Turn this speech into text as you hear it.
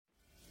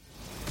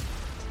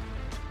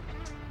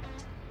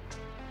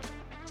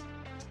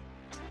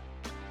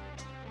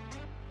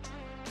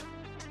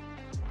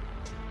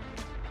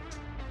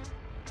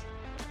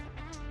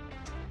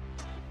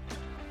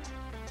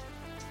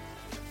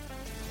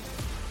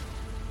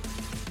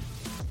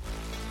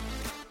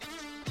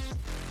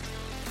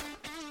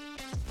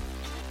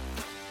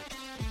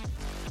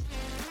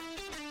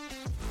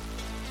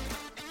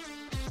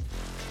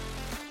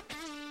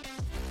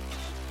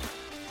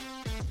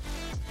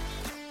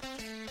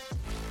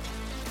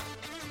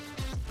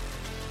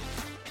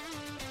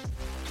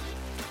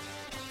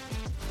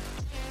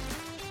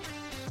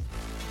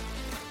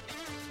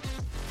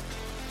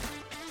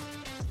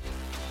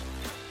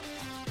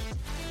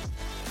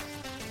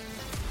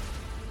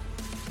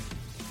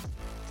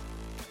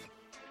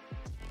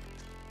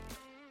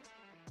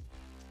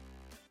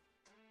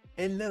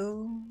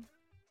Hello,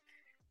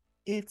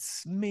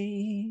 it's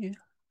me.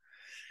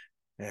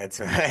 That's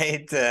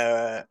right.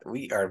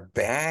 We are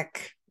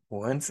back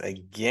once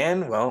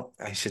again. Well,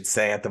 I should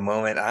say at the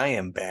moment I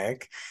am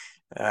back.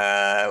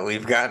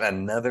 We've got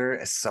another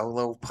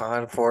solo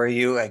pod for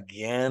you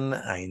again.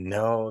 I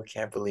know,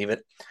 can't believe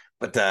it.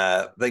 But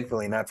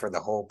thankfully not for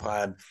the whole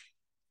pod.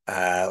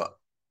 Uh,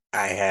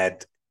 I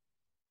had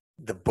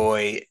the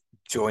boy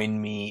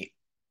join me,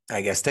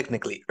 I guess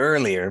technically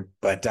earlier,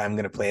 but I'm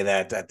going to play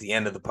that at the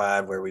end of the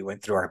pod where we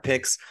went through our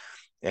picks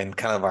and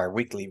kind of our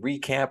weekly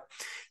recap.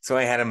 So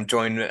I had him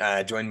join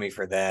me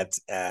for that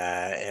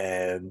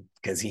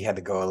because he had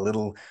to go a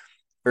little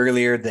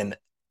earlier than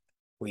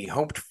we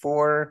hoped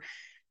for.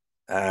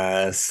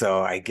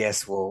 So I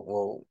guess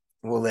we'll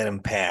let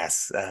him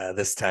pass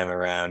this time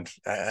around.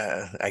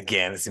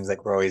 Again, it seems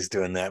like we're always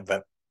doing that,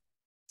 but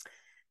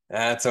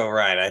that's all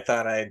right. I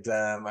thought I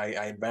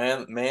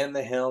man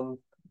the helm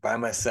by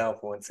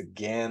myself once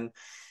again.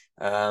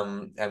 I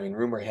mean,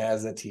 rumor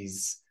has it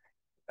he's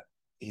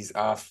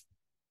off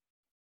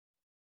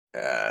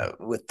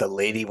with the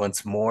lady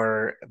once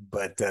more,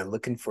 but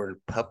looking for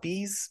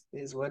puppies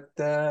is what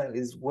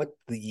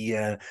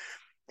the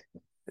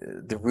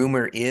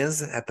rumor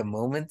is at the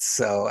moment.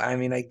 So I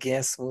mean, I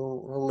guess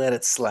we'll let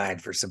it slide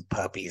for some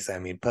puppies. I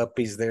mean,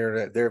 puppies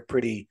they're a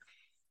pretty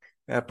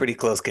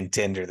close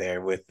contender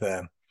there with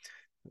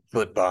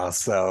football.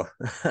 So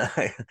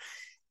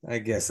I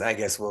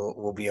guess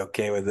we'll be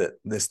okay with it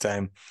this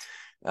time.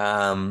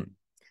 Um,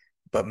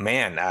 but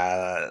man,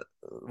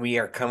 we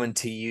are coming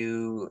to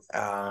you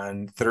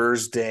on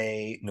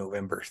Thursday,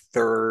 November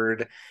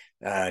 3rd.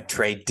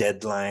 Trade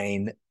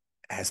deadline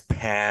has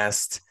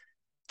passed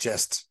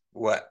just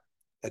what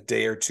a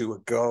day or two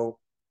ago.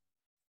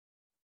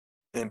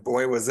 And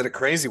boy, was it a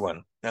crazy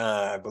one.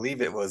 I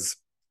believe it was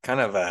kind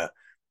of a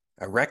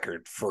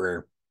record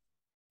for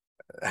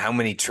how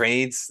many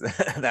trades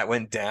that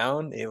went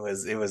down. It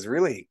was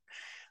really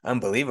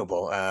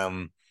unbelievable.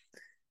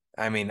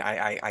 I mean,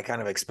 I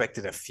kind of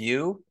expected a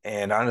few,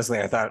 and honestly,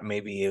 I thought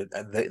maybe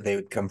they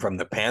would come from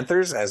the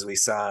Panthers as we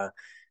saw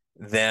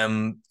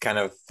them kind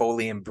of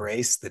fully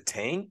embrace the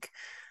tank,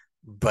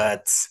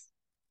 but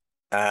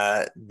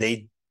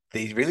they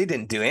really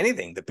didn't do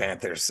anything. The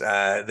Panthers,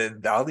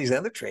 all these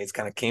other trades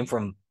kind of came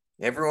from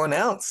everyone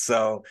else,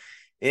 so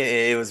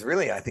it was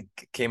really, I think,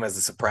 came as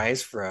a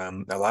surprise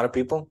from a lot of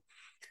people.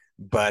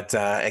 But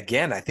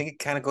again, I think it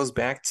kind of goes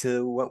back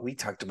to what we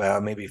talked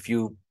about maybe a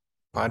few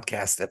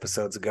podcast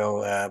episodes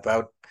ago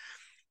about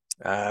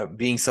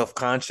being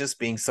self-conscious,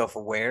 being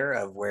self-aware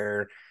of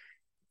where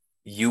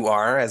you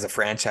are as a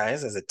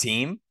franchise, as a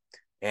team,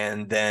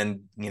 and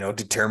then,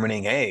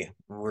 determining, hey,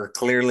 we're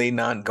clearly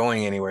not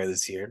going anywhere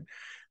this year.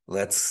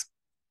 Let's,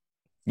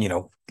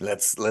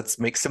 let's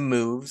make some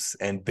moves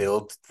and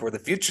build for the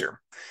future.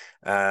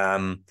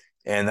 Um,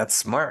 and that's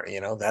smart,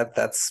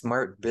 that's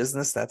smart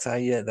business. That's how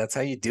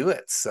you do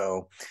it.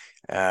 So,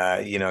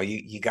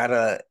 you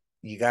gotta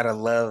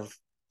love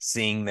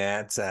seeing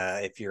that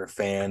if you're a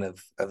fan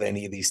of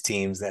any of these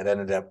teams that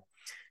ended up,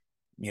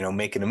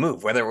 making a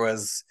move, whether it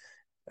was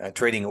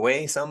trading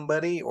away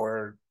somebody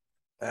or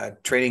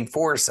trading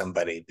for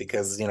somebody,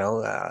 because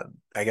I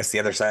guess the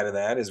other side of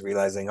that is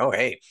realizing, oh,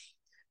 hey,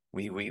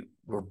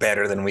 we're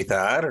better than we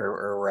thought,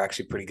 or we're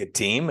actually a pretty good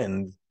team,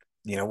 and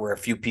we're a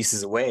few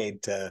pieces away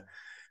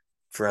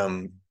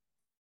from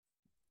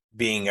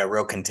being a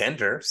real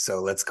contender.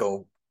 So let's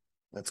go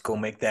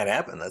make that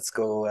happen. Let's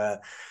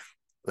go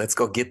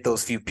get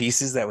those few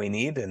pieces that we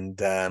need, and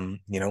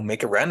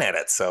make a run at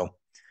it. So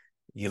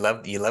you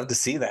love to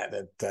see that.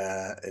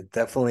 It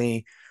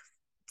definitely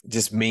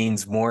just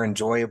means more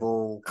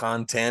enjoyable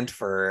content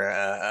for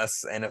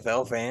us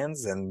NFL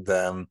fans, and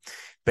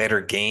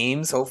better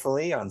games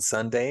hopefully on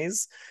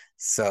Sundays.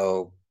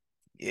 So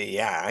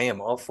yeah, I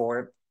am all for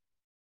it.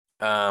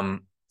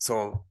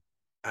 So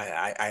I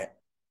I I,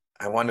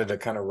 I wanted to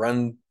kind of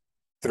run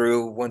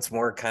through once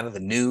more kind of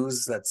the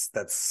news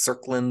that's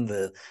circling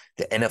the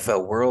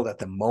NFL world at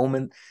the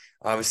moment.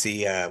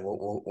 Obviously,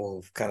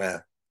 we'll kind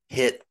of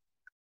hit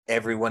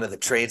every one of the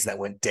trades that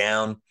went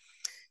down,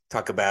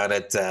 talk about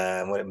it,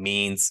 what it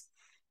means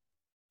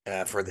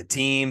for the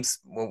teams.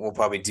 We'll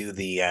probably do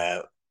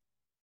the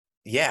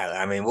yeah.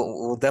 I mean,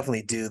 we'll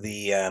definitely do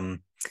the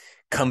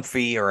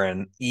comfy or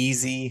an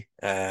easy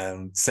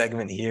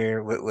segment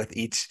here with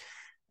each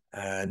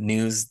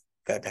news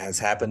that has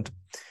happened.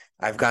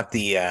 I've got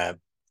the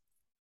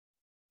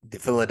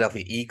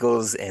Philadelphia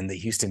Eagles and the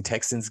Houston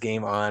Texans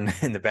game on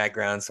in the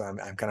background, so I'm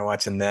kind of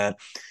watching that.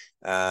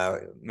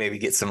 Maybe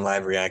get some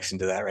live reaction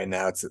to that right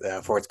now. It's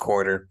fourth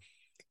quarter.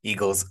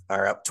 Eagles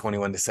are up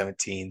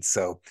 21-17.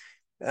 So,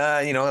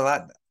 a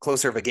lot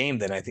closer of a game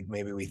than I think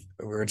maybe we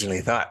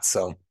originally thought.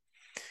 So,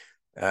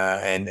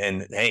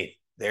 and hey,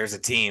 there's a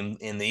team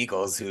in the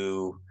Eagles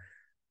who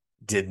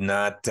did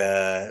not,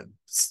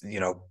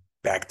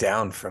 back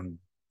down from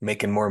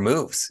making more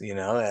moves.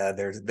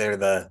 They're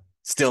the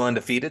still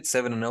undefeated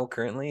 7-0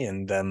 currently,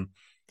 and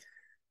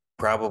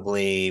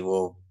probably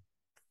will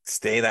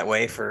stay that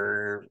way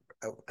for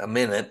a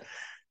minute.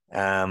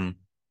 Um,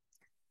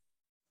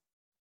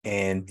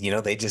 and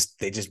they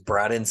just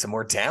brought in some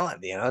more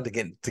talent, to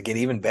get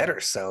even better.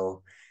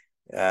 So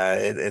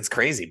it's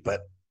crazy,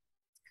 but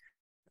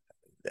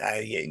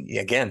I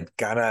again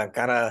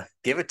gotta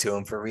give it to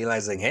him for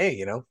realizing,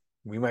 hey,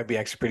 we might be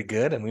actually pretty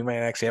good, and we might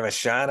actually have a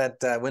shot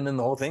at winning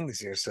the whole thing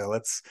this year. So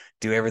let's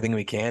do everything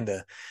we can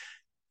to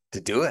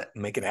do it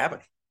and make it happen.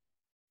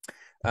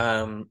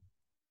 Um,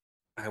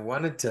 I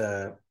wanted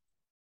to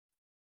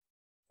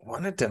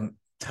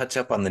touch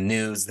up on the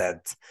news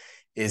that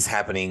is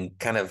happening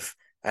kind of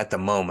at the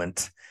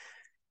moment,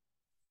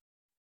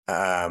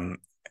 um,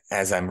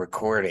 as I'm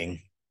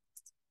recording,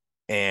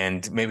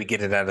 and maybe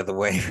get it out of the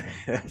way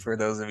for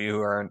those of you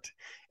who aren't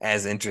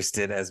as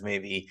interested as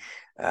maybe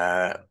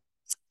uh,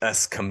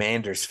 us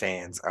Commanders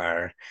fans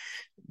are.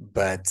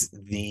 But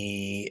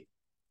the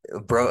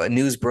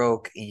news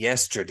broke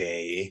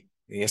yesterday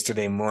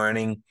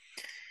morning.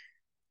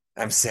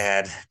 I'm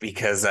sad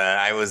because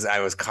I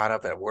was caught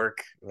up at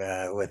work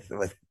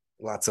with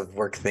lots of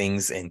work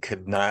things and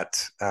could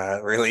not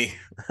really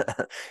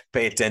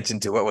pay attention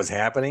to what was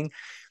happening.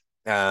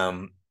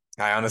 Um,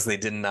 I honestly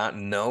did not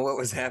know what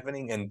was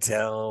happening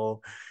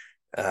until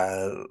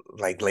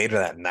like later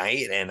that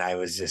night, and I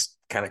was just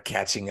kind of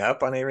catching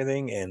up on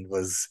everything and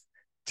was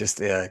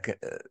just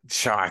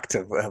shocked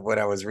of what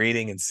I was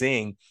reading and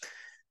seeing,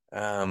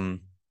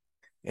 um,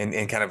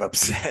 and kind of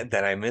upset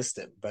that I missed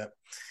it. But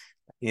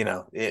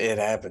it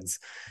happens.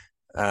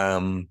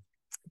 Um,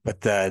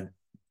 but the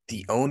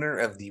owner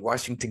of the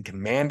Washington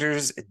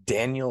Commanders,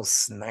 Daniel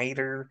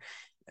Snyder,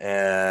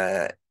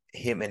 uh,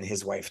 him and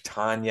his wife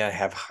Tanya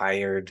have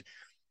hired.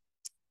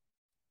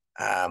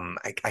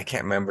 I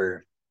can't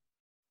remember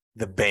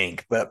the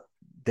bank, but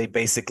they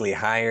basically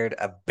hired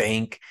a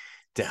bank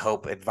to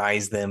help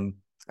advise them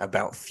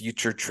about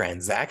future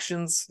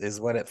transactions, is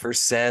what it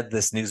first said.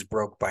 This news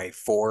broke by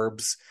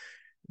Forbes.com,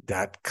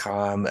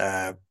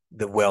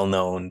 the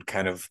well-known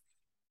kind of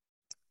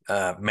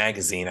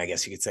magazine, I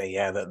guess you could say.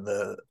 Yeah,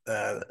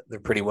 they're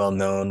pretty well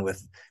known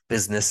with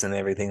business and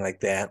everything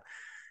like that.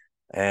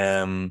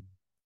 Um,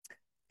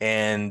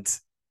 and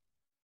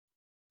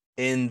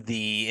in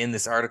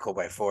this article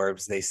by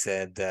Forbes, they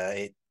said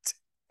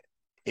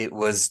it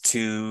was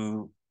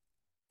to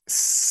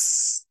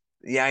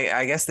yeah,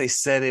 I guess they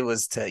said it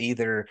was to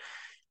either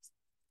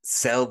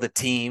sell the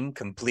team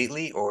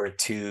completely or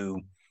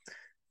to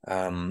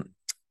um,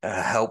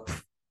 help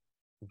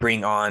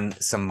bring on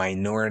some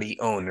minority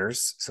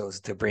owners. So it's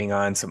to bring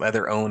on some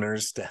other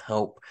owners to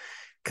help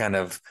kind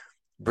of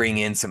bring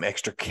in some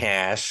extra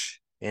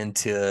cash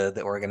into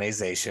the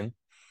organization,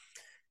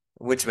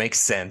 which makes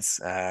sense.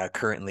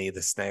 Currently,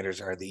 the Snyders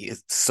are the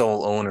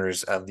sole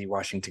owners of the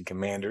Washington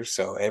Commanders,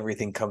 so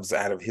everything comes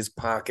out of his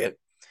pocket.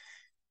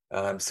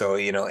 So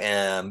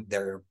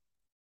they're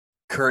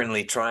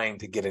currently trying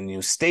to get a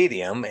new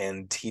stadium,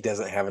 and he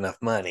doesn't have enough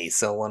money.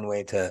 So one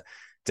way to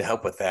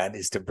help with that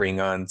is to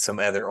bring on some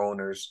other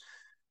owners,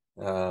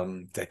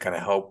 to kind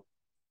of help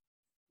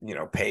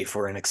pay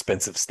for an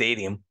expensive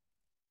stadium.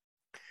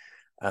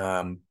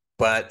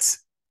 But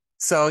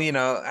so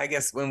I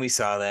guess when we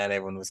saw that,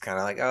 everyone was kind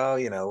of like,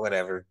 oh,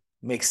 whatever,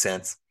 makes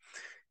sense.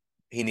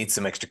 He needs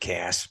some extra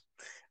cash.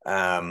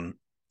 Um,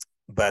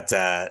 but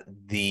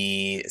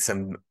the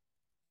some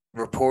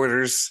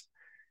reporters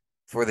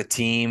for the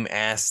team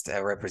asked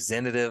a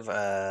representative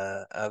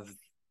of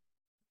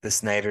the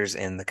Snyders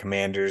and the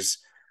Commanders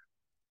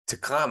to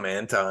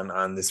comment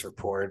on this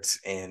report,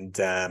 and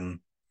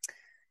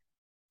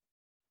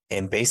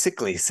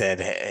basically said,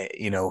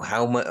 hey,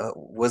 how much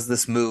was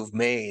this move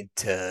made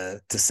to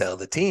sell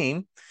the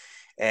team?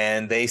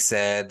 And they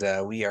said,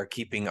 we are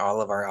keeping all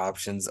of our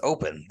options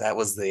open. That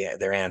was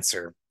their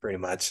answer, pretty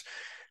much.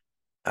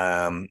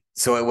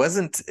 So it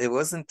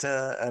wasn't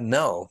a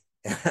no,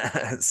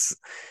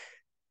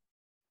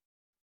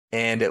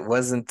 and it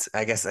wasn't,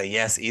 I guess, a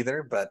yes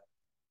either. But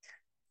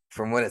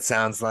from what it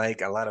sounds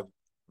like, a lot of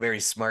very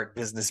smart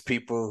business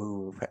people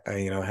who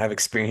have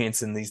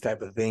experience in these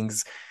type of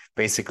things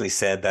basically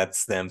said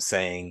that's them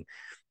saying,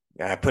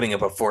 putting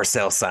up a for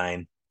sale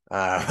sign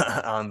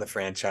on the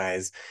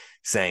franchise,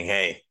 saying,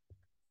 "Hey,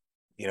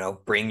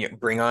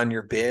 bring on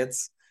your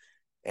bids,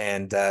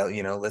 and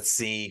let's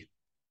see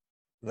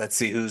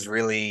who's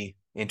really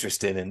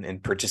interested in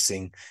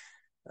purchasing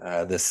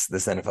this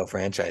NFL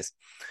franchise."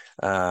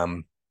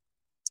 Um,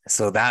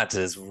 so that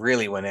is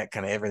really when it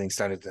kind of everything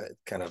started to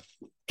kind of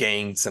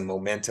gain some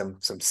momentum,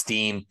 some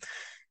steam,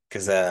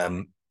 because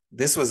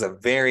this was a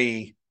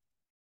very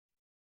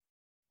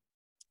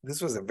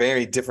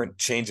different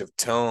change of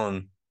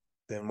tone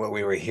than what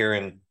we were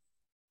hearing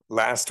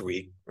last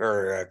week,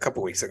 or a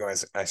couple weeks ago,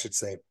 I should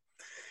say,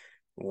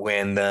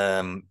 when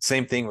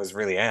same thing was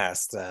really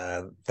asked,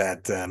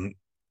 that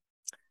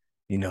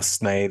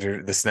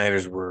the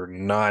Snyders were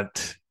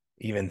not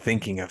even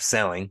thinking of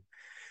selling,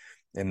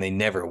 and they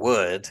never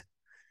would.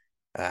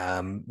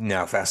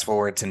 Now fast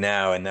forward to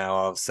now, and now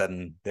all of a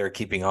sudden they're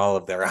keeping all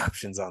of their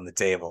options on the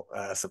table,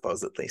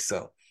 supposedly.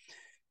 So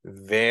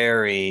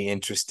very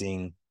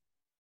interesting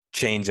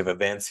change of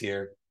events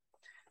here.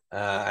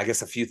 I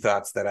guess a few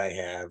thoughts that I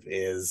have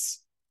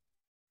is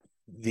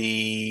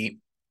the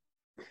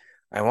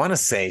I want to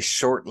say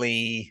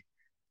shortly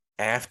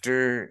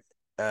after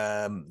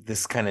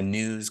this kind of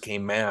news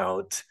came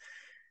out,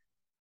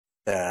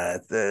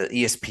 the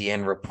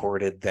ESPN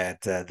reported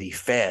that the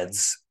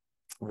feds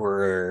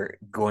were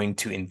going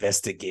to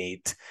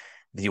investigate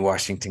the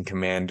Washington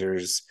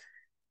Commanders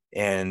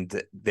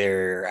and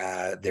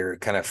their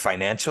kind of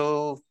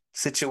financial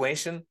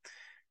situation.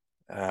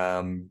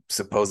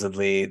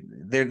 Supposedly,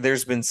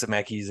 there's been some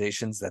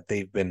accusations that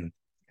they've been,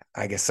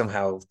 I guess,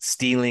 somehow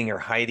stealing or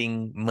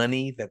hiding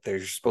money that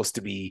they're supposed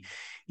to be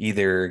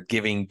either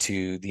giving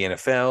to the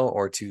NFL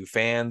or to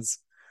fans.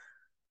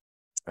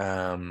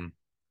 Um,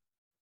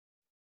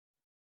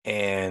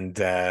 and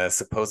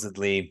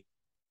supposedly,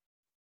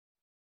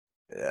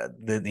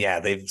 yeah,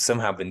 they've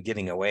somehow been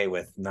getting away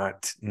with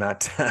not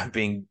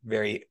being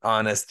very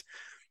honest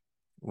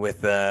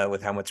with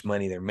how much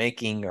money they're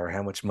making or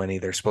how much money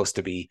they're supposed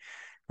to be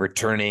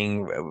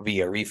returning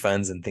via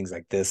refunds and things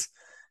like this.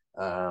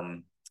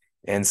 Um,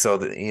 and so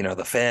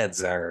the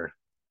feds are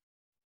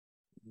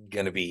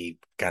going to be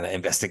kind of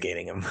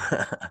investigating them.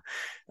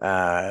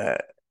 uh,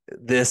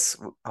 this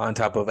on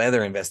top of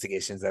other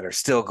investigations that are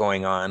still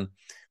going on,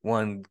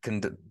 one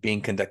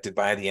being conducted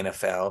by the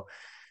NFL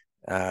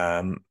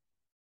um,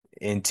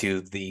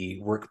 into the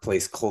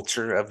workplace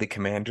culture of the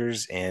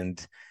Commanders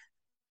and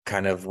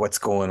kind of what's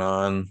going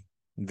on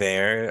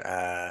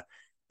there.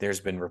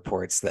 There's been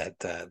reports that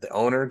the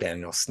owner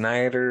Daniel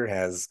Snyder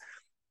has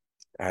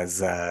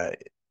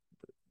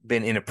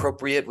been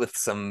inappropriate with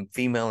some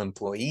female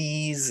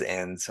employees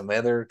and some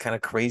other kind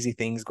of crazy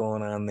things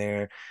going on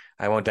there.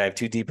 I won't dive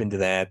too deep into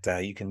that.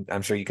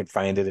 I'm sure you can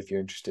find it if you're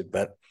interested,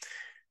 but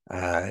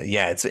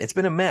yeah, it's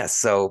been a mess.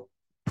 So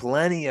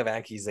plenty of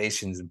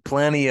accusations and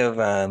plenty of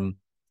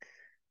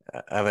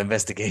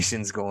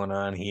investigations going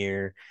on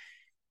here.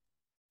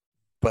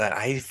 But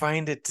I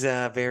find it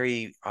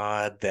very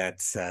odd that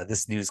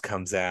this news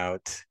comes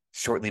out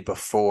shortly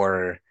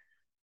before,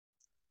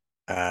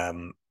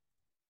 um,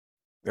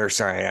 or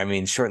sorry, I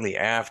mean shortly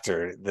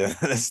after the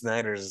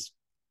Snyders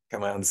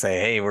come out and say,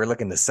 "Hey, we're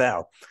looking to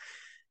sell."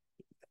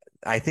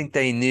 I think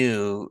they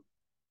knew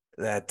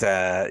that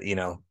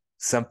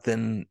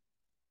something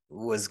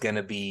was going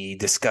to be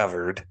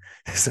discovered,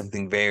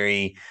 something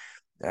very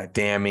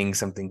damning,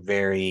 something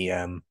very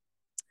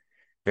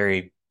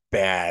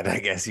bad, I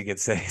guess you could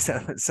say,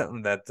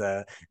 something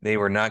that they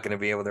were not going to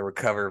be able to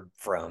recover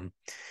from,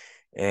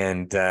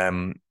 and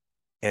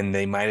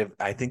they might have.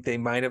 I think they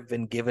might have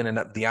been given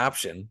the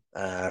option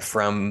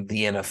from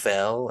the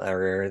NFL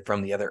or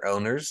from the other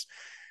owners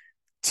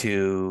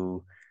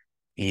to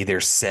either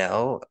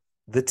sell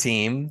the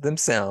team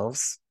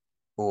themselves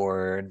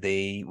or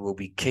they will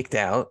be kicked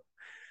out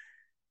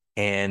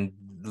and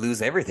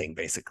lose everything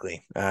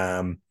basically.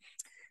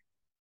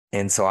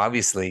 And so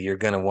obviously you're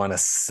going to want to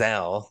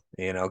sell,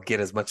 get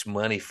as much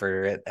money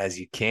for it as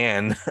you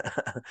can.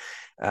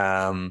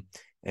 um,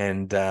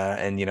 and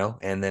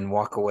then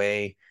walk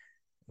away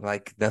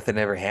like nothing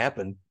ever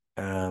happened.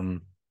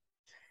 Um,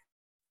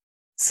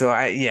 so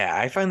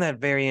I find that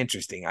very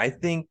interesting. I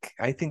think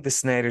the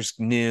Snyders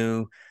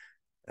knew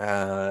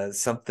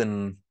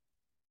something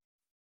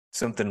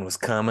was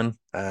coming,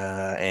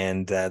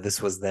 and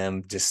this was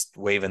them just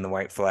waving the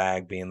white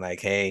flag, being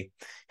like, "Hey,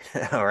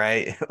 all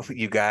right,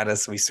 you got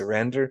us. We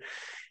surrender.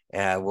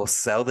 We'll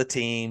sell the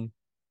team,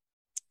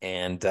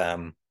 and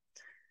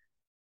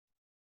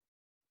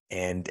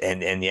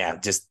and yeah,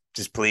 just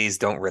please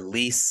don't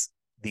release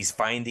these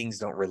findings.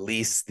 Don't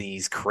release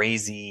these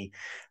crazy,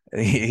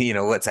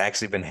 what's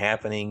actually been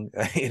happening,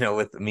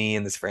 with me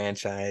and this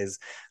franchise.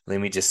 Let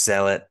me just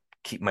sell it,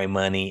 keep my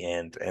money,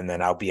 and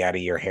then I'll be out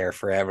of your hair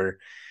forever."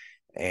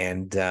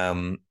 And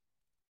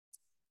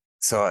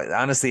so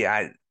honestly,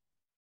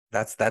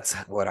 that's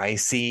what I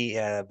see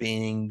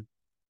being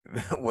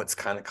what's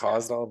kind of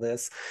caused all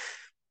this.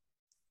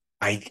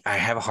 I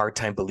have a hard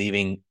time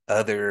believing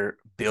other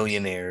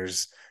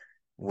billionaires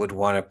would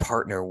want to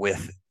partner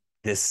with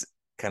this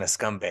kind of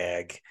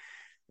scumbag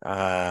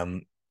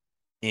um,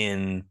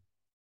 in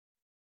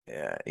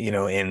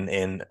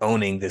in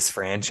owning this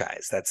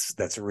franchise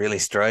that's really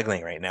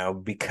struggling right now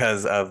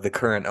because of the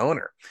current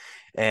owner.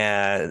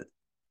 And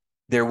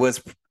there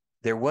was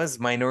there was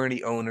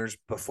minority owners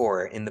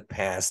before in the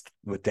past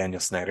with Daniel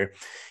Snyder,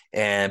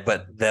 and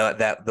but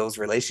that those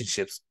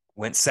relationships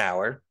went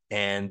sour,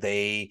 and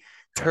they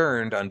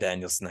turned on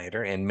Daniel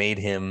Snyder and made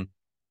him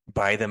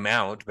buy them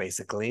out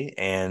basically,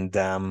 and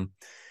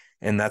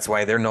that's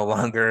why they're no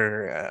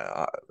longer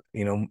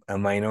a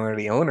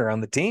minority owner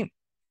on the team.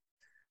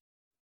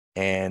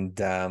 And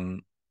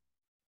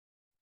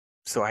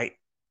so I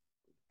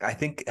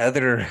think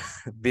other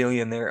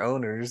billionaire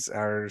owners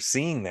are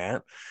seeing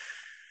that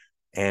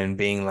and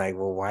being like,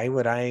 well, why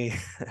would I,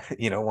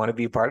 want to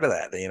be part of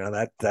that?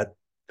 That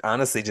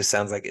honestly just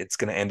sounds like it's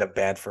going to end up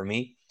bad for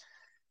me.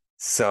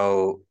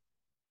 So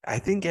I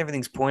think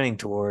everything's pointing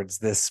towards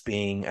this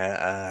being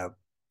a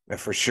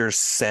for sure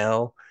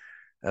sell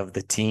of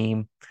the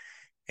team.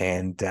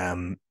 And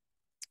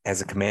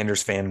as a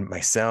Commanders fan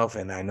myself,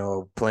 and I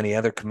know plenty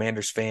other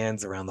Commanders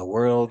fans around the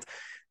world,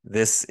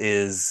 this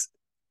is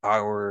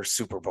our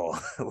Super Bowl.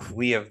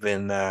 We have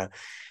been uh,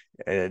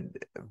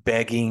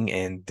 begging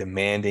and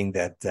demanding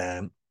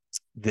that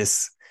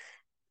this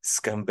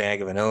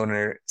scumbag of an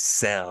owner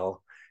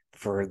sell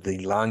for the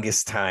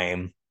longest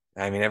time.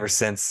 I mean, ever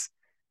since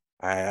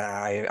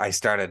I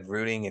started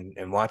rooting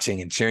and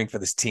watching and cheering for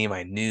this team,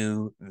 I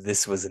knew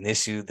this was an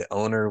issue. The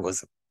owner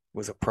was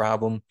a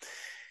problem,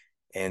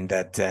 and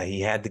that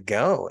he had to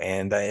go.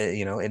 And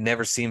it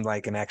never seemed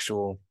like an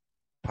actual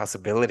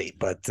possibility,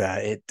 but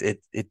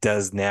it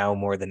does now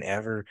more than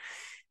ever.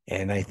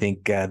 And I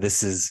think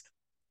this is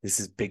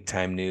big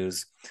time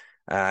news.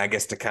 I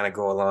guess to kind of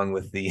go along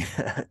with the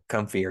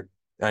comfy or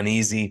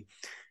uneasy.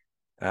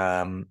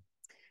 Um,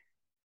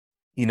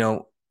 you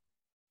know,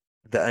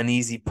 the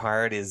uneasy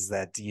part is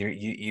that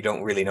you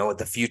don't really know what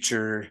the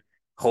future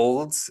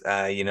holds.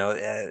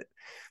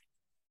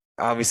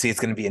 Obviously, it's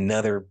going to be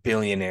another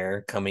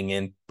billionaire coming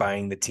in,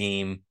 buying the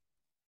team,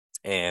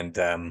 and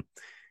that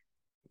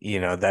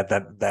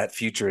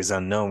future is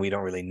unknown. We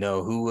don't really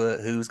know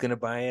who's going to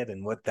buy it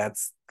and what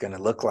that's going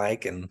to look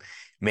like, and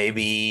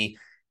maybe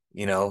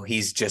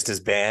he's just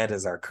as bad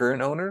as our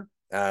current owner.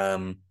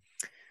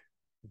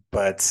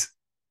 But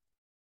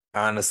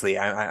honestly,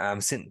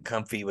 I'm sitting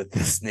comfy with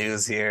this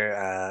news here.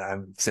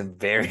 I'm sitting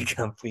very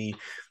comfy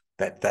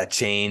that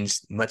change,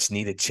 much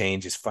needed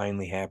change, is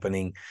finally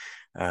happening.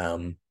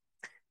 Um,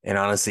 and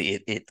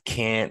honestly, it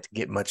can't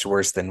get much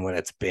worse than what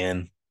it's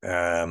been.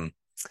 The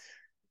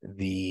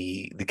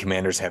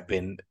Commanders have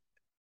been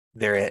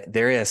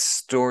they're a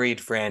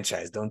storied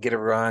franchise. Don't get it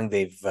wrong.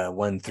 They've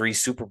won 3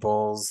 Super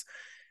Bowls.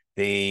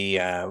 They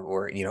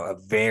were a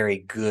very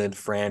good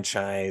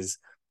franchise.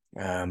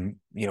 A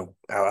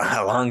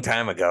long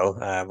time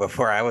ago,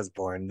 before I was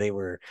born, they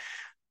were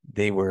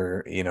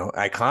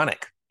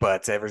iconic.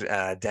 But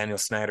ever Daniel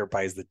Snyder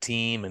buys the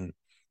team, and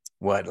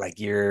what, like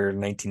year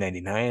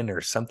 1999 or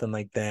something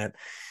like that,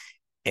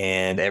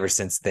 and ever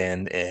since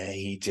then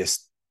he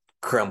just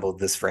crumbled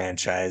this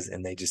franchise,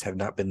 and they just have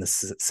not been the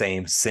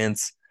same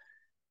since.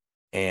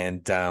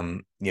 And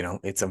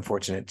it's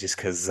unfortunate just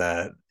because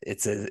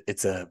it's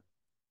a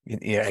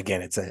yeah,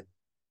 again, it's a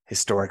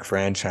historic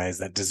franchise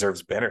that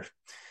deserves better.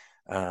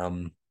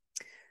 um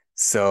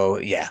so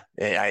yeah,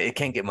 it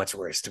can't get much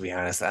worse, to be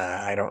honest.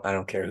 I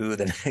don't care who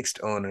the next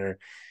owner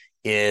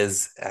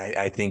is.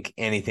 I think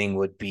anything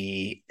would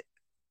be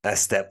a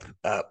step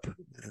up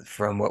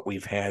from what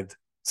we've had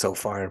so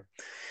far.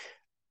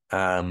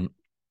 um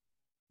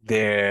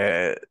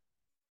there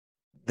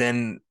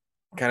Then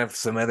kind of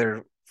some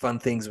other fun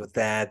things with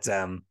that.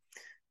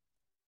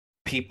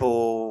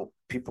 People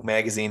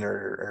magazine,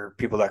 or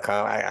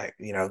people.com.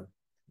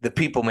 The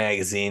People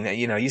magazine,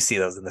 you see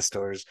those in the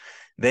stores.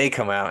 They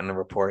come out and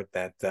report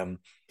that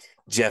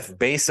Jeff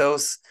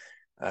Bezos,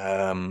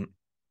 um,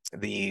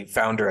 the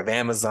founder of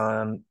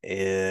Amazon,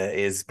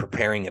 is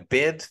preparing a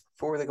bid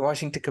for the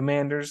Washington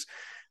Commanders.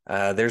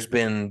 There's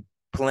been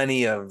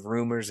plenty of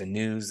rumors and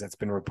news that's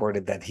been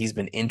reported that he's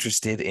been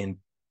interested in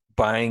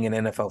buying an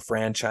NFL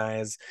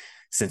franchise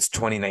since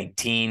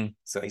 2019.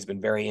 So he's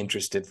been very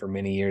interested for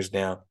many years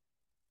now.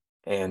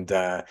 And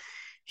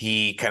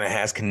he kind of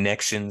has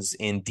connections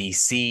in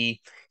DC.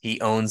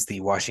 He owns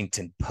the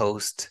Washington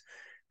Post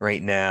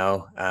right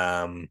now.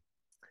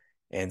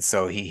 And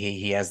so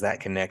he has that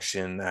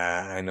connection.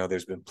 I know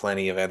there's been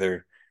plenty of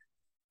other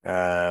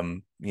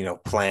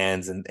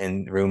plans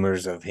and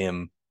rumors of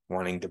him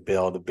wanting to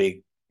build a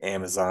big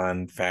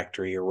Amazon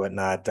factory or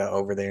whatnot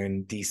over there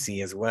in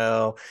DC as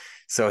well.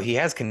 So he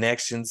has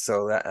connections.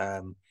 So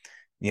that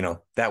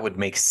that would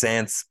make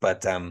sense.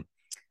 But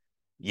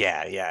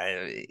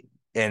yeah,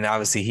 and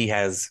obviously he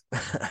has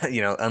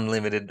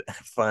unlimited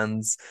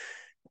funds.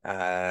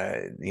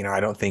 I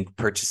don't think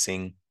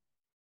purchasing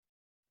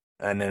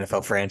an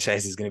NFL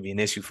franchise is going to be an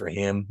issue for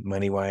him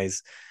money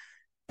wise.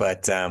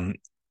 But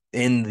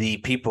in the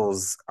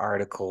People's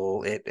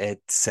article,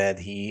 it said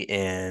he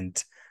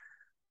and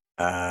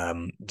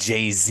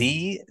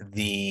Jay-Z,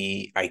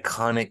 the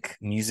iconic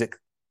music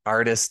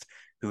artist,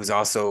 who's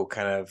also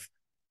kind of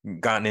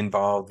gotten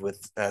involved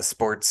with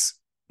sports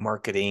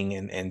marketing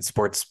and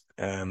sports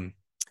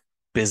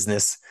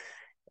business.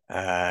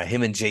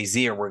 Him and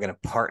Jay-Z we're going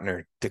to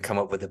partner to come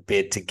up with a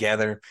bid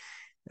together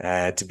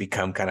to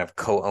become kind of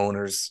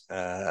co-owners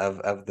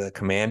of the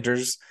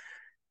Commanders.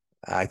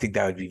 I think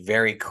that would be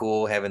very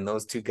cool, having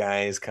those two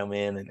guys come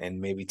in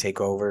and maybe take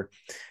over.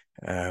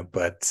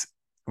 But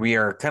we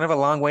are kind of a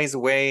long ways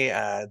away.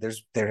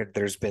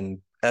 There's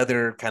been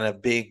other kind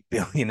of big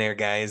billionaire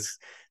guys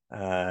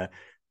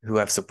who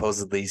have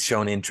supposedly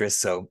shown interest.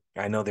 So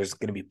I know there's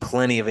going to be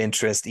plenty of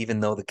interest, even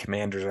though the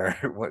Commanders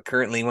are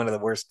currently one of the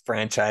worst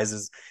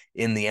franchises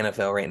in the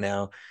NFL right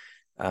now.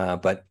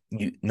 But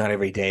not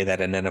every day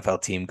that an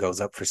NFL team goes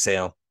up for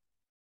sale.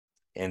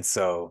 And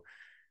so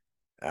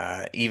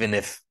even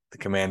if the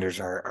Commanders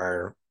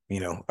are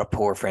a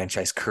poor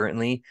franchise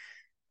currently,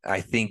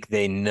 I think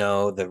they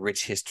know the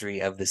rich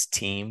history of this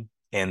team,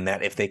 and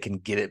that if they can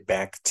get it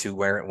back to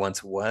where it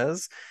once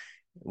was,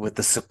 with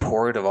the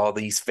support of all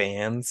these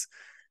fans,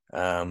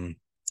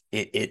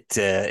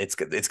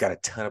 it's got a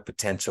ton of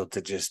potential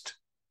to just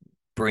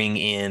bring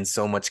in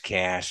so much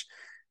cash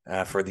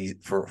for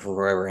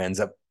whoever ends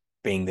up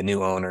being the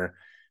new owner.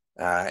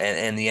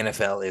 And the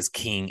NFL is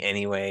king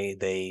anyway.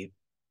 They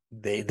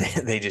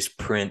just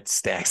print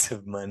stacks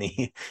of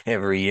money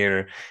every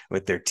year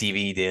with their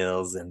TV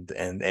deals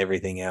and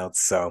everything else.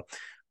 So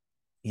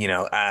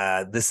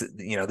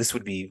this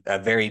would be a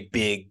very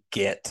big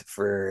get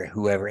for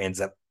whoever ends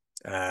up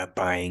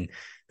buying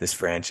this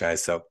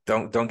franchise. So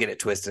don't get it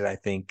twisted. I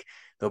think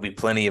there'll be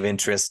plenty of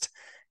interest,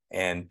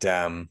 and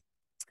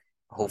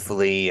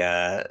hopefully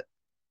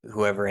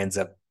whoever ends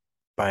up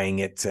buying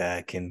it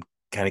can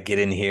kind of get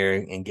in here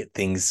and get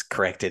things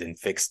corrected and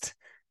fixed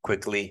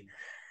quickly,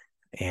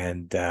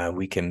 and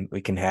we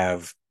can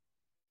have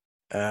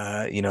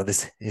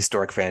this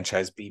historic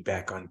franchise be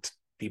back on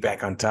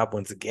top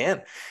once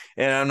again.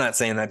 And I'm not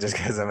saying that just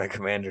because I'm a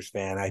Commanders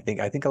fan. I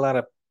think a lot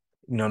of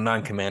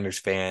non-Commanders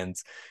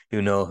fans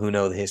who know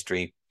the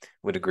history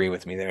would agree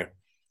with me there.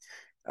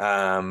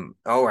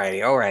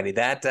 Alrighty.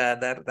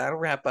 That'll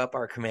wrap up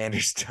our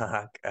Commanders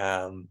talk.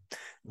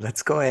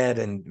 Let's go ahead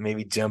and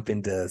maybe jump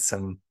into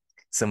some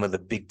of the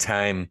big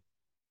time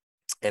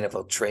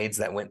NFL trades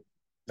that went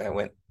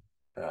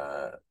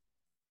uh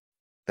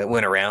that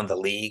went around the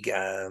league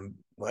a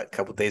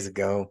couple days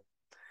ago.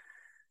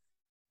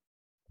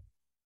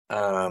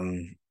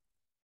 Um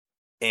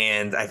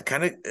and I've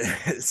kind of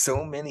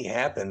so many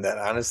happened that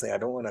honestly I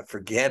don't want to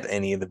forget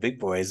any of the big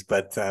boys,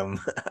 but I'm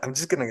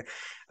just gonna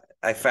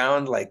I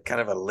found like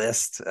kind of a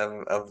list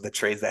of the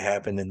trades that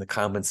happened and the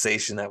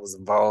compensation that was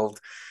involved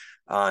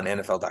on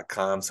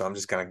NFL.com. So I'm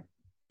just gonna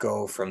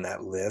go from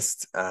that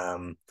list.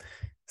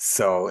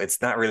 So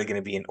it's not really going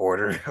to be in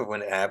order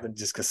when it happened,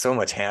 just because so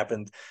much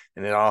happened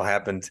and it all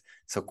happened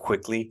so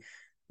quickly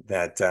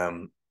that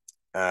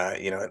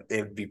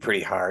it'd be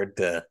pretty hard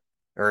to,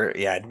 or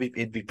yeah,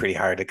 it'd be pretty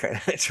hard to kind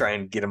of try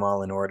and get them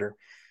all in order.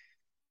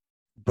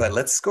 But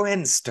let's go ahead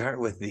and start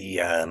with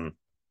the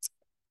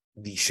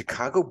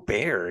Chicago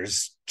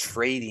Bears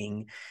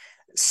trading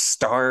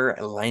star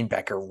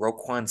linebacker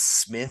Roquan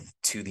Smith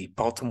to the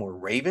Baltimore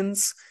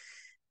Ravens.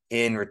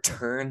 In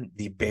return,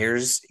 the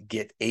Bears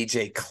get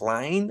AJ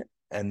Klein,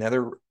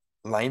 another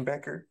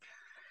linebacker,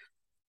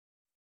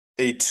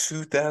 a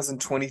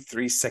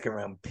 2023 second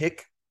round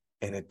pick,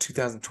 and a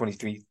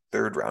 2023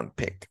 third round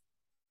pick.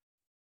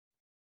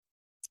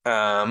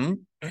 I'll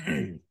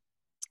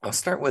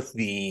start with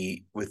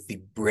the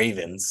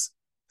Ravens.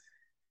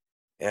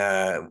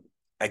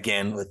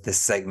 Again with this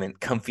segment,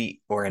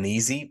 comfy or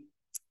uneasy.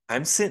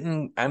 I'm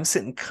sitting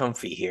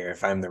comfy here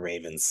if I'm the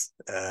Ravens.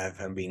 If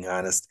I'm being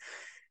honest,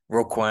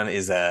 Roquan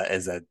is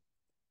a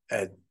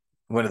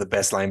one of the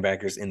best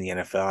linebackers in the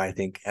NFL. I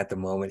think at the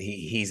moment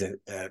he's a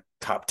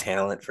top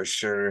talent for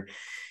sure,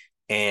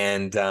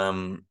 and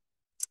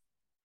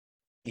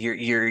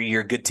you're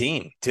a good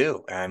team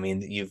too. I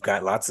mean, you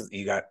got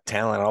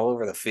talent all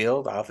over the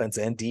field, offense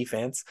and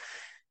defense,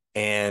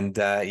 and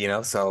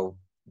so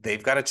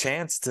they've got a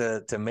chance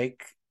to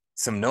make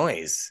some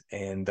noise,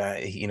 and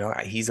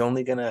he's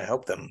only going to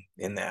help them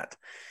in that.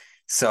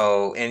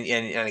 So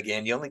and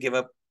again, you only give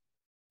up.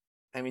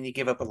 I mean, you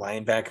give up a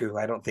linebacker who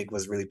I don't think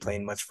was really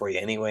playing much for you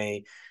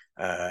anyway.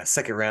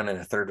 Second round and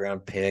a third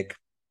round pick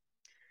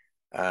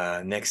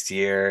next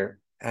year.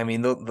 I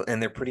mean,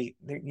 and they're pretty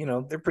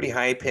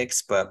high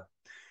picks, but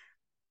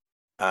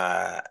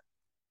uh,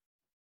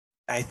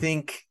 I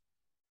think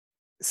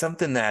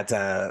something that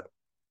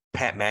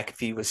Pat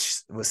McAfee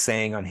was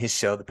saying on his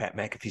show, the Pat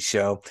McAfee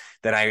show,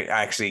 that I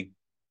actually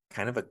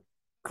kind of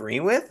agree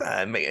with.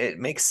 It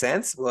makes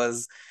sense.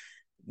 Was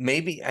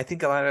maybe I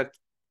think a lot of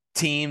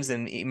teams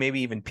and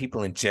maybe even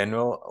people in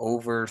general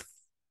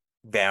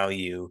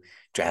overvalue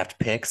draft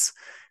picks,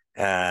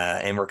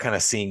 and we're kind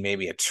of seeing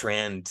maybe a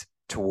trend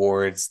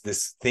towards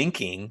this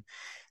thinking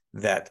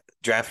that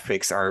draft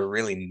picks are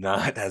really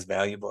not as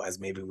valuable as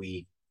maybe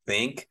we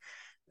think,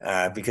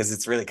 because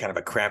it's really kind of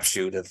a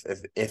crapshoot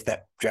if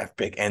that draft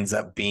pick ends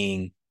up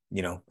being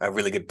a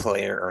really good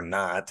player or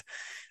not.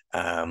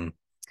 Um,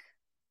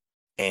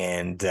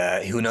 and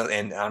who knows?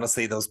 And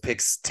honestly, those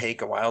picks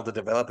take a while to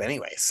develop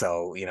anyway.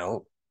 So you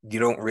don't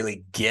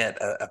really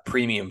get a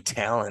premium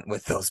talent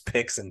with those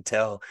picks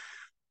until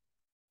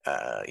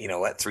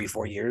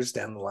 3-4 years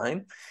down the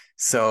line.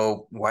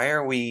 So why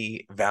are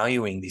we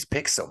valuing these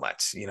picks so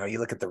much? You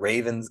look at the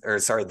Ravens, or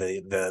sorry,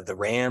 the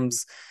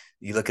Rams.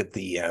 You look at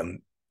the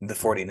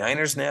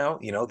 49ers now.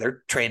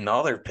 They're trading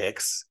all their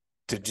picks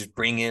to just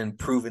bring in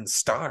proven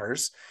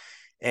stars,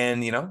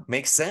 and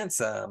makes sense.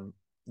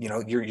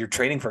 You're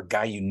trading for a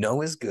guy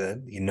is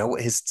good. You know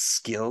what his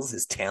skills,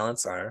 his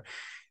talents are,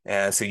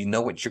 so you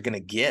know what you're going to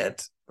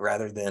get,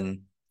 rather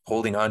than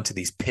holding on to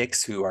these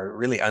picks who are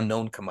really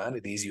unknown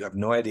commodities. You have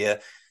no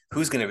idea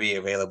who's going to be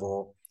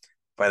available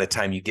by the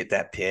time you get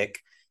that pick.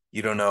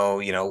 You don't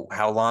know,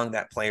 how long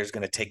that player is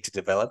going to take to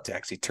develop to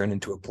actually turn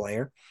into a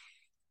player.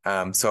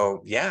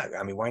 So yeah,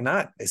 I mean, why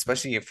not?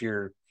 Especially if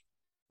you're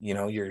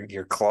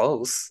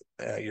close,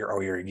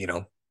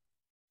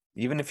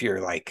 even if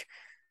you're like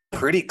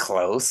pretty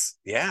close,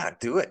 yeah,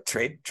 do it.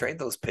 Trade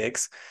those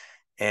picks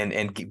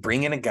and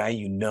bring in a guy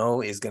you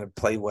know is going to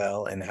play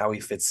well and how he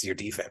fits your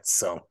defense.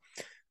 So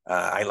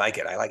I like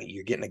it. I like it.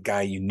 You're getting a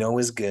guy you know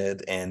is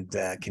good and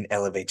can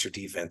elevate your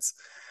defense.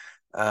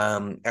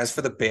 As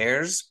for the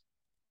Bears,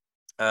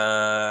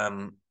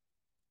 um,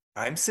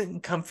 I'm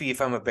sitting comfy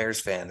if I'm a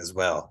Bears fan as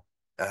well,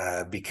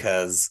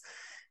 because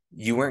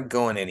you weren't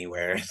going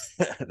anywhere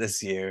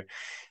this year.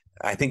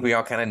 I think we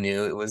all kind of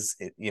knew it was,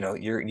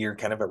 you're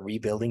kind of a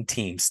rebuilding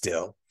team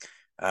still.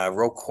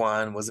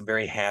 Roquan wasn't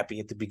very happy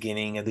at the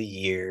beginning of the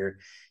year.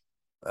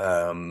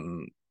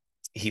 Um,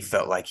 he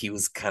felt like he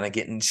was kind of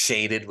getting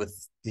shaded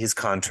with his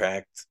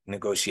contract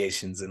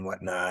negotiations and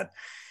whatnot,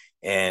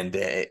 and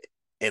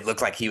it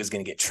looked like he was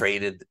going to get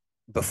traded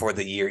before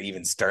the year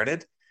even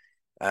started.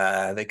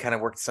 They kind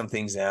of worked some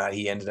things out.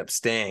 He ended up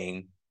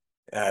staying,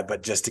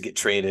 but just to get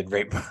traded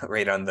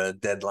right on the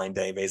deadline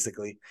day,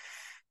 basically.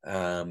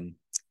 Um,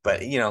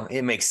 but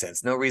it makes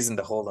sense. No reason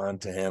to hold on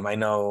to him. I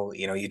know,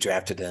 you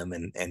drafted him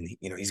and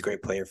he's a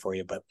great player for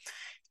you, but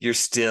you're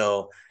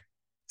still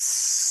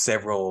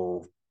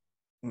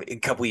a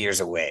couple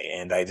years away.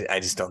 And I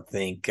just don't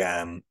think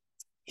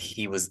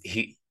he was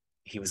he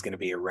was going to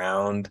be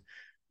around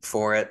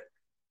for it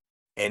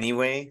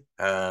anyway.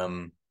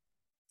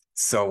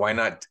 So why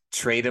not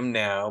trade him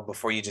now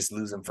before you just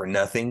lose him for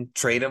nothing?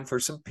 Trade him for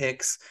some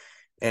picks.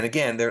 And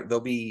again,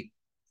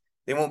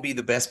 they won't be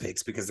the best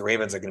picks because the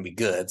Ravens are going to be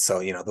good. So,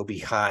 they'll be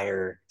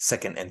higher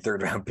second and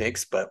third round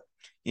picks. But,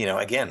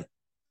 again,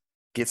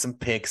 get some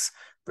picks,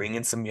 bring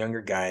in some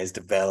younger guys,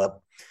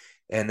 develop.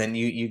 And then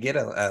you get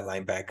a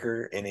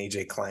linebacker in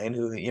AJ Klein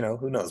who,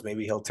 who knows,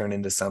 maybe he'll turn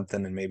into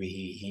something and maybe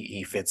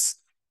he fits,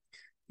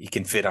 he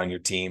can fit on your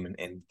team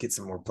and get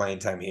some more playing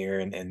time here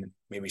and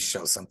maybe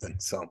show something.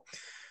 So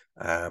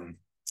um,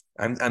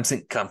 I'm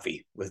sitting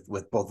comfy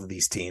with both of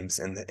these teams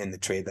in the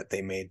trade that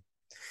they made.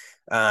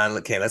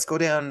 Okay, let's go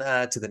down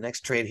to the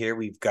next trade here.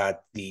 We've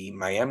got the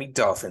Miami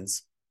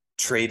Dolphins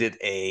traded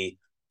a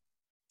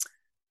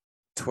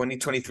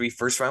 2023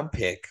 first round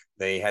pick.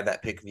 They had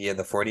that pick via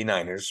the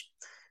 49ers,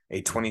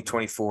 a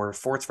 2024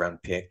 fourth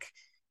round pick,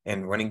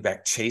 and running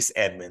back Chase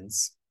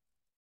Edmonds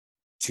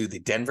to the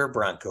Denver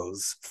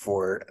Broncos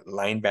for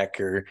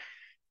linebacker,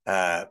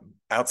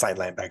 outside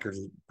linebacker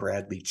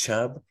Bradley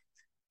Chubb,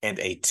 and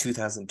a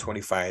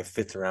 2025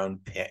 fifth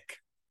round pick.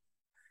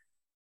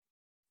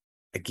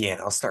 Again,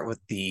 I'll start with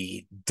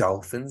the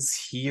Dolphins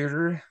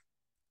here.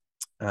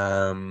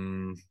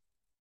 Man,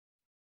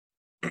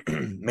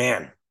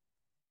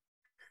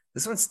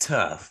 this one's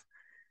tough.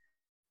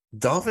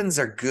 Dolphins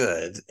are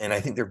good, and I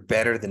think they're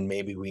better than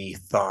maybe we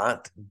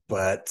thought,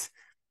 but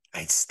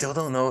I still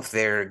don't know if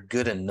they're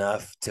good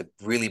enough to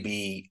really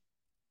be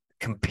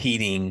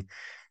competing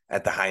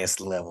at the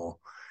highest level.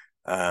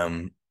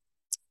 Um,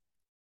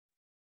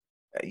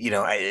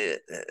 I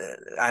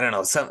don't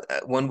know. Some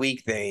one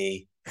week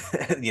they,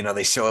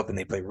 they show up and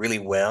they play really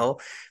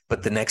well,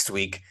 but the next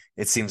week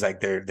it seems like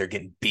they're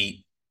getting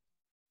beat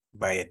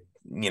by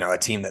a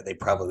team that they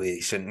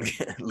probably shouldn't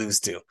lose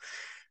to.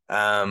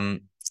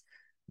 Um,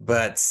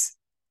 but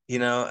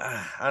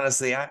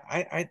honestly,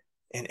 I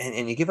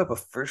and you give up a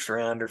first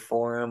rounder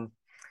for him.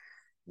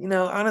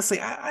 Honestly,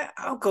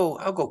 I'll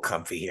go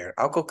comfy here.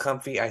 I'll go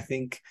comfy. I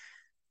think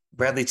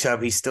Bradley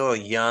Chubb, he's still a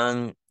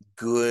young,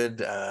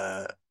 good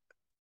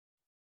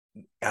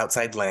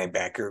outside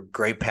linebacker,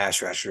 great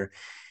pass rusher.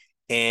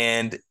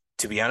 And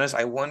to be honest,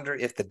 I wonder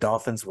if the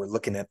Dolphins were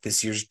looking at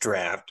this year's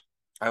draft.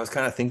 I was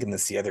kind of thinking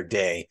this the other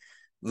day,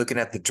 looking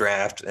at the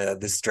draft,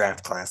 this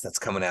draft class that's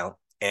coming out,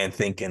 and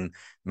thinking,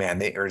 man,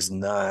 there's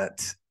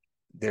not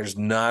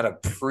a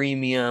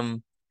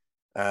premium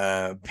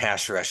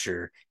pass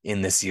rusher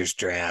in this year's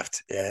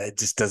draft. It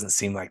just doesn't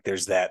seem like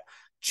there's that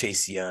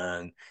Chase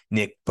Young,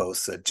 Nick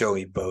Bosa,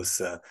 Joey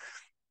Bosa,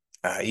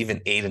 even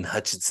Aiden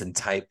Hutchinson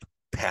type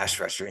pass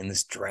rusher in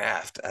this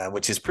draft,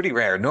 which is pretty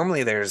rare.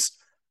 Normally there's,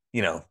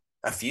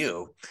 a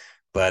few,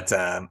 but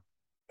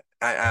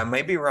I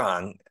might be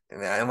wrong.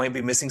 I might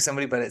be missing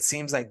somebody, but it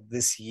seems like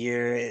this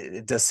year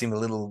it does seem a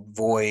little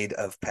void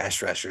of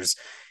pass rushers.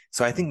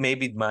 So I think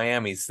maybe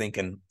Miami's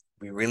thinking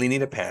we really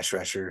need a pass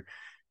rusher.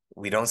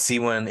 We don't see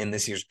one in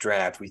this year's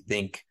draft. We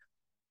think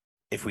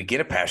if we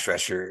get a pass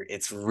rusher,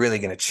 it's really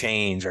going to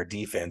change our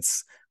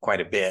defense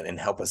quite a bit and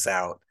help us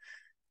out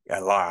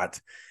a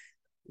lot.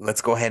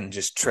 Let's go ahead and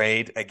just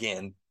trade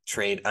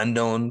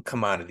unknown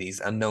commodities,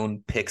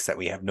 unknown picks that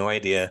we have no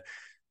idea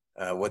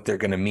what they're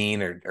going to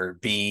mean or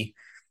be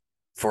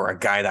for a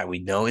guy that we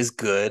know is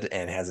good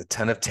and has a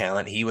ton of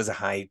talent. He was a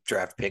high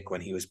draft pick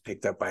when he was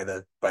picked up by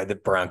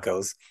the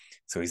Broncos,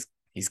 so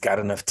he's got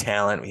enough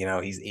talent.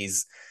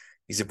 He's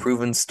a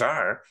proven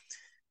star.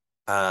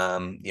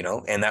 And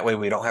that way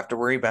we don't have to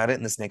worry about it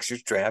in this next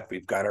year's draft.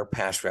 We've got our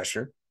pass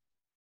rusher,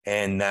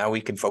 and now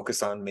we can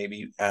focus on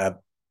maybe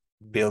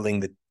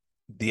building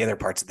the other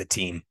parts of the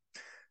team,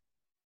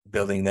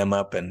 building them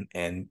up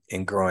and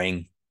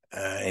growing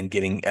and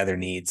getting other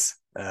needs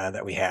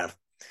that we have.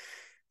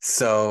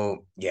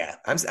 So yeah,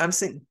 I'm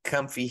sitting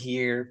comfy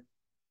here.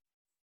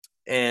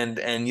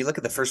 And you look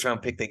at the first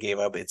round pick they gave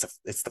up, it's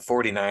the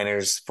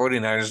 49ers.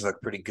 49ers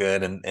look pretty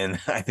good, and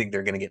I think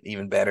they're going to get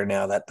even better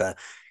now that the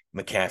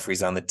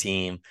McCaffrey's on the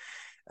team.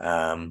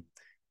 Um,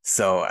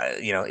 so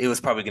it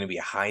was probably going to be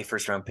a high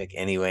first round pick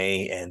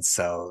anyway, and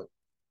so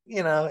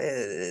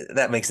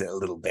that makes it a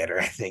little better,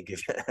 I think,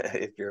 if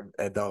if you're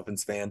a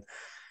Dolphins fan.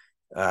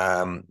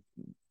 Um,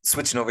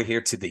 Switching over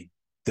here to the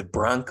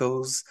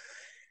Broncos,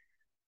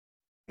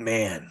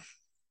 man,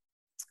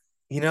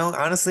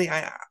 honestly,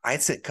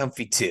 I'd sit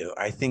comfy too.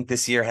 I think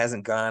this year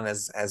hasn't gone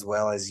as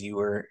well as you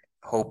were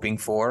hoping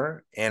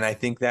for, and I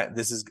think that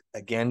this is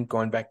again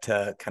going back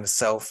to kind of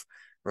self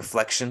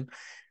reflection.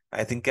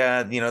 I think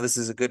this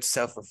is a good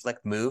self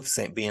reflect move,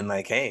 saying being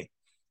like, hey,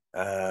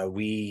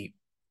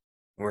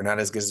 we're not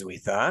as good as we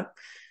thought.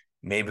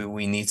 Maybe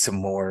we need some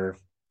more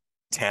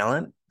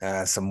talent,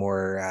 some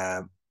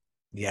more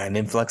an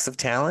influx of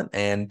talent,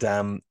 and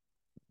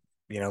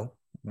you know,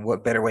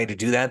 what better way to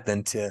do that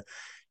than to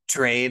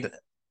trade,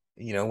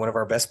 one of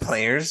our best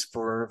players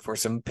for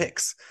some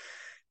picks,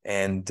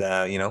 and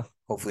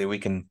hopefully we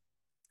can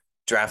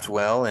draft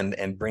well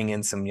and bring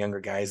in some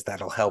younger guys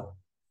that'll help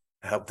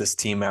this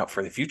team out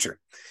for the future.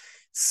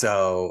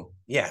 So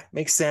yeah,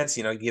 makes sense.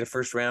 You get a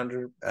first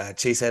rounder.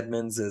 Chase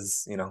Edmonds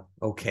is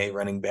okay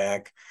running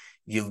back.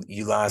 You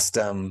lost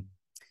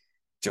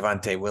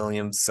Javonte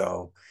Williams,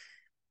 so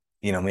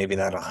maybe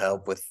that'll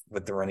help with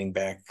the running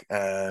back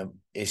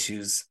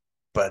issues.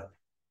 But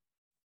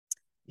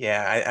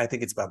yeah, I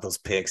think it's about those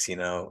picks.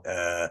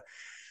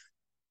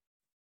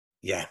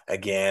 Yeah,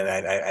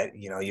 again,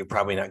 you're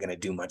probably not going to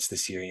do much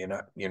this year.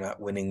 You're not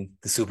winning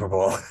the Super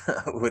Bowl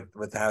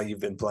with how you've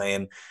been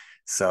playing.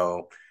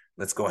 So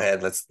let's go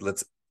ahead. Let's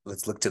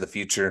look to the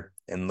future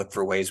and look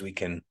for ways we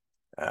can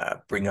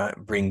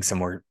bring some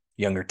more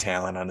younger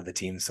talent onto the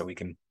team so we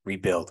can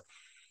rebuild.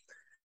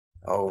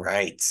 All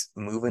right,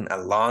 moving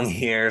along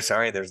here.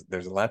 Sorry,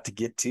 there's a lot to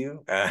get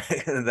to.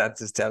 That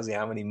just tells you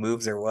how many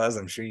moves there was.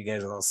 I'm sure you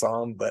guys all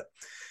saw them, but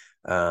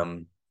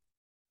um,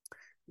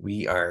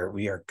 we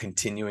are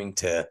continuing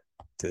to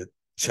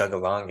chug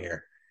along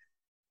here.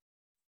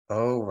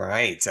 All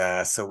right.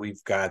 So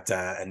we've got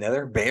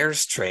another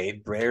Bears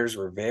trade. Bears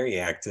were very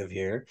active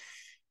here.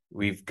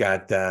 We've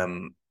got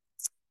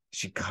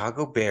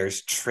Chicago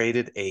Bears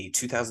traded a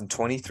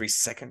 2023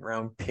 second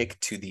round pick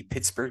to the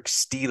Pittsburgh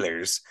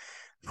Steelers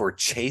for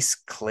Chase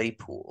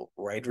Claypool,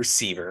 wide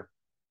receiver.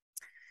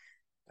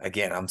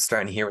 Again, I'm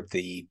starting here with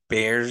the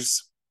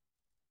Bears.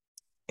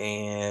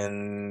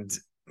 And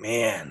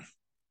man,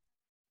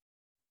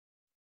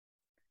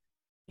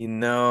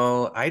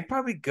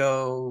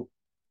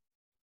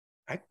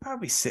 I'd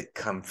probably sit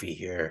comfy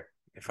here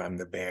if I'm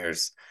the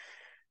Bears.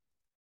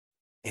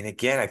 And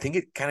again, I think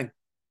it kind of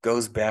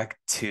goes back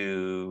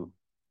to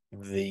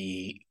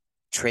the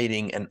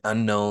trading an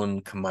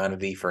unknown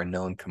commodity for a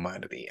known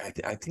commodity.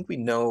 I think we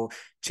know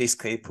Chase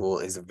Claypool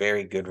is a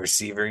very good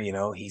receiver.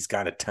 He's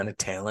got a ton of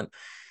talent.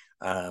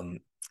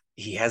 Um,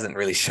 he hasn't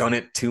really shown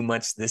it too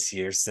much this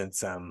year since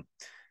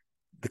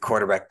the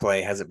quarterback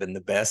play hasn't been the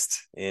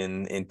best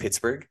in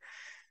Pittsburgh.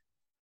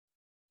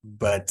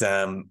 But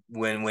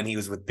when he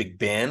was with Big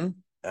Ben,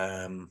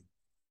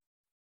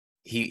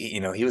 he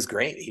was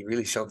great. He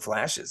really showed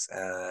flashes,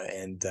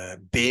 and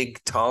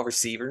big, tall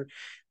receiver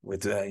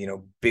with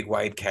big,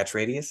 wide catch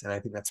radius, and I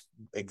think that's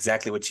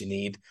exactly what you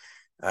need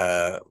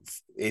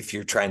if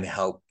you're trying to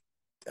help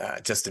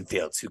Justin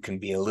Fields, who can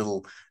be a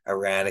little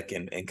erratic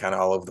and kind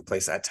of all over the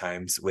place at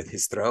times with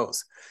his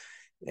throws.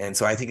 And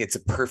so I think it's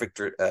a perfect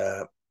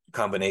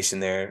combination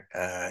there.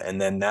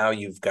 And then now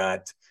you've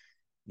got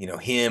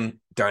him,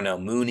 Darnell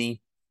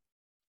Mooney,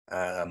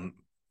 um,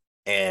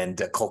 and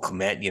Cole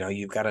Kmet.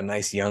 You've got a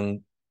nice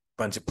young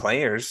bunch of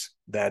players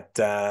that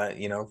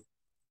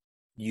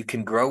you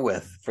can grow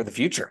with for the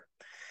future.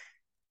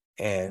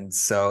 And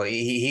so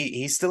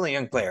he's still a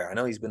young player. I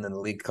know he's been in the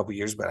league a couple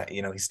years, but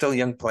he's still a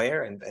young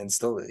player, and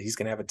still he's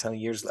going to have a ton of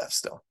years left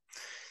still.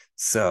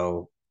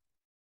 So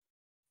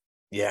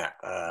yeah,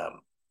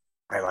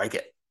 I like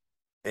it.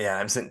 Yeah,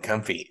 I'm sitting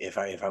comfy if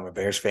I'm a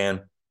Bears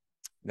fan.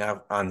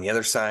 Now on the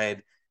other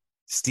side,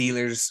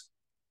 Steelers.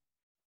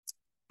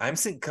 I'm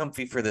sitting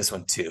comfy for this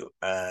one too.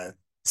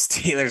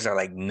 Steelers are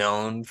like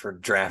known for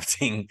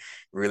drafting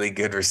really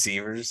good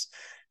receivers.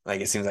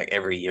 Like it seems like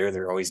every year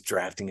they're always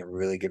drafting a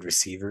really good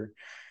receiver.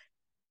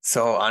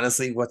 So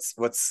honestly,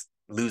 what's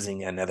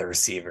losing another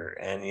receiver?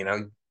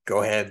 And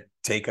go ahead,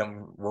 take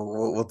them.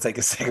 We'll take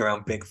a second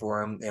round pick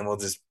for him, and we'll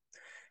just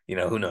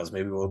who knows?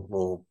 Maybe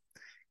we'll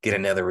get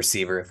another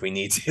receiver if we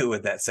need to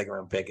with that second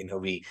round pick, and he'll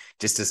be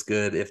just as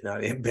good, if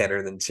not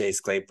better, than Chase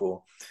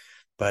Claypool.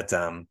 But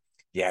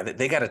yeah,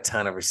 they got a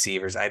ton of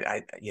receivers.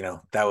 That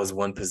was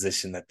one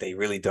position that they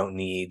really don't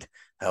need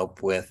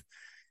help with,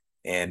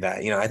 and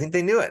I think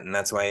they knew it, and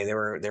that's why they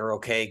were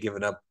okay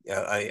giving up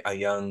a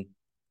young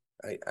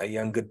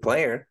good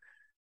player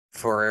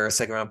for a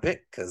second round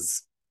pick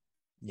because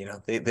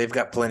they've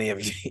got plenty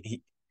of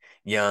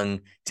young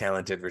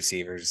talented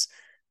receivers.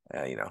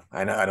 I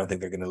don't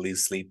think they're going to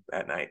lose sleep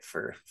at night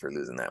for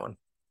losing that one.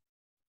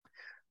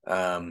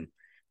 Um,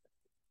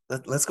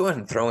 let's go ahead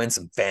and throw in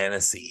some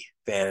fantasy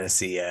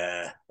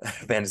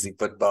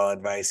football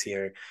advice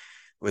here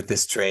with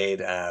this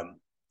trade.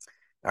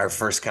 Our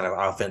first kind of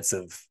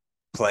offensive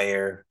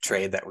player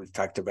trade that we've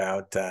talked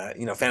about.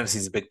 Fantasy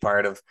is a big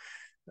part of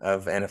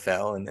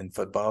NFL and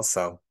football,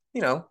 so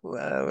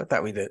I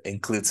thought we'd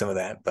include some of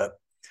that. But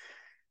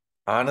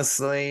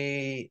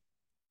honestly,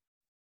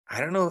 I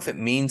don't know if it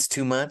means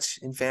too much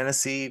in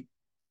fantasy.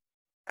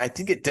 I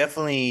think it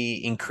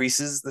definitely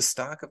increases the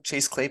stock of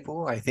Chase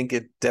Claypool. I think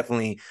it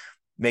definitely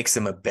makes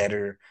him a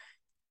better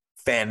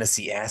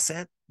fantasy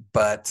asset,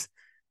 but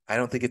I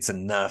don't think it's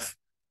enough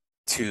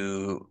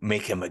to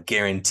make him a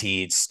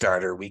guaranteed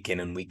starter week in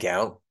and week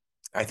out.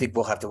 I think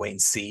we'll have to wait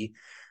and see,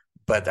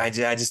 but I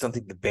just don't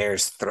think the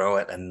Bears throw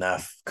it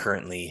enough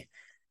currently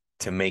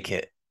to make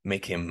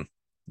him,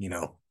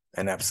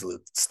 an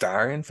absolute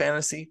star in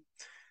fantasy.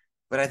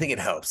 But I think it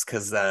helps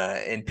because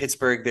in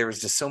Pittsburgh there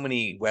was just so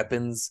many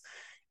weapons,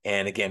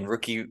 and again,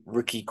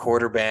 rookie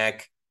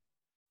quarterback.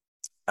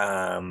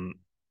 Um,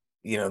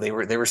 they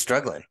were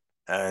struggling,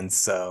 and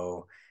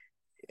so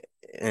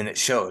and it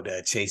showed.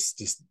 Chase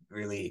just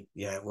really,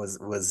 yeah,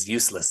 was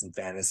useless in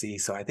fantasy.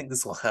 So I think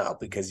this will help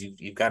because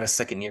you've got a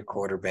second year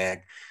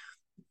quarterback,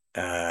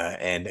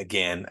 and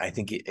again, I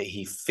think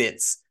he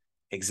fits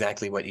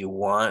exactly what you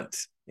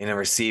want in a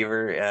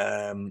receiver,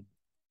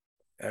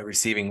 a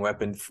receiving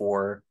weapon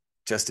for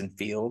Justin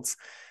Fields,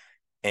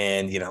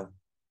 and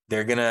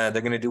they're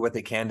gonna do what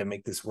they can to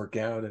make this work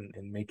out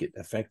and make it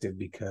effective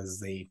because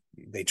they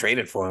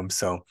traded for him.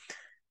 So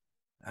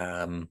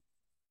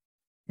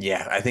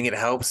yeah, I think it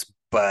helps,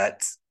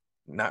 but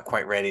not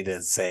quite ready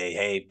to say,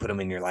 hey, put him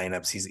in your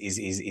lineups.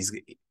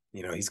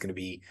 He's going to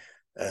be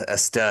a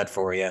stud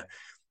for you.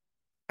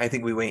 I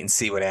think we wait and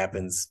see what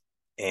happens.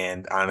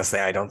 And honestly,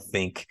 I don't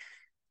think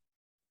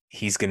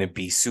he's going to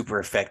be super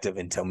effective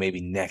until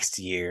maybe next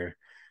year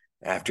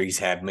after he's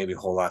had maybe a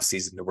whole off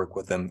season to work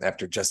with him,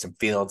 after Justin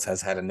Fields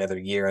has had another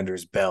year under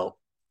his belt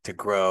to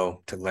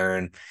grow, to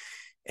learn,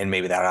 and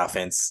maybe that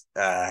offense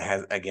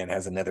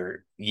has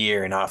another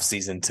year in off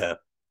season to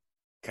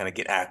kind of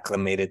get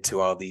acclimated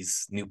to all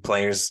these new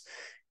players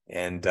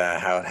and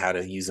how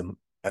to use them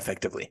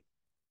effectively.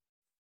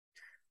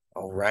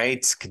 All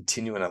right,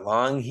 continuing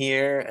along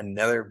here,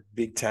 another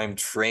big time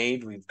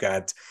trade. We've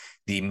got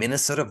the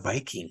Minnesota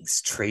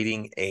Vikings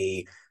trading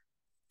a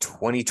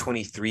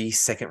 2023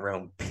 second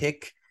round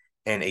pick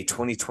and a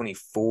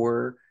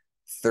 2024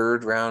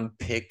 third round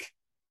pick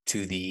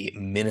to the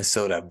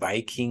Minnesota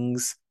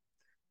Vikings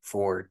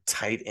for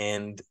tight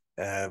end.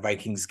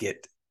 Vikings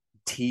get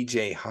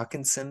TJ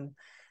Hawkinson,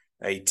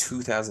 a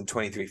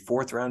 2023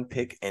 fourth round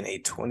pick, and a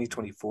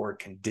 2024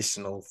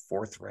 conditional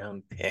fourth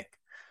round pick.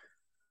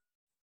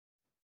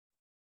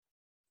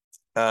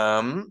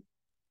 Um,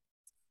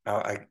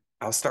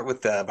 I'll start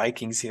with the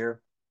Vikings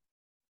here.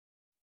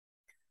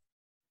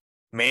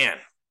 Man,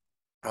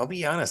 I'll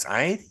be honest.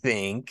 I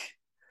think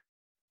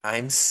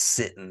I'm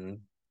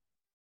sitting,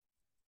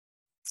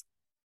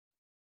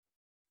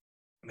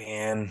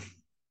 man.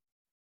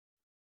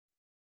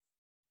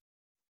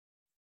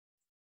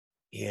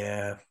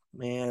 Yeah,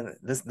 man.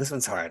 This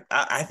one's hard.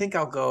 I think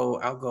I'll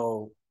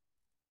go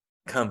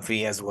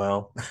comfy as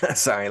well.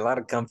 Sorry, a lot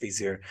of comfies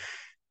here.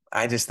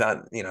 I just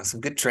thought,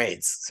 some good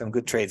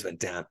trades went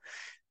down.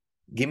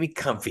 Give me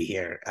comfy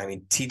here. I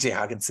mean, TJ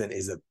Hawkinson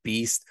is a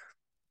beast,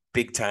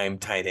 big time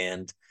tight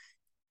end.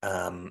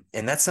 And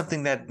that's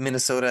something that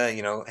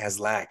Minnesota, has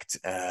lacked.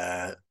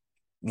 Kyle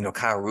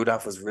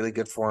Rudolph was really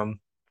good for him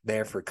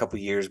there for a couple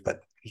of years,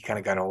 but he kind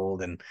of got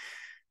old and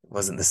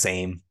wasn't the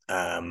same.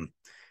 And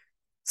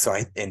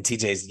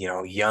TJ's,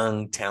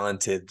 young,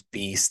 talented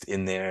beast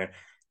in there.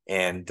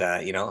 And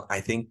I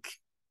think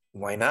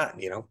why not?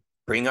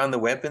 Bring on the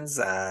weapons.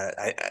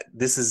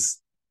 This is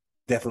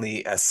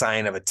definitely a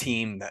sign of a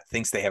team that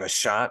thinks they have a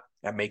shot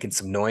at making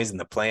some noise in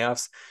the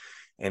playoffs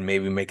and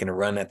maybe making a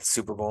run at the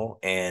Super Bowl.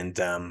 And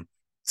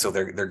so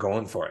they're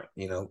going for it,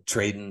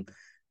 trading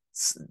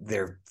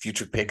their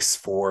future picks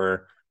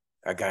for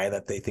a guy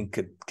that they think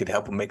could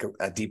help them make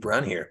a deep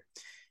run here.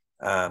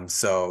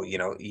 So you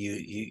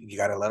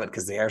got to love it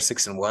because they are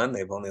 6-1.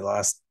 They've only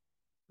lost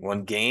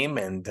one game,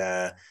 and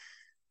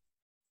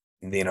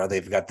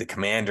they've got the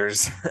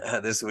Commanders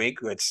this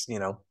week, which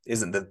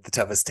isn't the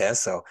toughest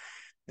test. So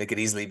they could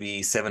easily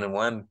be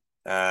 7-1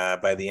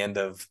 by the end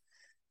of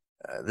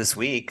this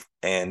week,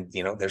 and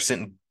they're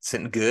sitting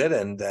good,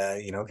 and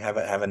have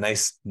a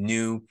nice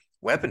new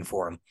weapon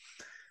for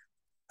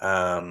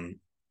them.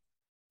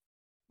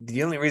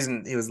 The only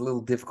reason it was a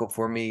little difficult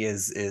for me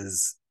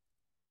is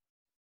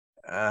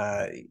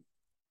uh,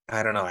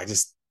 I don't know. I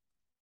just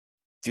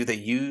do they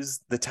use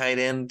the tight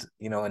end,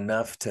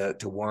 enough to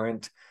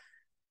warrant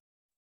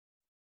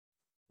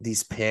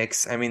these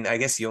picks? I mean, I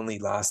guess you only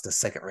lost a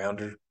second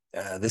rounder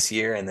this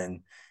year, and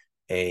then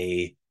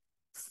a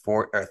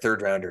fourth or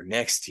third rounder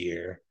next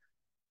year.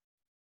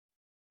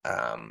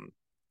 Um,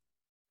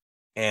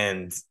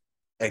 and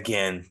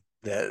again,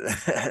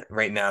 the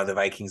right now the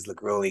Vikings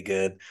look really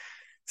good,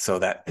 so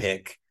that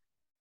pick,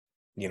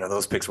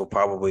 those picks will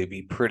probably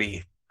be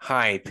pretty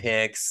high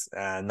picks,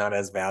 not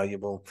as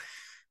valuable.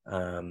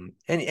 And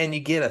you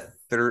get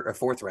a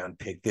fourth round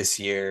pick this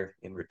year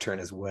in return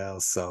as well.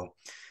 So,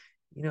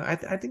 I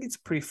think it's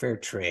a pretty fair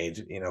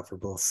trade, for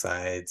both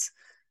sides.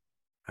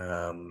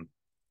 Um,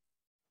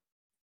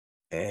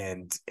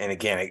 and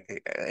again,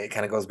 it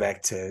kind of goes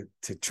back to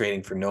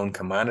trading for known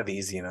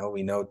commodities.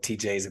 We know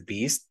TJ is a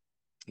beast.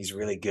 He's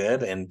really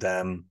good, and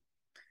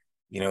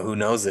who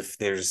knows if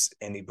there's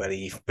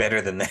anybody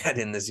better than that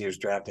in this year's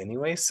draft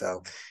anyway.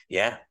 So,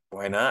 yeah,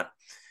 why not?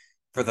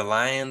 For the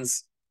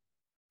Lions,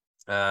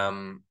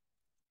 um,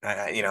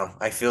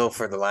 I feel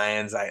for the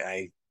Lions.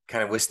 I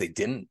kind of wish they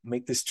didn't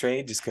make this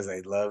trade just because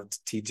I loved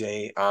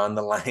TJ on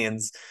the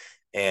Lions,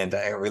 and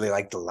I really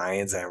liked the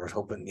Lions. I was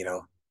hoping,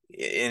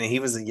 and he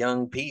was a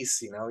young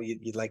piece.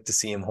 You'd like to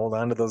see him hold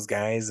on to those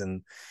guys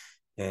and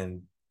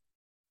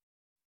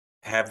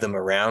have them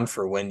around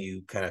for when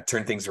you kind of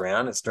turn things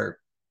around and start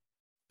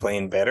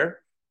playing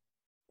better.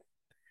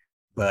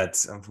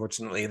 But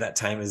unfortunately, that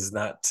time has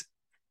not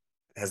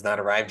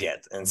arrived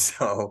yet, and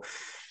so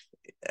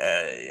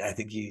I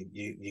think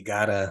you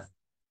gotta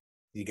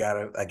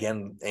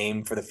again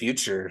aim for the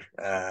future.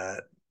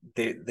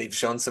 They've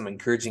shown some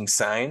encouraging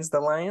signs, the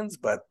Lions,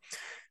 but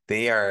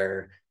they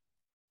are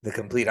the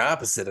complete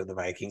opposite of the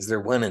Vikings.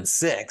 They're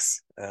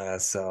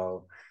 1-6,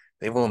 so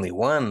they've only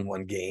won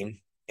one game,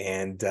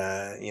 and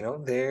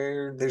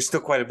there's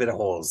still quite a bit of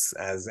holes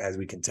as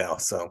we can tell.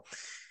 So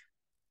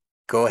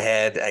go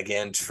ahead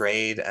again,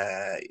 trade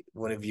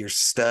one of your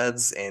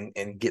studs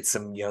and get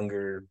some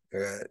younger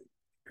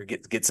or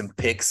get some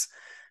picks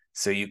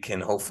so you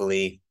can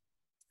hopefully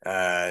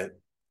uh,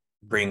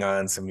 bring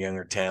on some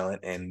younger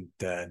talent and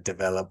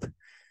develop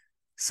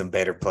some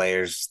better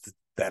players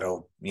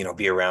that'll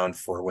be around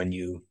for when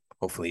you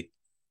hopefully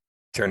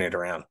turn it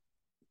around.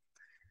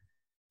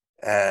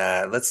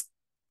 Let's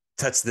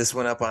touch this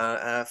one up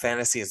on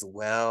fantasy as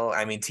well.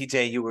 I mean,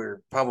 TJ, you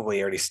were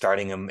probably already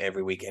starting him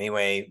every week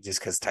anyway, just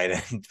because tight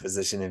end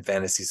position in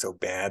fantasy is so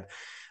bad.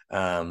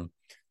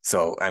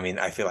 So I mean,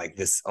 I feel like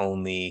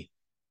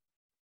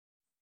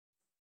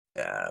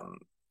um,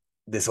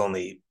 this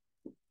only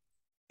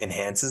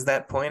enhances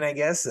that point, I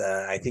guess.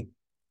 I think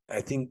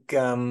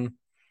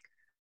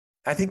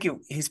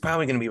he's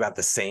probably going to be about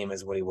the same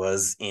as what he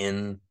was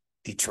in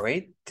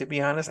Detroit. To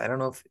be honest, I don't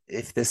know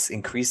if this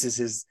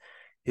increases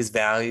his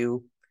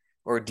value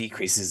or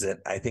decreases it.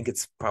 I think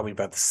it's probably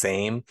about the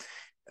same.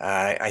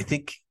 I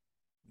think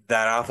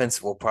that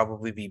offense will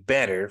probably be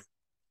better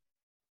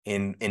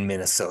in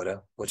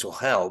Minnesota, which will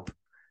help.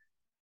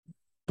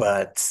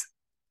 But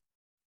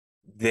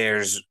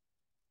there's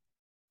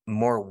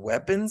more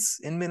weapons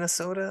in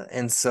Minnesota,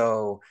 and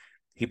so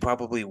he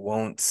probably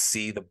won't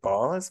see the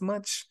ball as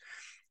much.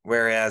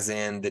 Whereas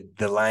in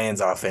the Lions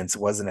offense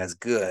wasn't as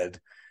good,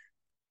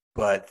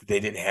 but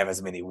they didn't have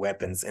as many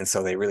weapons. And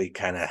so they really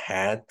kind of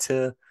had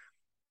to,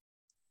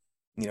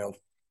 you know,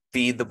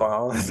 feed the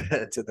ball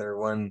to their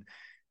one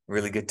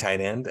really good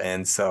tight end.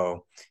 And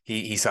so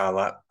he saw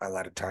a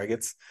lot of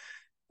targets.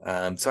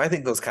 So I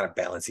think those kind of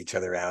balance each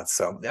other out.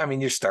 So I mean,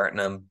 you're starting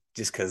them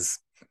just because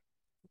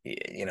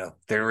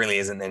there really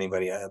isn't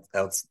anybody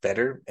else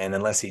better, and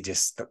unless he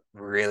just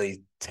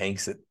really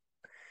tanks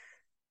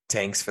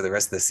for the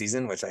rest of the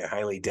season, which I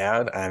highly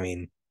doubt. I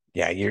mean,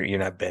 yeah, you're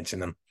not benching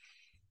them,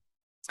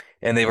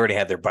 and they've already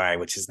had their bye,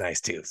 which is nice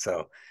too.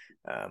 So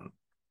um,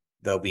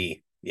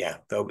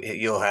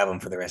 you'll have them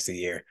for the rest of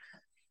the year.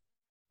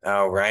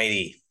 All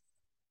righty,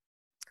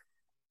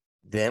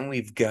 then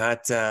we've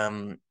got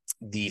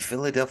the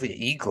Philadelphia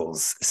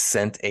Eagles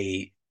sent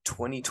a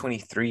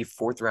 2023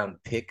 fourth round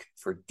pick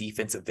for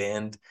defensive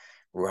end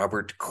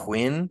Robert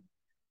Quinn.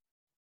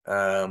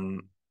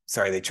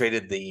 Sorry,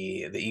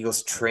 the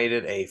Eagles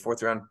traded a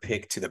fourth round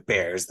pick to the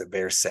Bears. The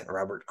Bears sent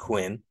Robert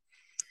Quinn,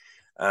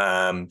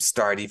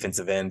 star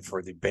defensive end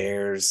for the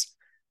Bears.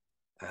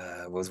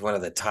 Was one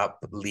of the top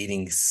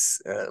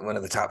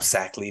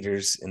sack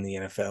leaders in the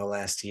NFL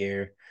last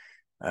year.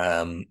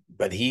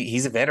 But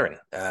he's a veteran.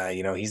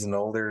 He's an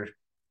older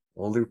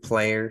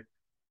player.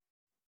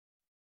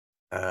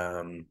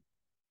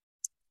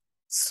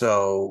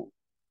 So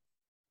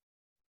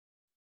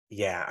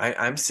yeah,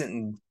 I'm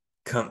sitting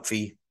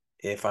comfy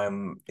if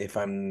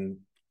I'm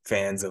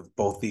fans of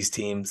both these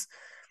teams.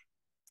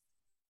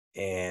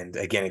 And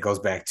again, it goes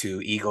back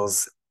to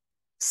Eagles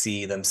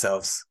see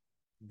themselves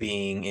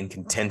being in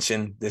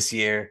contention this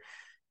year.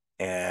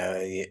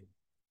 They're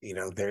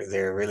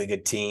a really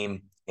good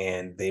team,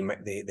 and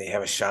they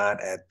have a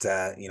shot at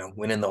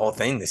winning the whole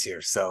thing this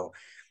year. So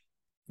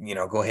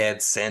go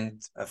ahead,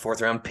 send a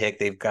fourth round pick.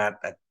 They've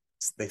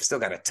still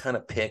got a ton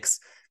of picks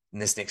in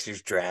this next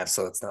year's draft,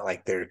 so it's not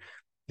like they're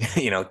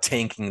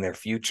tanking their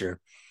future.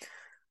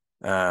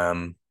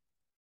 Um,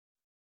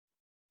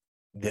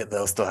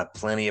 they'll still have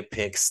plenty of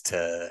picks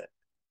to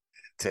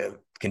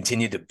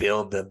continue to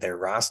build their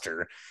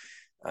roster.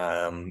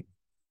 Um,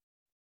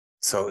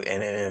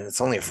 and it's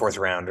only a fourth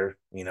rounder,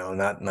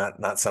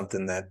 not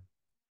something that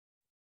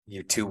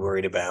you're too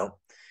worried about.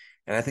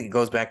 And I think it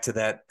goes back to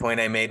that point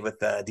I made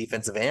with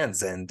defensive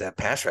ends and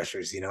pass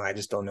rushers. I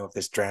just don't know if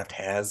this draft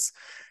has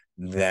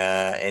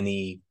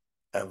any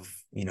of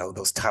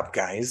those top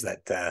guys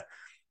that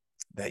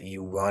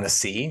you want to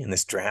see in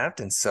this draft.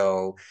 And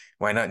so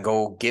why not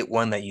go get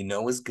one that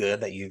is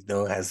good,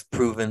 that has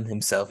proven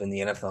himself in the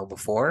NFL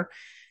before,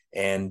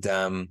 and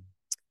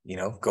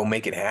go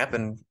make it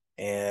happen.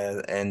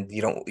 And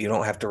you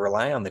don't have to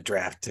rely on the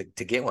draft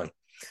to get one.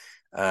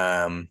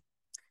 Um,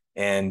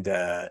 and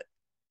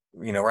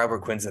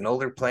Robert Quinn's an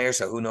older player,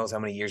 so who knows how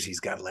many years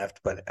he's got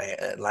left. But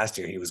last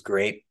year he was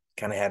great.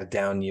 Kind of had a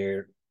down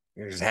year.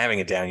 He's having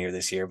a down year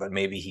this year, but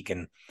maybe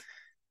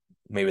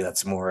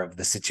that's more of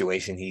the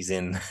situation he's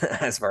in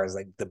as far as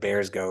like the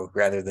Bears go,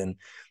 rather than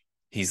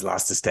he's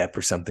lost a step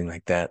or something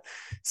like that.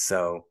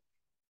 So,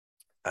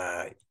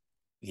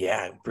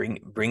 yeah,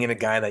 bring in a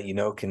guy that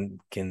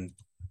can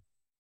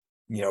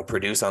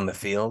produce on the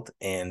field,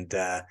 and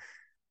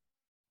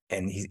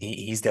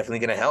he's definitely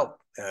going to help.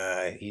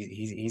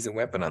 He's a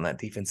weapon on that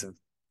defensive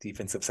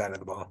side of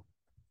the ball.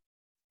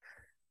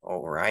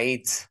 All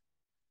right.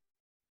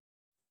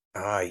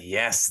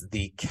 Yes,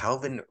 the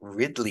Calvin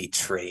Ridley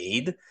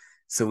trade.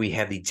 So we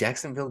had the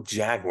Jacksonville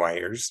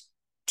Jaguars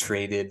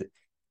traded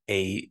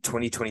a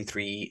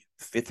 2023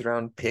 fifth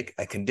round pick,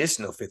 a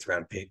conditional fifth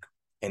round pick,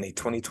 and a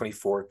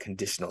 2024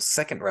 conditional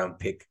second round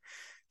pick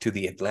to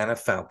the Atlanta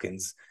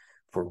Falcons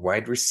for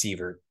wide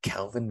receiver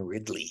Calvin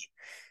Ridley.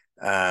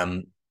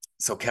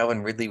 So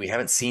Calvin Ridley, we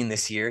haven't seen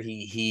this year.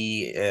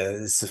 He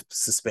is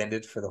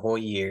suspended for the whole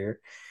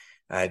year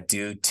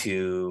due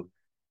to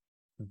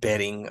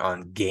betting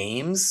on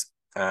games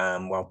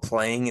while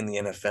playing in the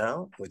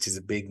NFL, which is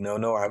a big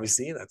no-no,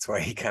 obviously. That's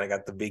why he kind of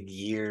got the big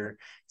year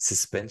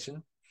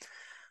suspension.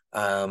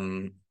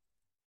 And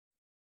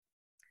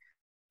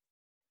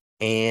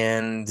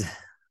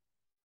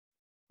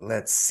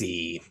let's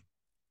see.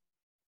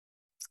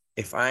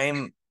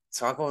 I'll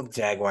go with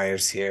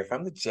Jaguars here. If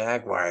I'm the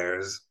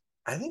Jaguars,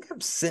 I think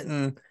I'm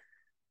sitting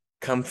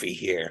comfy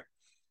here.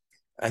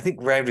 I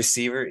think wide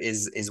receiver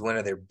is one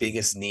of their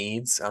biggest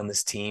needs on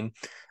this team.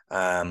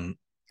 I'm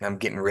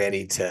getting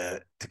ready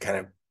to kind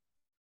of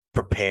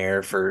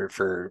prepare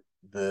for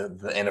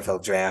the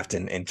NFL draft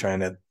and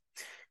trying to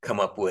come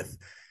up with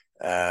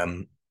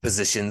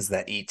positions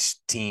that each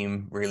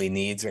team really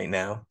needs right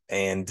now.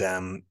 And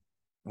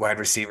wide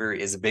receiver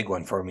is a big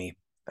one for me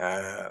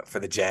for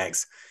the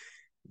Jags.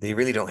 They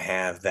really don't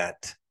have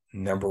that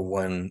number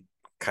one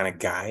kind of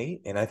guy,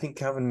 and I think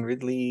Calvin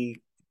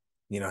Ridley,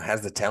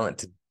 has the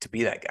talent to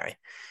be that guy.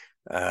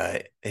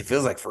 It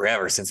feels like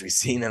forever since we've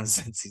seen him,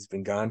 since he's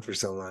been gone for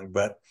so long,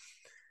 but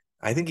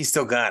I think he's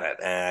still got it.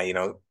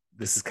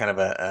 This is kind of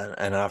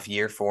an off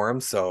year for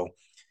him, so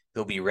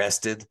he'll be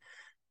rested,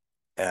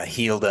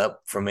 healed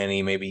up from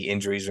any maybe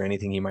injuries or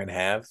anything he might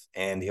have,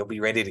 and he'll be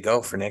ready to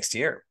go for next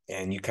year.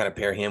 And you kind of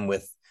pair him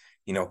with,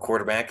 a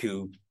quarterback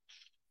who's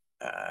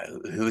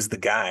the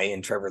guy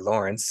in Trevor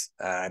Lawrence.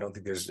 I don't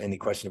think there's any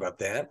question about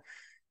that.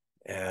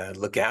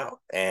 Look out.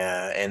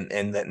 And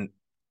then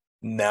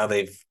now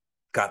they've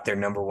got their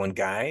number one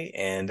guy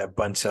and a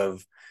bunch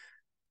of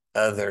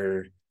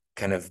other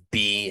kind of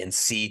B and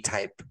C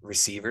type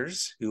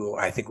receivers who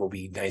I think will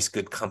be nice,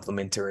 good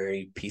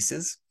complementary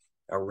pieces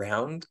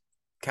around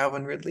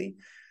Calvin Ridley.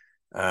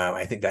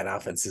 I think that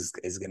offense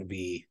is going to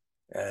be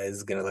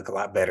is going to look a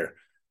lot better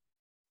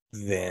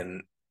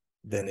than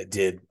it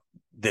did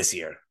this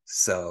year.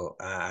 So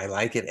I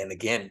like it. And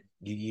again,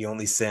 you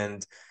only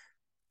send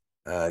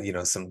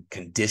some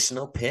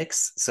conditional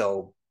picks.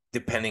 So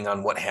depending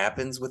on what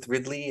happens with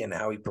Ridley and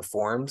how he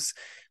performs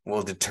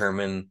will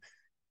determine,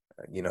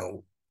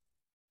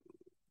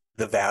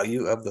 the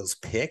value of those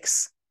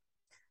picks,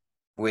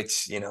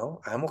 which,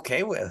 I'm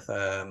okay with.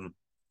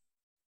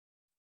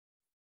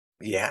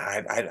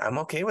 Yeah, I'm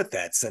okay with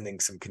that, sending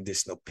some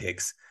conditional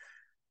picks.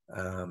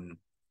 And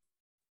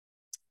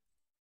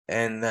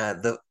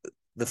the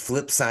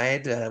flip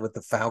side with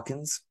the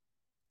Falcons,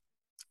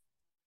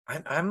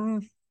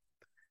 I'm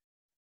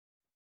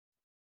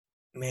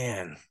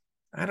man,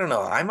 I don't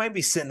know. I might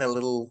be sitting a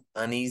little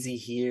uneasy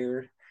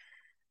here,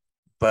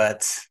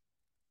 but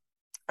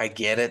I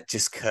get it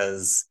just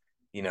because,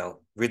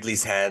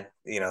 Ridley's had,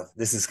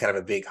 this is kind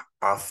of a big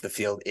off the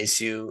field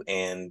issue.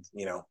 And,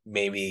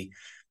 maybe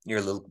you're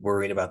a little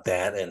worried about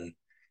that. And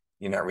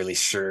you're not really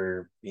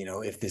sure,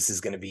 if this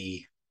is going to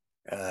be,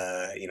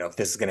 if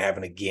this is going to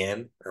happen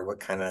again, or what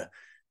kind of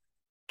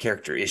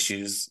character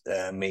issues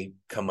may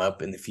come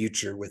up in the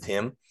future with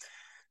him.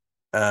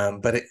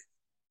 But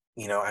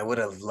I would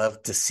have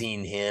loved to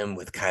seen him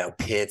with Kyle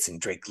Pitts and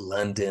Drake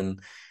London,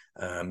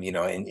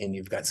 and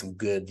you've got some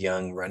good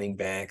young running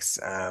backs.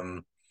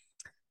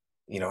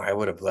 I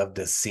would have loved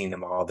to have seen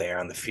them all there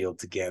on the field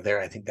together.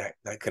 I think that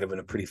could have been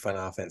a pretty fun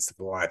offense to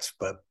watch,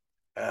 but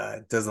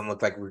it doesn't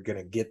look like we're going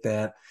to get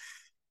that.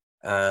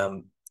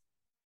 But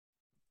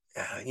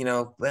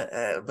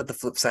the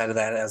flip side of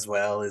that as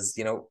well is,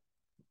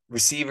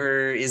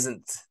 receiver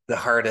isn't the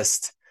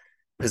hardest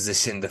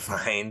position to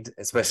find,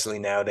 especially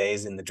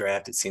nowadays in the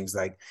draft. It seems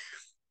like,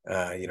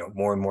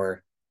 more and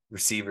more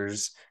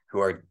receivers who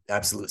are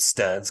absolute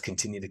studs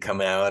continue to come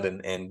out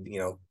and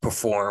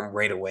perform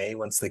right away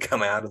once they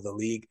come out of the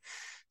league.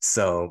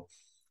 So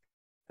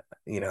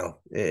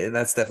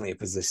that's definitely a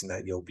position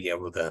that you'll be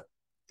able to,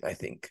 I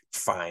think,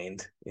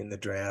 find in the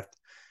draft.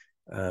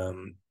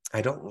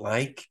 I don't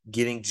like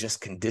getting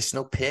just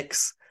conditional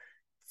picks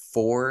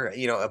for,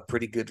 a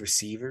pretty good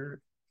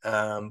receiver.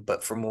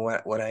 But from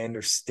what I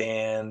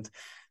understand,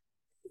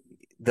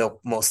 they'll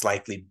most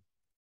likely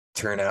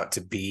turn out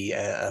to be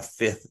a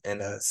fifth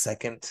and a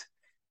second,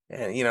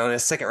 and in a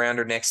second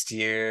rounder next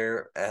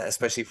year,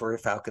 especially for a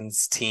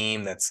Falcons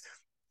team that's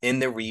in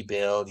the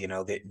rebuild.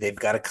 They've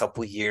got a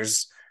couple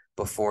years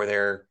before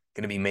they're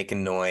going to be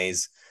making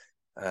noise.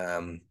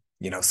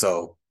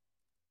 So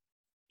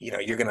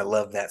you're going to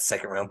love that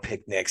second round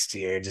pick next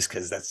year just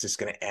because that's just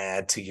going to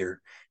add to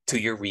your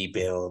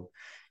rebuild.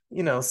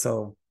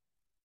 So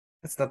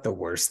that's not the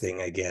worst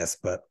thing, I guess,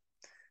 but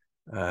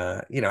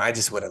I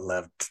just would have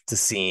loved to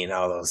seen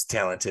all those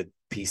talented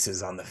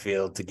pieces on the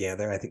field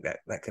together. I think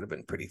that could have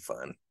been pretty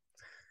fun.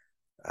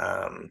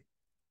 Um,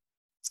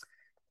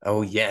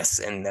 oh yes,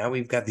 and now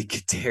we've got the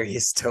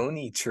Kadarius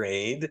Toney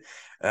trade.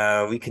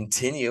 We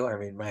continue. I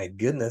mean, my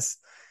goodness.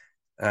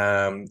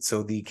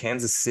 So the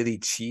Kansas City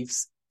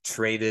Chiefs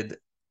traded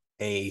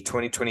a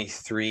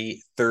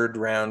 2023 third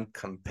round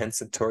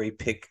compensatory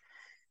pick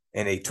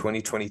and a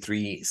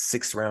 2023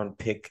 sixth round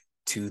pick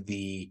to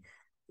the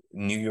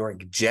New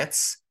York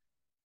Jets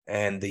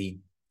and the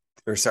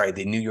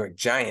New York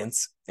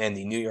Giants, and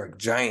the New York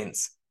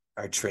Giants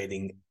are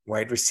trading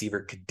wide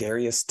receiver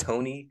Kadarius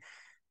Toney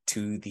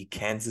to the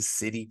Kansas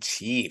City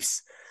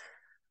Chiefs.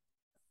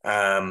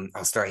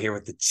 I'll start here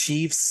with the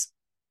Chiefs.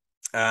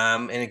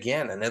 And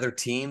again, another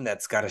team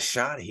that's got a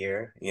shot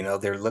here.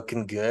 They're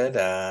looking good.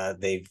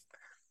 They've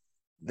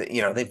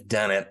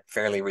done it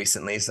fairly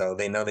recently, so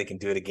they know they can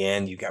do it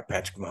again. You've got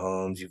Patrick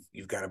Mahomes.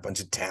 You've got a bunch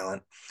of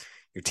talent.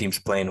 Your team's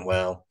playing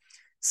well.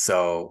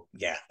 So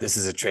yeah, this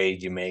is a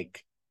trade you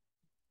make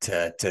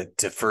to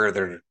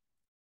further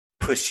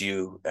push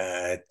you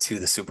to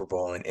the Super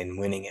Bowl and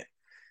winning it.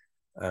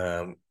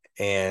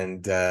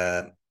 And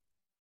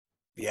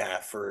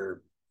yeah,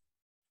 for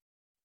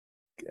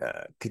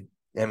could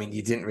I mean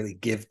you didn't really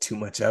give too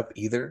much up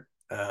either.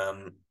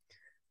 Kind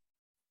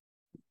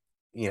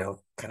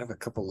of a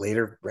couple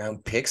later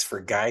round picks for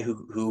a guy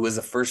who was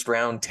a first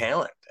round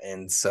talent,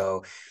 and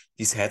so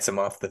he's had some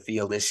off the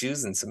field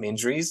issues and some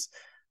injuries,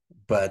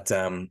 but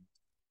I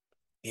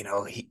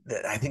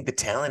think the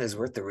talent is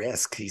worth the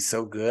risk. He's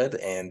so good,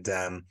 and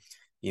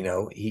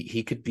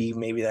he could be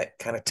maybe that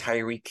kind of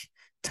Tyreek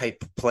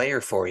type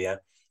player for you,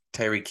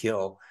 Tyreek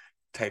Hill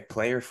type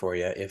player for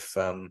you if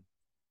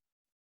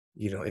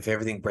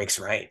everything breaks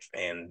right.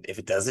 And if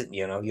it doesn't,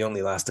 you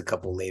only lost a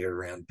couple later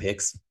round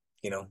picks.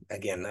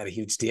 Again, not a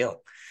huge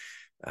deal.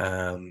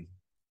 But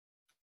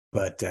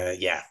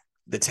yeah,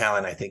 the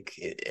talent I think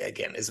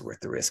again is worth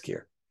the risk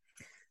here.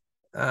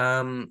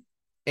 And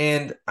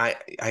I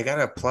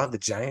gotta applaud the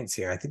Giants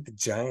here. I think the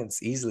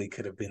Giants easily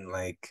could have been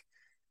like,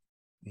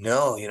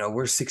 no,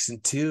 we're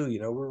 6-2.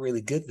 We're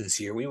really good this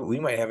year. We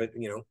might have it.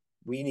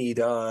 We need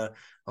all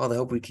the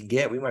help we can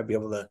get. We might be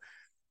able to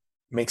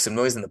make some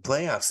noise in the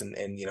playoffs and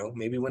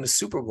maybe win a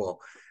Super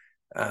Bowl.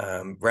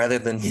 Rather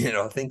than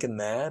thinking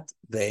that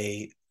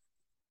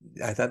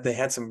I thought they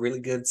had some really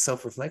good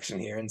self reflection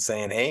here and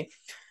saying, hey,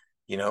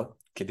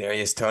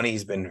 Kadarius Toney,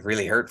 he's been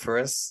really hurt for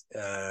us.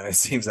 It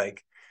seems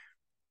like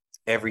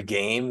every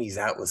game he's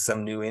out with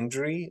some new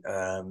injury.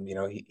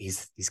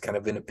 He's kind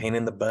of been a pain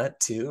in the butt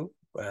too,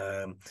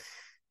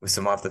 with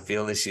some off the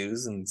field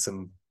issues and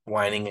some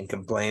whining and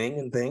complaining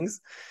and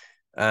things.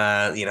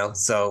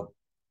 So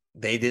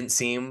they didn't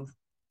seem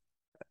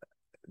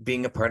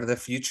being a part of the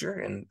future,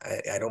 and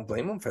I don't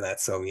blame them for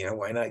that. So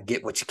why not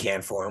get what you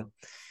can for them?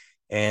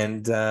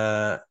 And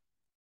at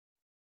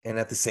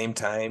the same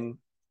time,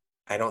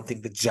 I don't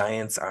think the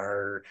Giants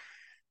are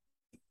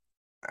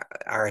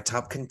a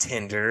top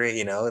contender.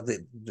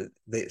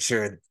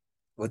 Sure,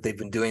 what they've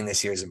been doing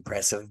this year is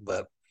impressive,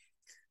 but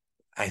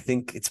I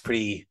think it's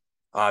pretty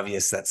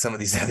obvious that some of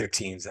these other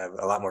teams have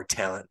a lot more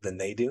talent than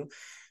they do.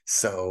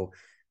 So,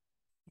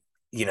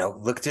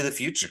 look to the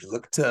future.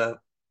 Look to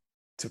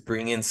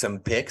bring in some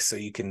picks so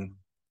you can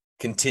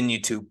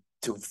continue to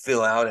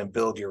fill out and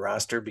build your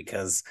roster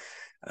because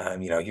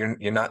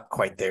you're not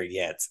quite there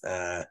yet.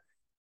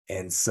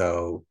 And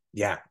so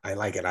yeah, I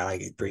like it. I like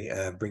it.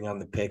 Bring on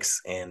the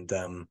picks and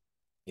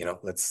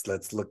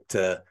let's look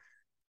to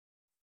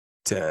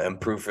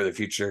improve for the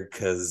future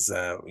because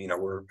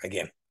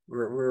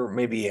we're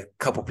maybe a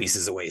couple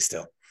pieces away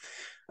still.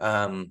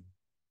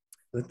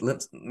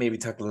 Let's maybe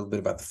talk a little bit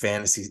about the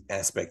fantasy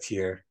aspect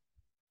here.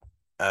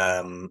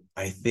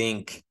 I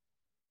think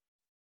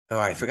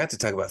I forgot to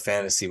talk about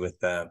fantasy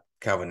with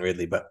Calvin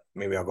Ridley, but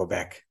maybe I'll go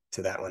back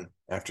to that one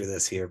after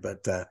this here.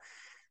 But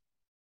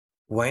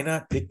why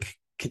not pick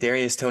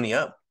Kadarius Toney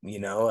up?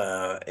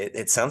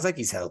 It sounds like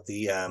he's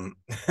healthy.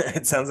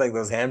 It sounds like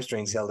those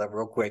hamstrings held up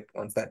real quick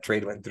once that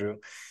trade went through.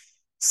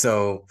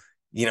 So,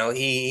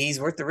 he's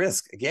worth the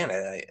risk. Again,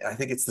 I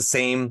think it's the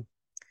same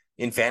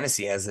in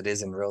fantasy as it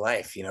is in real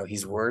life.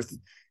 He's worth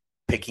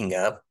picking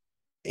up.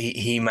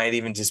 He might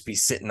even just be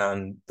sitting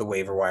on the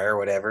waiver wire or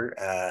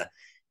whatever.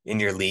 in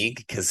your league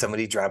because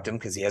somebody dropped him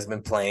because he hasn't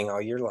been playing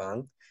all year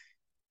long,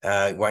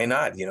 why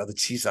not? The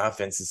Chiefs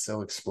offense is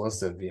so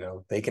explosive.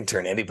 They can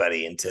turn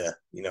anybody into,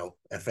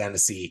 a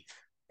fantasy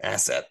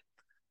asset,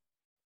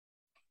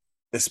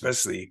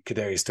 especially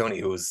Kadarius Toney,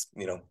 who was,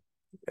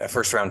 a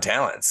first round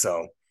talent.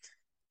 So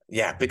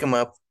yeah, pick him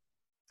up.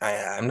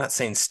 I'm not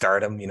saying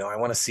start him. I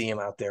want to see him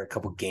out there a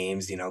couple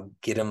games,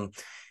 get him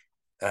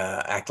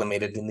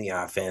acclimated in the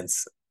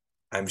offense.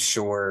 I'm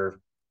sure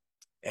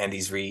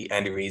Andy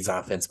Reid's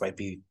offense might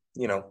be,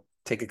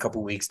 take a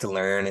couple weeks to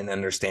learn and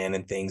understand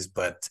and things,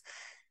 but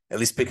at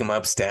least pick him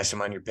up, stash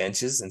him on your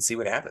benches, and see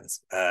what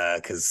happens.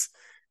 Because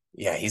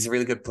yeah, he's a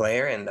really good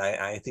player, and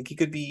I think he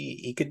could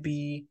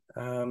be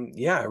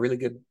a really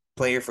good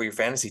player for your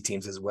fantasy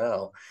teams as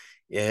well,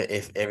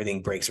 if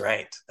everything breaks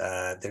right.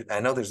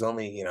 I know there's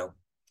only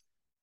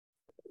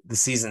the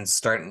season's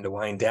starting to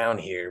wind down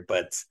here,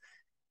 but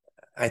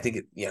I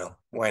think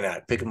why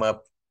not pick him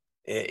up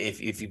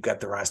if you've got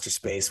the roster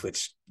space,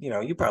 which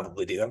you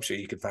probably do. I'm sure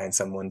you could find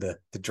someone to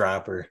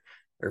drop or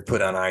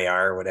put on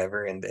IR or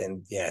whatever,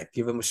 and yeah,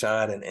 give him a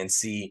shot and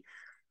see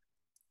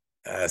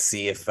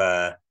if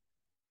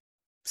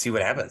see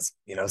what happens.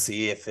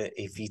 See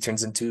if he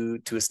turns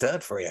into a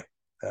stud for you.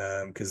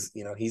 Because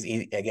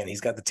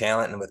he's got the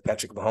talent, and with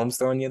Patrick Mahomes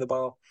throwing you the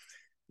ball,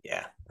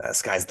 yeah,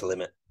 sky's the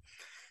limit.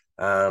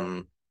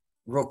 Um,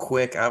 Real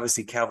quick,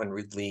 obviously Calvin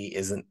Ridley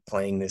isn't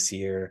playing this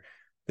year.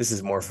 This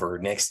is more for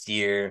next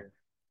year.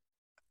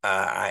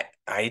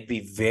 I'd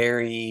be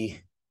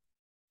very,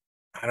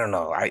 I don't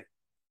know. I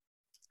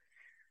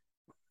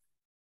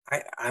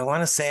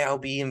want to say I'll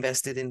be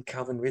invested in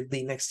Calvin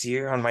Ridley next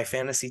year on my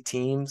fantasy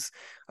teams.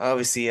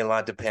 Obviously, a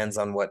lot depends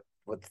on what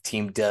the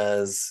team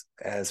does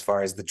as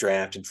far as the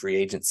draft and free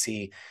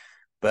agency.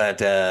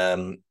 But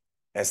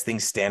as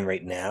things stand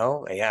right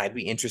now, yeah, I'd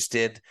be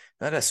interested.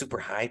 Not a super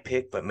high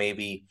pick, but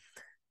maybe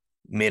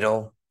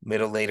middle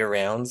later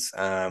rounds.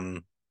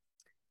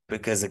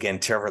 Because again,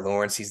 Trevor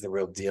Lawrence, he's the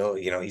real deal.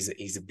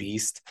 He's a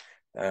beast.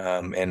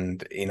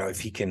 And if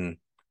he can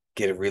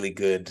get a really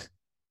good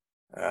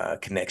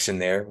connection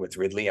there with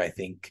Ridley, I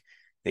think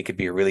they could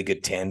be a really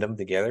good tandem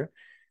together.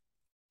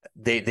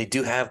 They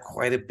do have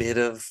quite a bit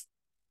of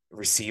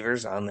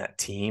receivers on that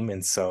team,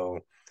 and so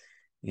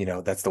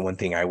that's the one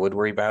thing I would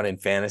worry about in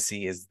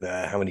fantasy is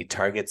the how many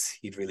targets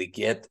he'd really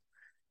get,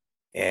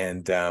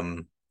 and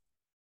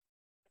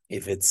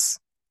if it's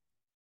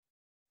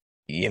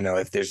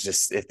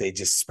if they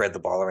just spread the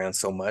ball around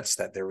so much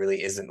that there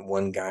really isn't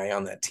one guy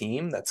on that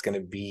team that's going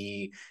to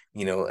be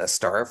a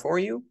star for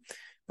you.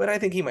 But I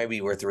think he might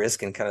be worth the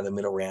risk in kind of the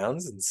middle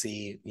rounds and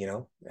see.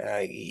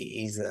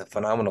 He's a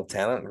phenomenal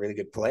talent and really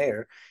good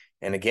player,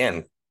 and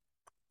again,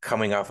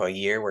 coming off a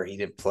year where he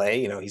didn't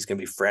play, he's going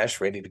to be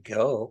fresh, ready to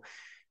go,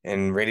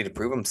 and ready to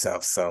prove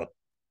himself. So,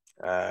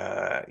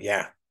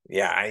 yeah,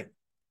 I'd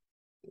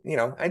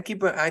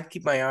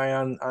keep my eye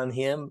on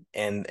him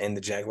and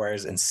the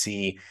Jaguars and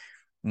see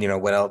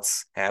what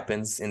else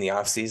happens in the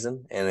off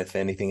season and if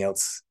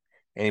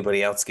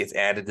anybody else gets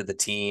added to the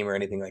team or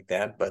anything like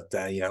that. But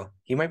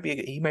he might be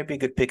a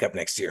good pickup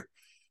next year.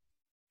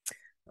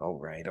 All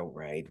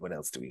right. What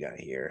else do we got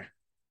here?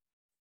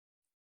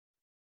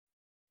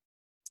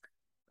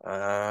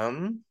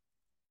 Um,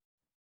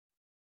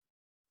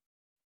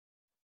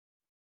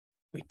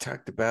 we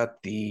talked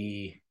about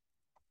the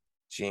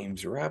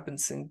James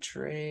Robinson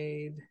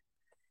trade.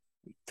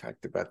 We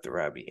talked about the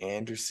Robbie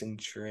Anderson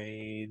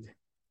trade.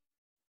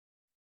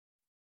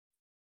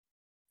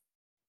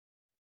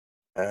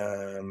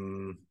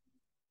 Um,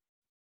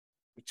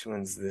 which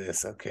one's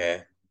this?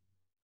 Okay.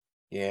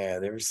 Yeah,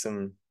 there was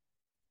some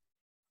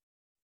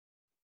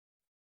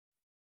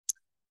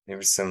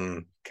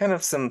kind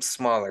of some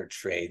smaller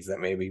trades that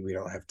maybe we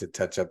don't have to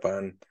touch up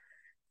on,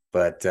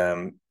 but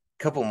a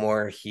couple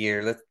more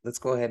here. Let's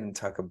go ahead and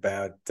talk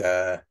about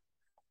yeah,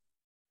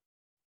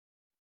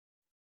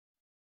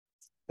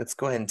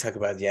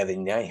 the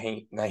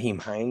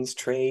Nyheim Hines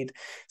trade.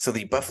 So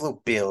the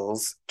Buffalo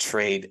Bills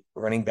trade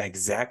running back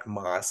Zach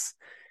Moss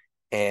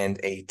and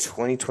a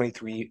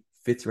 2023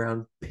 fifth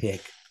round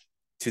pick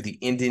to the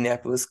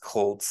Indianapolis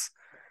Colts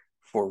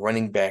for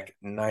running back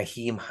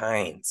Nyheim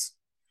Hines.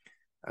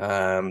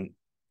 Um,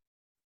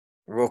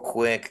 Real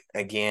quick,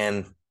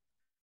 again,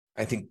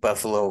 I think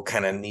Buffalo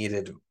kind of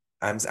needed.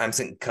 I'm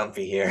sitting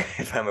comfy here.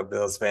 If I'm a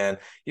Bills fan,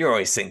 you're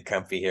always sitting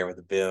comfy here with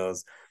the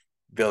Bills.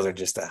 Bills are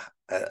just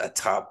a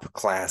top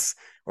class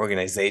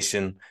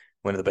organization,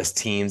 one of the best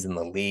teams in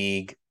the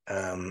league.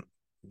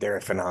 They're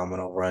a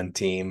phenomenal run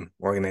team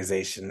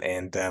organization,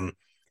 and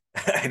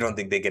I don't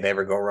think they could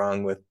ever go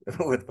wrong with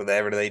with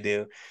whatever they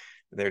do.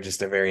 They're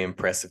just a very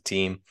impressive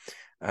team.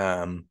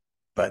 Um,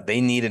 but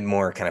they needed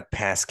more kind of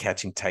pass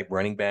catching type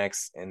running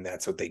backs, and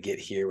that's what they get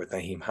here with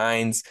Nyheim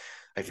Hines.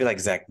 I feel like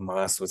Zach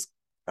Moss was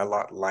a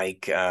lot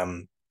like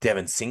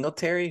Devin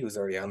Singletary, who's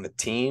already on the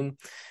team.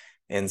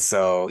 And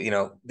so,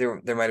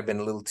 there might have been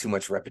a little too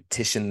much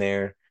repetition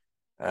there.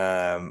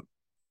 Um,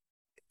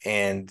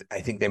 and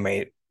I think they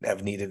might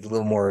have needed a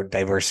little more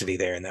diversity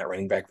there in that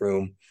running back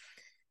room.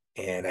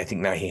 And I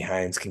think Nahi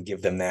Hines can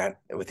give them that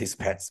with his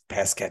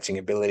pass catching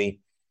ability.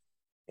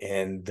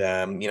 And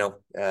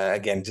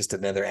again, just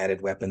another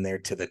added weapon there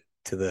to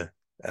the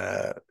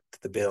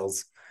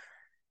Bills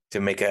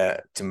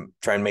to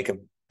try and make a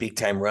big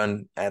time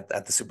run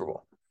at the Super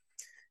Bowl.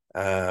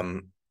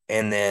 And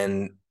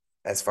then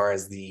as far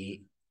as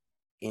the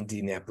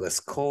Indianapolis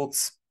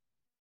Colts,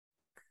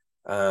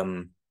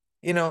 um,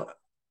 you know,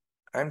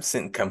 I'm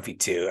sitting comfy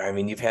too. I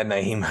mean, you've had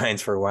Naheem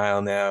Hines for a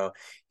while now.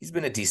 He's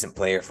been a decent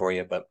player for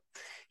you, but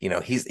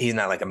he's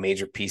not like a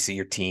major piece of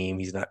your team.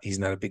 He's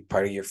not a big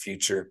part of your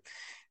future.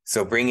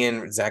 So bring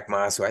in Zach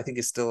Moss, who I think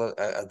is still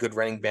a good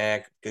running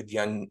back, good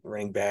young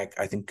running back.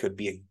 I think could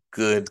be a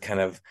good kind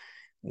of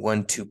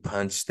 1-2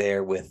 punch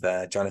there with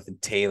Jonathan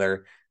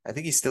Taylor. I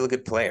think he's still a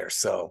good player.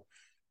 So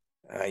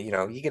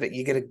you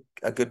get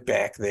a good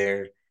back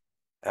there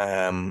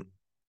um,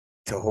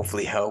 to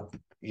hopefully help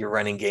your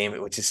running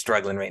game, which is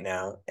struggling right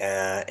now.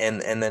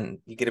 And then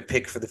you get a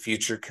pick for the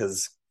future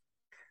because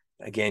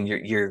again,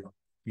 you're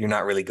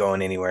not really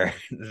going anywhere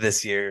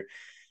this year.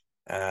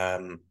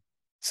 Um,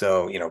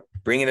 so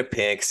bring in a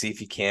pick, see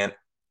if you can't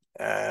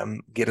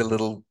get a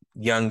little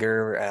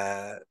younger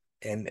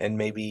and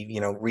maybe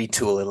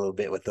retool it a little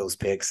bit with those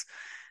picks.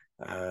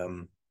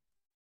 Because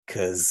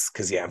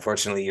yeah,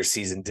 unfortunately, your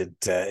season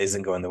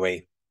isn't going the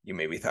way you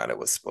maybe thought it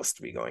was supposed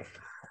to be going,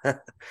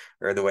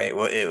 or the way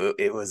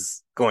it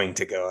was going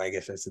to go, I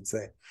guess I should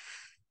say.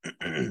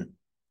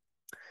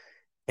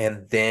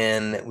 And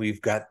then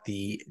we've got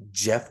the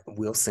Jeff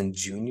Wilson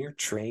Jr.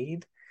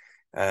 trade.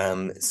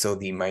 So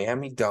the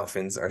Miami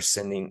Dolphins are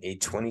sending a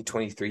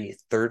 2023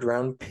 third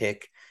round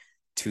pick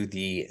to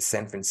the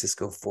San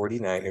Francisco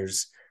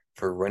 49ers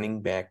for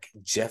running back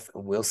Jeff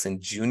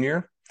Wilson Jr.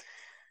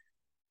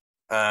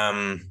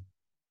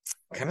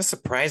 Kind of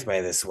surprised by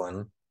this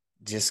one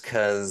just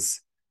because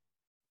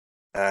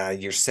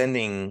you're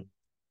sending.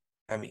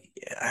 I mean,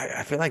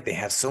 I feel like they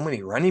have so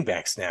many running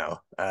backs now.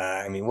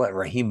 I mean, what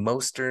Raheem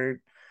Mostert.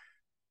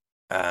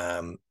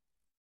 Um,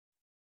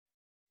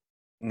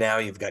 Now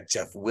you've got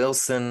Jeff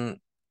Wilson.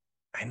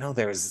 I know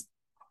there was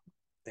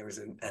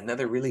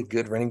another really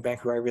good running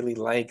back who I really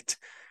liked,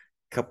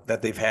 couple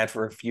that they've had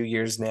for a few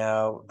years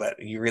now, but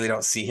you really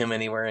don't see him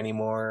anywhere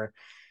anymore.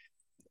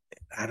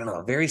 I don't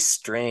know, very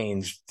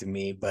strange to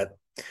me, but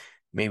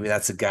maybe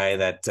that's a guy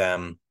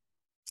um,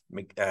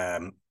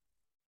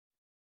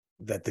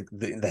 that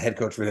the head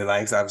coach really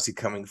likes, obviously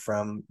coming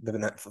from the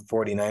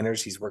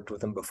 49ers. He's worked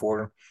with him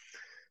before.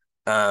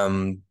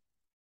 Um,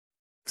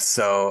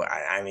 so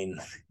I mean,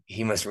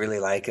 he must really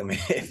like him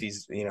if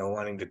he's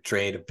wanting to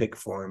trade a pick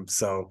for him.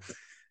 So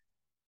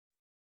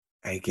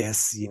I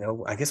guess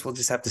we'll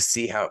just have to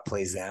see how it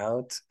plays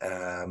out.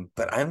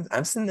 But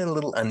I'm sitting a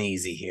little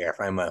uneasy here if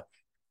I'm a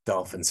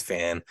Dolphins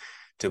fan,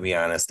 to be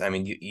honest. I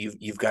mean,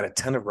 you've got a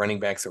ton of running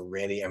backs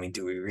already. I mean,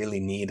 do we really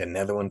need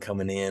another one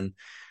coming in?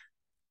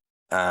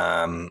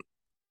 Um,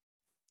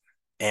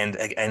 and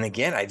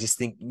again, I just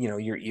think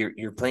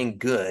you're playing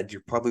good.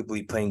 You're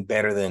probably playing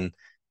better than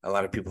a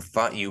lot of people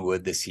thought you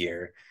would this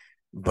year.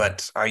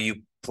 But are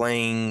you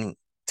playing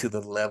to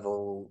the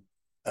level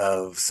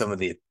of some of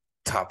the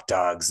top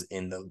dogs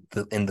in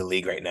the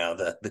league right now?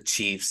 The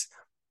Chiefs,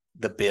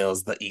 the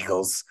Bills, the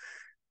Eagles.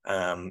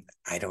 I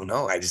don't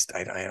know. I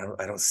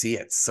don't see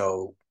it.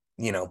 So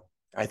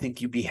I think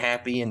you'd be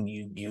happy and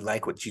you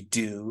like what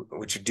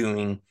what you're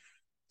doing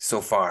so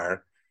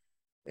far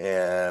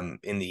in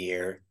the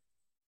year.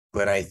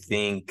 But I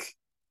think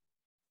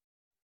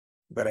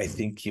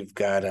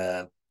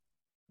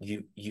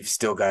you've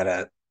still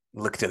gotta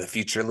look to the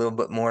future a little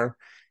bit more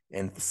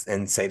and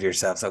say to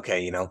yourselves,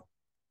 okay,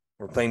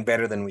 we're playing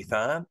better than we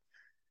thought,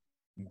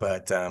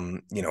 but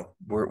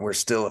we're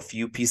still a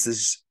few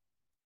pieces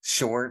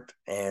short,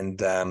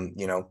 and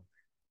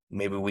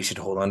maybe we should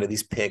hold on to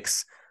these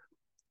picks,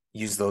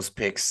 use those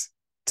picks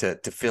to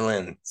fill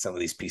in some of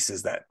these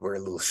pieces that we're a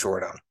little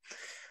short on.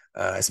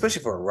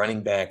 Especially for a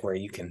running back, where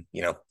you can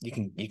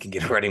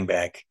get a running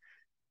back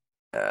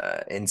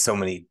in so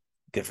many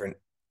different,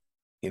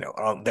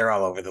 they're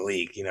all over the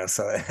league.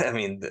 So I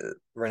mean, the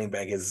running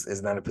back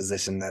is not a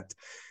position that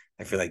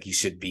I feel like you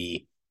should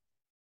be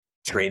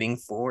trading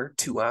for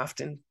too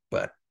often.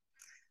 But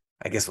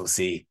I guess we'll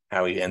see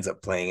how he ends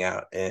up playing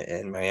out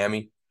in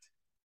Miami.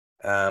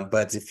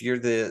 But if you're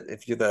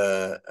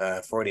the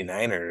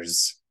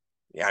 49ers,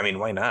 yeah, I mean,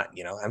 why not?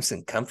 I'm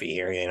sitting comfy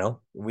here.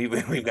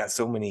 We've got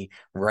so many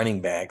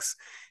running backs,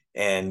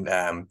 and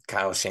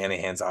Kyle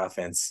Shanahan's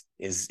offense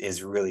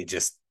is really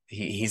just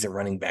he's a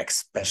running back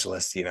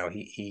specialist. He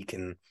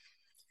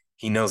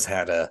knows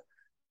how to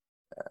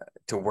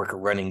work a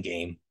running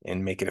game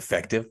and make it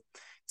effective.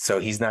 So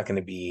he's not going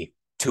to be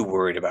too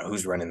worried about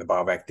who's running the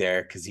ball back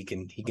there because he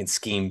can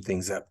scheme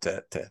things up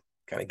to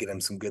kind of get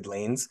him some good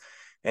lanes.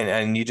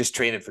 And you just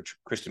traded for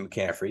Christian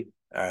McCaffrey,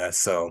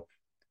 so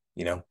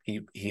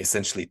he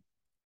essentially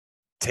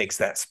takes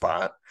that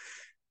spot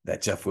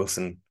that Jeff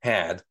Wilson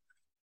had.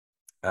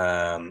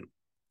 Um,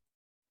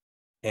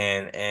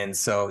 and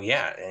so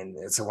yeah,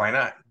 and so why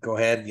not go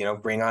ahead,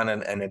 bring on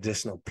an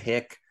additional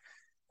pick.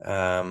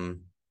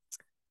 Um,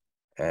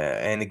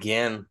 And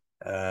again,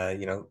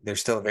 they're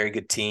still a very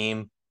good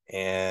team,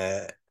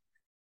 and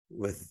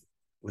with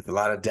a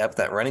lot of depth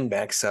at running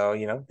back, so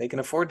they can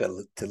afford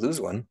to lose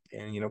one,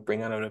 and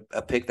bring on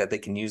a pick that they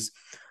can use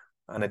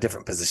on a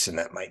different position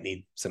that might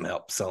need some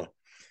help. So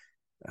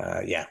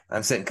yeah,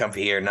 I'm sitting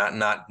comfy here,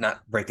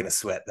 not breaking a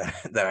sweat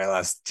that I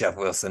lost Jeff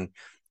Wilson,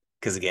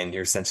 because again,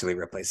 you're essentially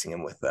replacing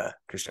him with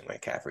Christian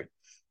McCaffrey.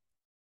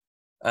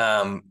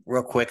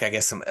 Real quick, I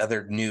guess some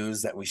other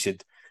news that we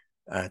should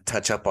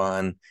touch up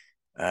on.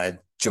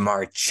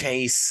 Ja'Marr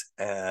Chase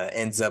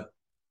ends up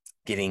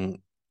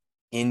getting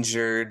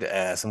injured,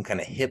 some kind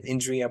of hip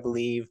injury, I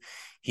believe.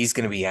 He's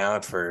going to be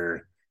out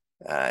for,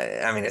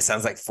 I mean, it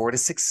sounds like 4 to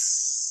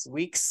 6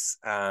 weeks,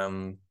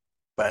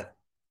 but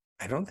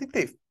I don't think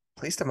they've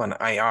placed him on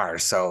IR,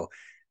 so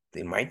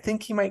they might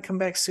think he might come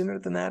back sooner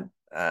than that.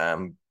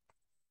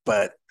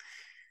 But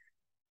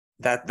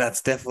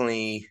that's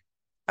definitely,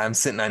 I'm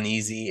sitting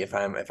uneasy if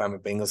I'm a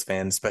Bengals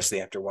fan,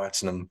 especially after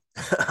watching them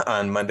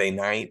on Monday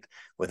night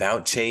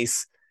without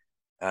Chase.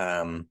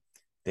 Um,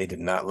 they did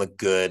not look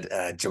good.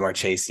 Ja'Marr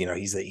Chase,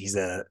 he's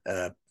a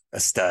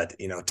stud,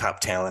 top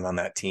talent on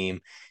that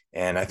team,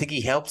 and I think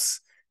he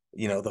helps,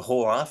 the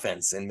whole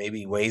offense in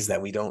maybe ways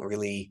that we don't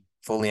really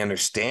fully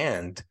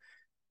understand,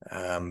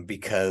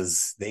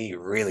 because they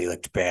really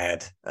looked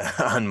bad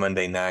on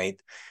Monday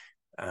night.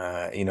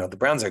 The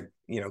Browns are,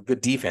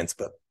 good defense,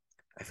 but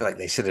I feel like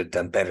they should have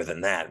done better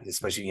than that,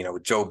 especially,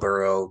 with Joe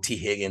Burrow, T.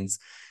 Higgins,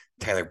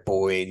 Tyler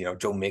Boyd,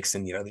 Joe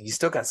Mixon, you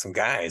still got some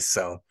guys.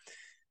 So,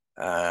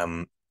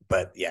 um,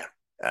 but yeah,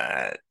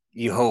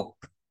 you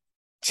hope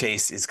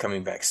Chase is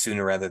coming back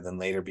sooner rather than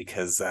later,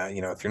 because,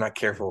 if you're not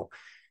careful,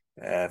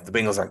 if the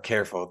Bengals aren't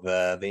careful,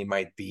 they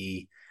might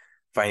be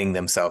finding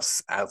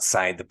themselves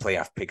outside the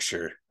playoff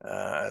picture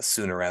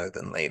sooner rather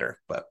than later.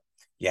 But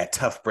yeah,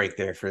 tough break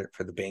there for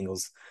the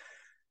Bengals.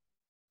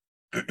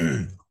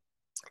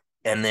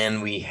 And then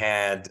we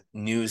had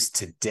news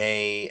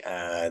today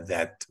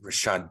that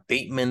Rashad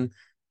Bateman,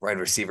 wide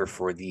receiver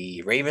for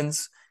the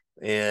Ravens,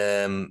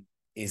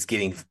 is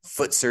getting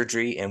foot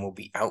surgery and will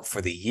be out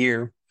for the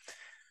year.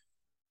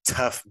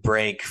 Tough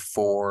break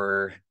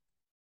for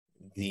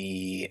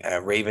the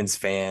Ravens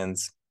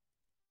fans.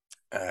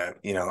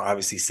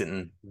 Obviously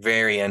sitting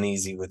very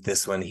uneasy with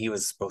this one. He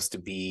was supposed to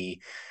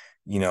be,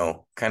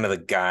 kind of the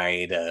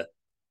guy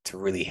to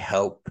really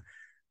help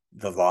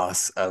the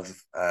loss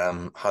of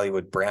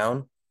Hollywood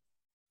Brown,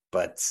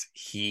 but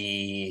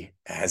he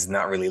has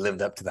not really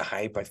lived up to the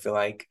hype, I feel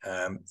like.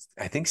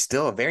 I think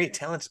still a very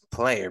talented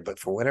player, but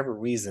for whatever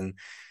reason,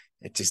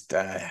 it just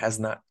has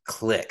not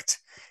clicked.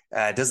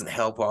 It doesn't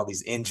help all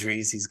these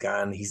injuries he's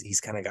gotten.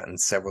 He's kind of gotten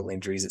several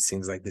injuries, it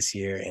seems like, this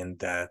year, and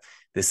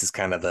this is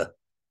kind of the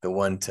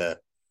one to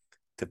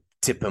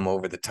tip him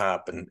over the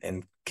top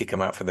and kick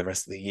him out for the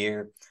rest of the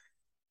year.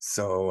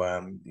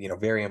 So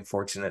very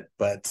unfortunate,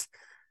 but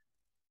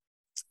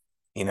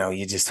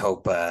you just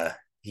hope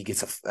he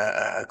gets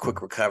a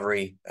quick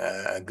recovery,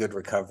 a good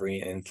recovery,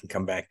 and can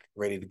come back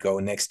ready to go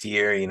next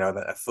year.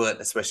 A foot,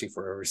 especially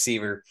for a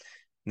receiver,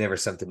 never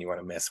something you want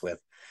to mess with.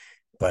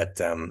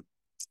 But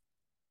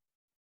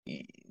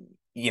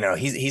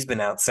he's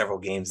been out several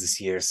games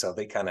this year, so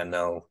they kind of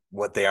know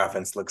what the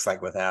offense looks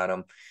like without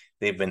him.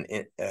 They've been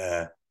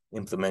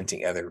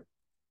implementing other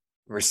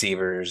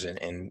receivers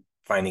and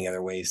finding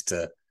other ways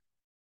to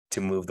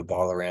move the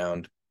ball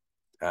around.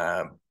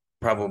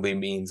 Probably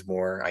means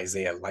more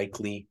Isaiah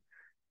Likely,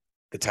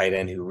 the tight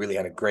end who really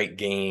had a great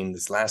game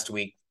this last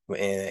week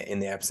in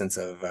the absence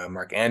of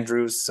Mark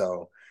Andrews.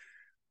 So,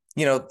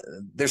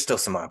 there's still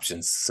some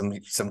options,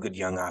 some good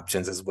young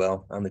options as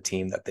well on the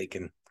team that they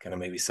can kind of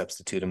maybe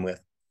substitute him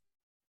with.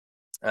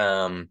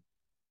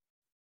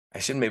 I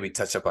should maybe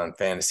touch up on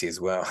fantasy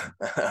as well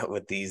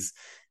with these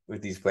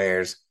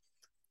players.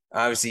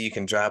 Obviously, you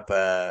can drop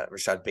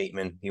Rashad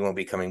Bateman. He won't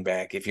be coming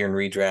back. If you're in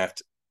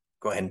redraft,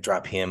 go ahead and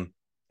drop him.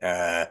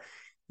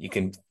 You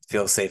can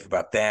feel safe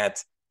about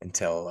that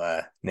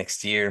until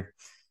next year.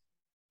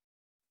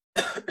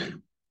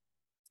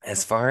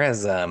 As far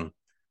as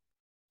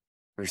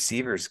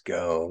receivers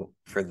go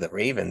for the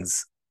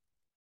Ravens,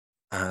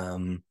 I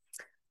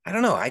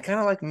don't know. I kind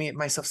of like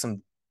myself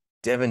some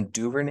Devin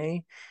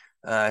Duvernay.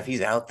 If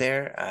he's out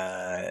there,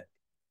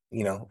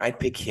 I'd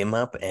pick him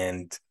up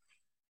and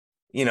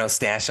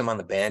stash him on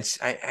the bench.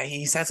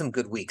 He's had some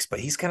good weeks, but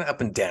he's kind of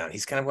up and down.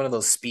 He's kind of one of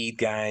those speed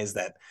guys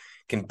that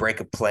can break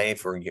a play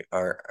for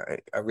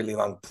a really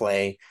long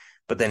play,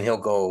 but then he'll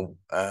go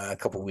a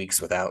couple weeks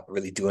without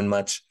really doing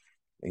much,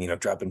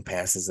 dropping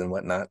passes and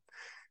whatnot.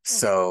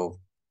 So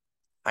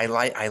I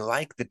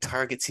like the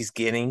targets he's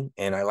getting,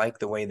 and I like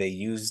the way they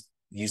used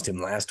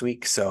him last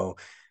week. So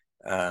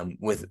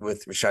with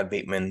Rashad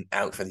Bateman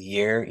out for the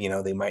year,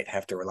 they might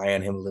have to rely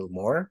on him a little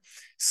more.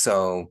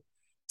 So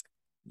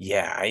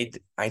yeah,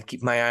 I'd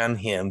keep my eye on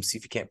him, see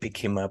if you can't pick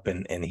him up,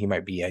 and he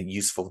might be a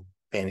useful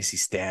fantasy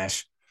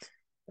stash.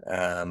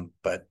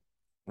 But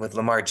with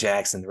Lamar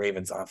Jackson, the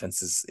Ravens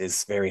offense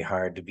is very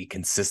hard to be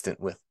consistent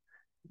with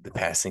the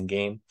passing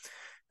game.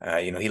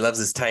 He loves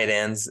his tight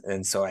ends,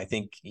 and so I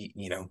think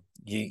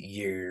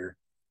you're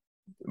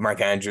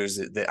Mark Andrews,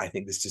 I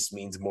think this just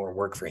means more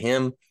work for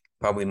him,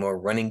 probably more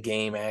running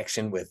game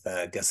action with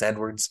Gus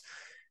Edwards,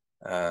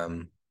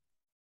 um,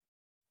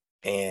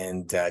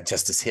 and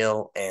Justice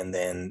Hill, and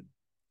then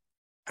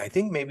I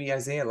think maybe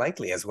Isaiah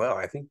Likely as well.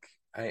 I think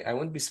I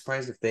wouldn't be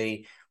surprised if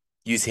they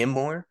use him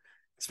more,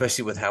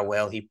 especially with how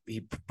well he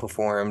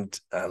performed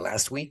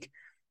last week.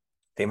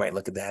 They might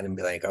look at that and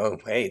be like, "Oh,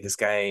 hey, this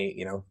guy,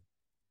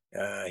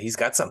 he's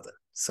got something."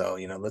 So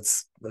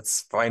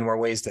let's find more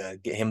ways to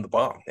get him the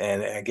ball.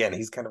 And again,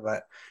 he's kind of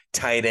a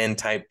tight end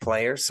type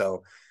player,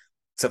 so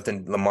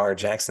something Lamar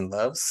Jackson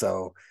loves.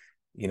 So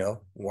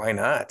why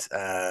not?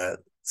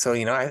 So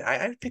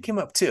I'd pick him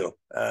up too,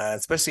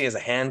 especially as a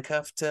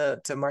handcuff to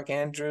Mark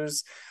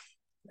Andrews,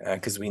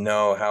 because we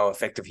know how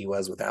effective he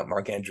was without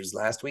Mark Andrews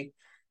last week.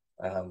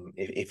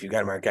 If you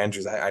got Mark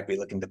Andrews, I'd be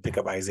looking to pick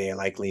up Isaiah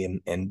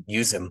Likely and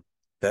use him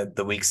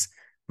the weeks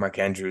Mark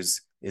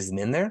Andrews isn't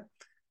in there.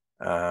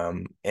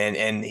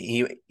 And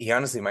he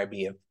honestly might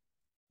be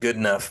good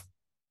enough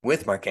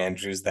with Mark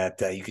Andrews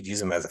that you could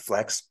use him as a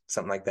flex,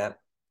 something like that.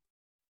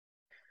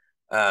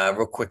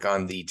 Real quick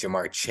on the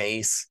Ja'Marr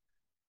Chase.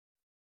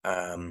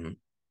 Um,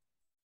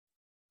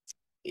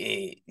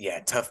 yeah,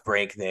 tough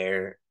break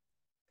there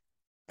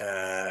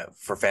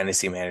for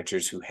fantasy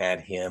managers who had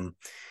him.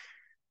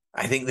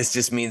 I think this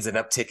just means an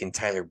uptick in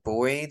Tyler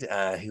Boyd,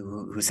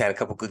 who's had a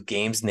couple good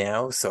games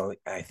now. So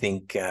I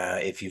think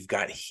if you've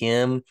got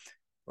him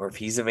or if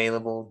he's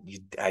available,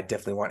 I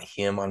definitely want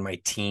him on my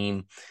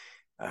team.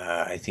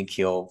 I think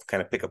he'll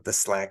kind of pick up the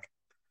slack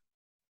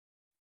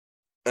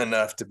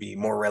enough to be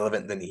more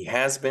relevant than he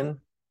has been.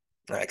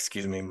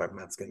 Excuse me, my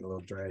mouth's getting a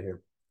little dry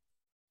here.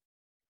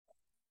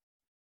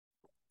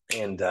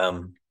 And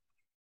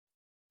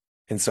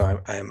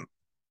so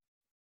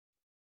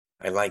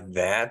I like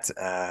that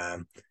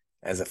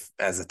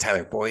as a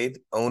Tyler Boyd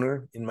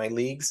owner in my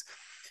leagues.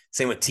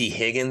 Same with T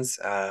Higgins.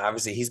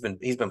 Obviously, he's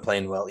been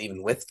playing well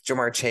even with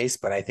Ja'Marr Chase,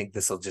 but I think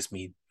this will just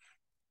mean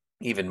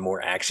even more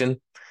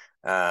action.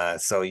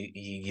 So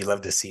you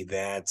love to see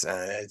that.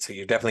 So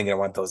you're definitely going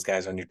to want those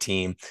guys on your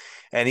team,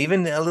 and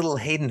even a little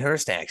Hayden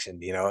Hurst action.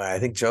 I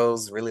think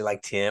Joe's really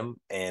liked him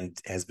and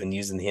has been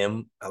using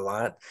him a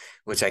lot,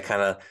 which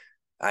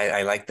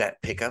I like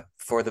that pickup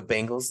for the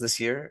Bengals this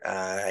year.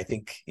 I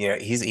think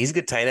he's a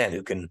good tight end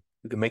who can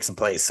make some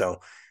plays.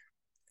 So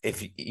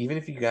even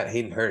if you got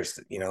Hayden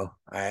Hurst,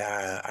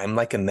 I'm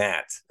liking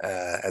that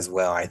as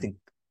well. I think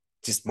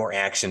just more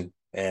action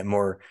and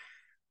more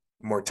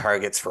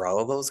targets for all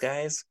of those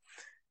guys.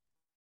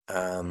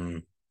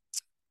 Um,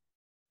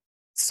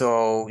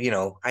 so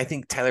I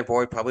think Tyler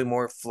Boyd probably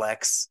more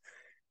flex.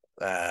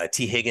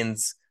 T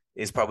Higgins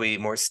is probably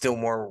still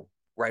more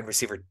wide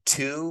receiver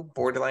two,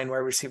 borderline wide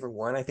receiver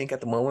one. I think at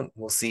the moment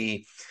we'll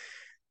see.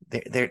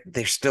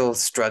 They're still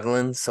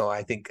struggling, so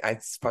I think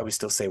I'd probably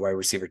still say wide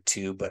receiver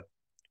two, but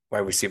wide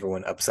receiver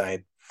one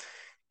upside.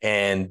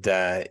 And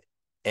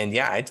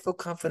yeah, I'd feel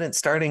confident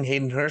starting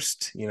Hayden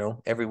Hurst,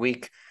 every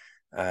week.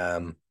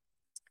 Um,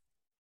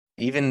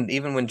 even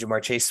when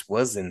Ja'Marr Chase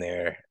was in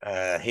there,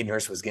 Hayden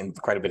Hurst was getting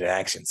quite a bit of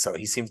action. So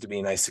he seems to be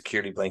a nice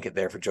security blanket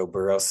there for Joe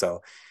Burrow.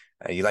 So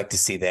you like to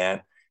see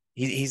that.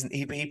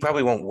 He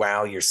probably won't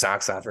wow your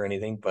socks off or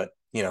anything, but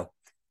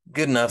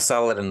good enough,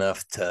 solid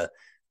enough to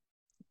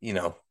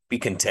be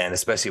content,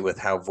 especially with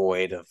how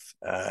void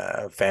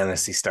of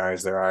fantasy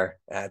stars there are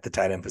at the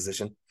tight end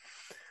position.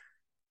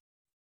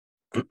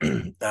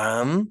 Trying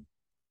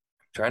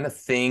to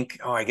think.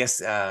 Oh, I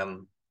guess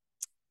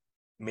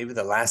maybe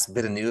the last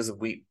bit of news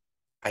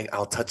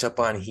I'll touch up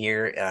on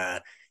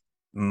here.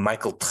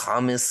 Michael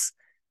Thomas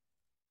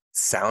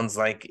sounds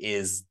like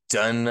is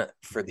done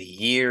for the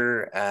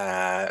year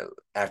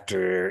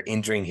after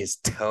injuring his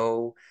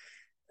toe.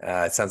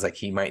 It sounds like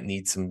he might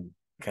need some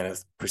kind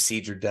of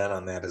procedure done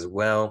on that as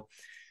well.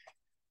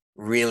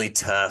 Really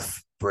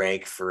tough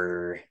break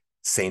for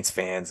Saints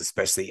fans,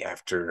 especially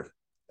after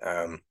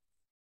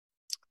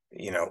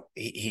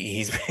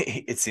he's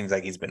it seems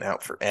like he's been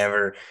out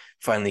forever.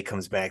 Finally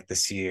comes back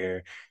this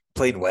year.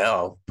 Played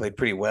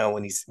pretty well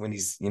when he's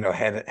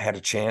had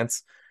a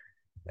chance.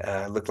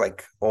 Looked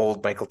like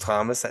old Michael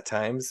Thomas at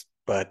times,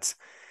 but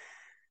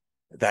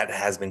that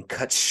has been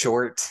cut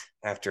short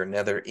after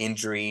another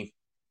injury.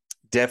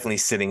 Definitely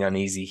sitting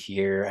uneasy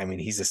here. I mean,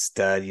 he's a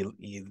stud. You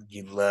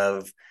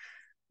love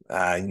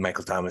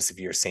Michael Thomas if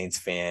you're a Saints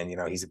fan.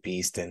 He's a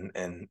beast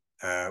and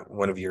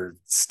one of your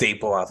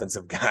staple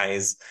offensive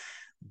guys.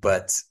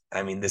 But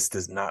I mean, this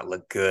does not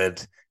look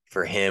good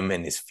for him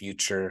and his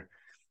future.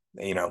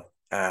 You know,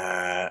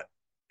 uh,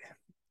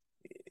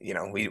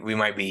 we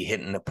might be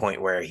hitting a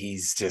point where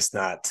he's just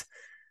not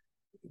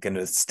going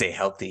to stay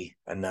healthy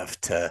enough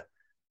to,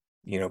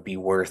 be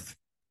worth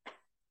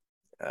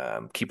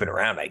keeping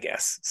around, I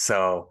guess.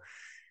 So,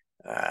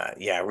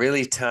 yeah,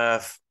 really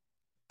tough.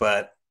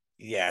 But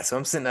yeah, so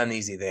I'm sitting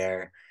uneasy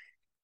there.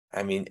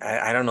 I mean,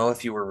 I don't know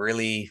if you were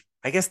really.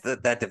 I guess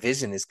that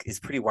division is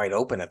pretty wide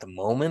open at the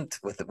moment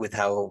with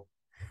how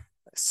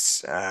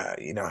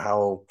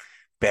how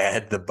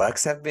bad the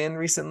Bucks have been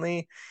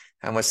recently,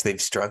 how much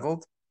they've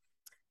struggled.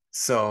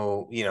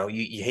 So,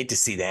 you hate to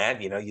see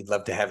that. You'd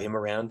love to have him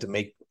around to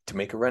make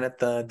a run at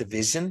the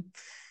division.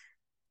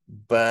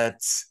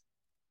 But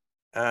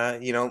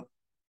you know,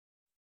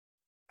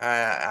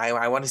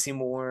 I want to see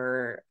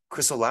more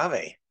Chris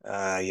Olave.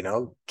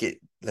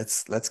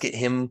 Let's get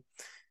him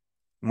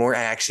more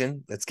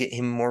action. Let's get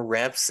him more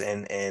reps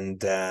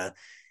and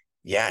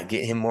yeah,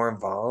 get him more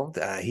involved.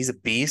 He's a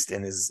beast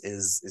and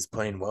is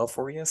playing well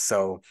for you.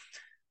 So,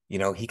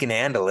 he can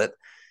handle it.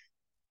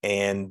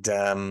 And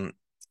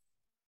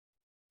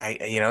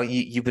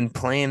you've been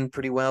playing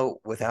pretty well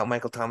without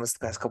Michael Thomas the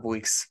past couple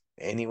weeks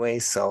anyway.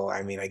 So,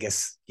 I mean, I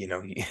guess,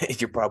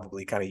 you're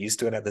probably kind of used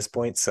to it at this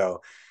point.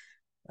 So,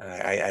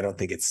 I don't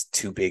think it's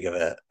too big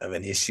of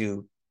an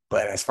issue.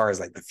 But as far as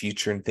like the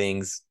future and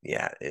things,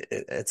 yeah,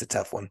 it's a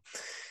tough one.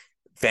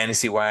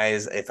 Fantasy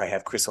wise, if I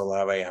have Chris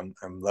Olave,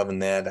 I'm loving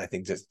that. I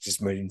think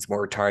just means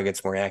more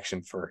targets, more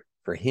action for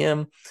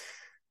him.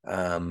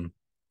 Um,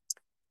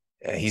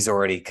 he's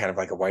already kind of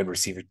like a wide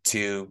receiver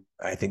two.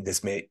 I think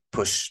this may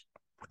push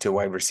to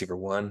wide receiver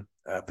one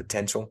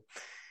potential.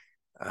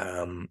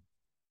 Um,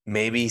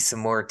 maybe some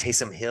more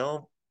Taysom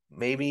Hill,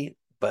 maybe,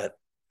 but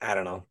I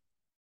don't know.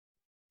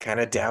 Kind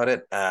of doubt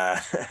it.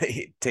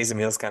 Taysom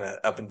Hill's kind of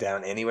up and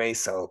down anyway,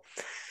 so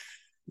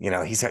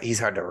he's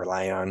hard to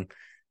rely on.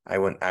 I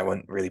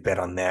wouldn't really bet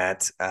on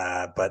that.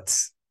 But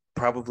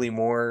probably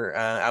more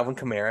Alvin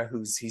Kamara,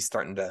 he's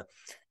starting to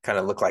kind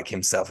of look like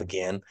himself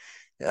again.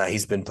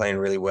 He's been playing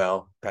really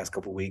well past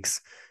couple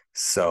weeks.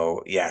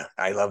 So yeah,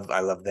 I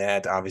love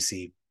that.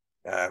 Obviously,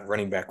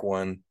 running back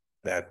one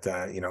that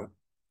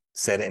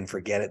set it and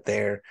forget it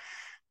there.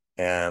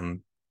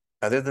 Um,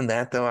 Other than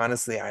that, though,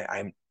 honestly,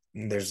 I'm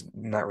there's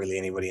not really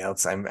anybody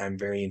else I'm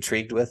very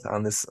intrigued with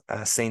on this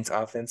Saints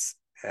offense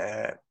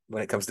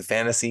when it comes to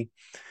fantasy.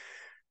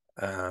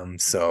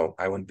 So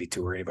I wouldn't be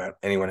too worried about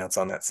anyone else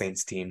on that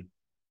Saints team.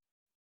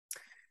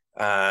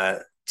 Uh,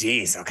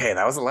 Geez, okay,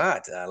 that was a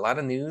lot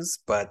of news,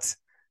 but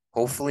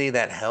hopefully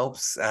that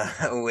helps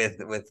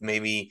with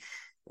maybe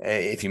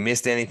if you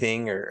missed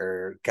anything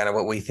or kind of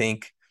what we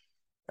think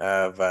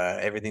of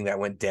everything that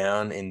went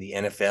down in the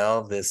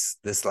NFL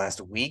this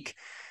last week.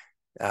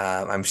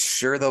 I'm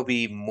sure there'll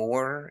be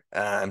more.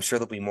 I'm sure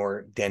there'll be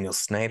more Daniel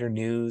Snyder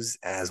news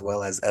as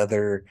well as uh,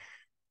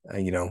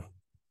 you know,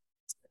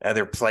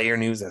 other player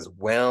news as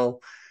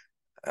well.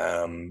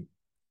 Um,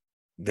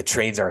 the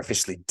trades are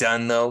officially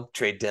done, though.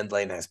 Trade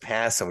deadline has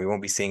passed, so we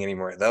won't be seeing any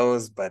more of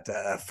those. But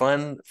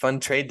fun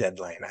trade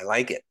deadline. I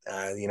like it.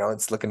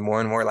 It's looking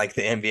more and more like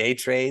the NBA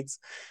trades,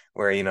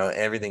 where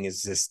everything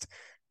is just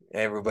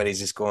everybody's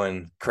just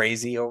going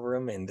crazy over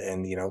them, and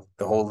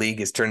the whole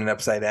league is turning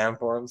upside down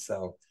for them.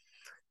 So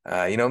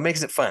it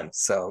makes it fun.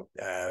 So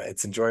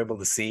it's enjoyable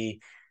to see,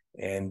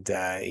 and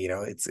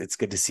it's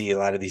good to see a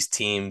lot of these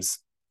teams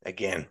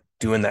again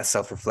doing that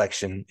self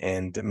reflection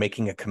and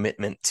making a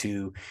commitment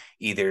to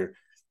either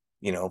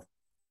you know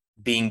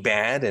being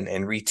bad and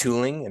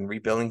retooling and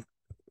rebuilding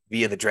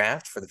via the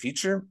draft for the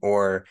future,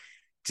 or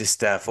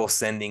just full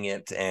sending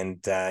it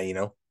and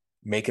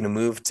making a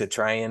move to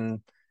try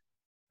and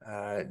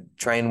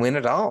win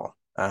it all.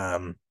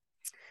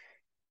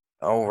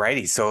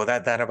 Alrighty, so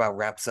that about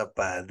wraps up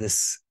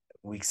this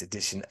week's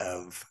edition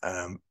of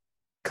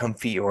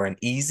Comfy or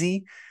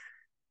Uneasy.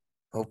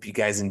 Hope you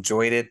guys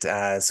enjoyed it.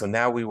 So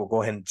now we will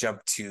go ahead and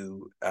jump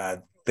to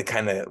the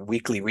kind of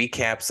weekly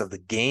recaps of the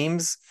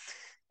games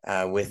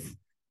with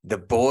the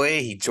boy.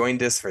 He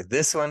joined us for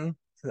this one.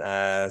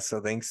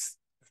 So thanks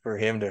for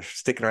him to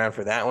sticking around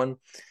for that one.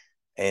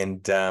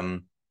 And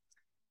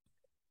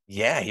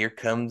yeah, here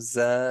comes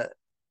the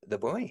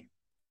boy.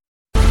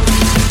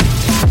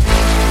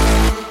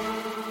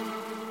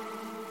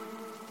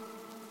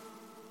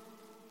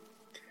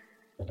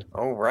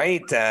 All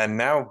right,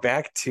 now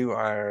back to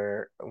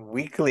our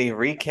weekly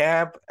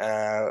recap.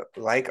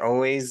 Like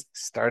always,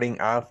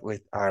 starting off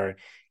with our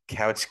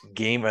couch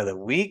game of the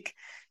week.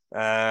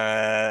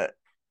 Uh,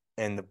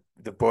 and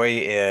the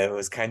boy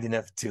was kind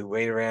enough to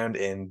wait around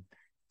and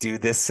do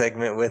this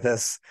segment with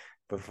us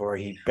before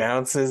he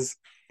bounces.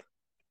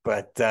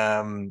 But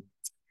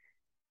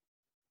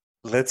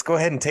let's go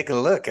ahead and take a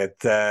look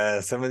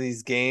at some of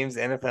these games,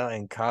 NFL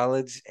and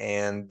college,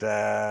 and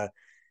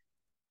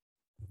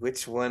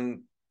which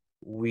one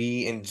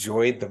we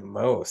enjoyed the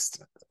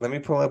most. Let me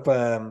pull up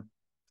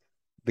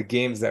the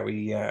games that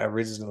we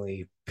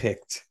originally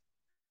picked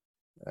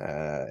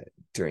uh,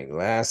 during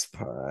last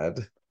pod.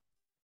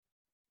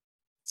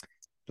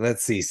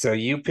 Let's see. So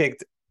you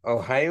picked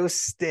Ohio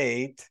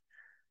State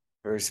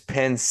versus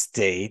Penn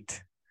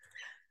State,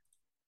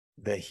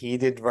 the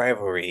heated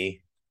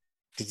rivalry.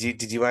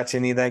 Did you watch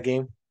any of that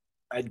game?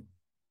 I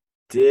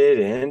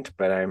didn't,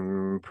 but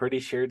I'm pretty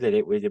sure that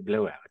it was a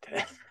blowout.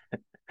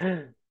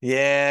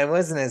 Yeah, it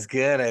wasn't as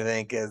good, I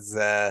think, as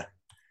I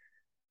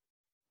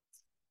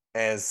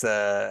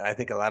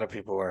think a lot of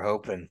people were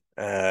hoping.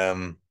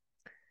 Well,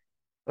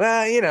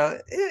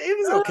 it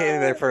was okay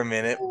there for a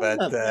minute, but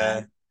Not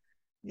bad.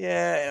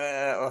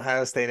 yeah,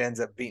 Ohio State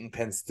ends up beating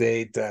Penn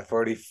State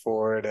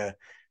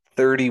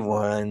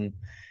 44-31.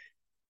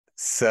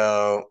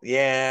 So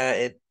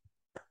yeah,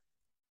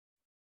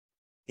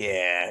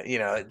 Yeah,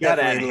 it Got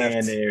definitely that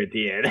hand there at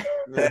the end.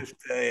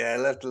 yeah,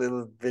 left a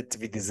little bit to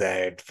be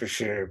desired for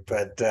sure.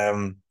 But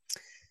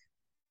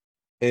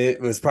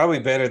it was probably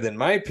better than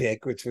my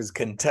pick, which was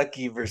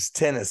Kentucky versus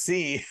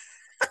Tennessee.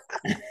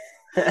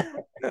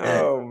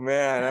 Oh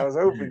man, I was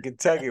hoping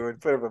Kentucky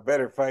would put up a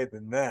better fight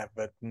than that,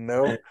 but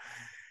nope.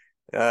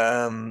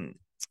 Um,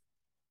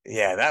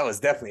 yeah, that was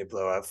definitely a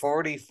blowout.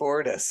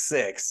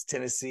 44-6.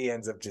 Tennessee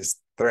ends up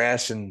just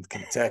thrashing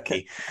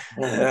Kentucky.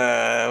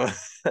 Um,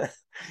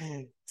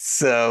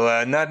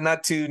 so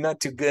not too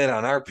good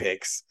on our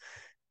picks.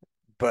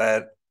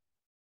 But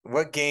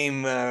what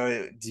game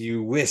do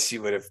you wish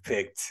you would have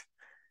picked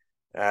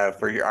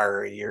for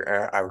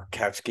our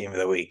couch game of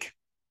the week?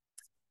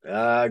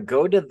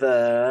 Go to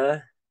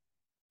the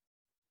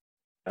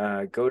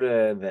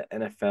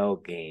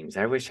NFL games.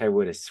 I wish I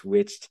would have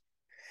switched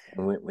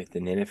and went with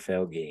an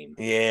NFL game.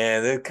 Yeah,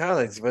 the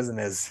college wasn't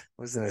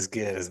as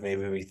good as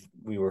maybe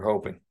we were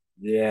hoping.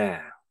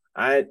 Yeah.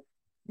 I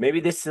maybe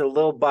this is a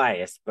little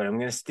biased, but I'm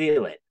gonna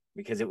steal it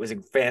because it was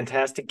a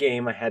fantastic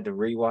game. I had to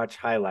rewatch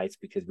highlights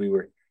because we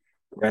were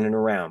running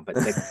around. But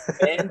the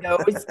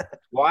Commandos,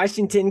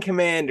 Washington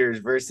Commanders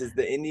versus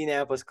the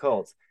Indianapolis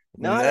Colts.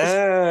 Not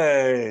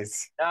a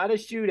Nice. not a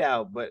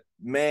shootout, but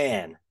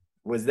man,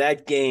 was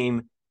that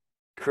game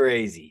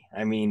crazy.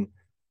 I mean,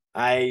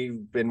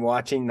 I've been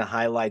watching the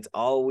highlights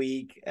all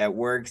week at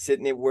work,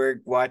 sitting at work,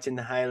 watching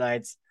the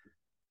highlights.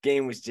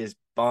 Game was just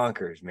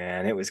bonkers,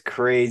 man. It was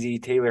crazy.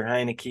 Taylor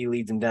Heineke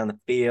leads him down the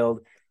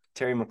field.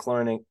 Terry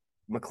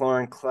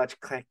McLaurin clutch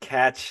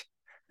catch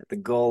at the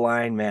goal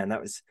line. Man,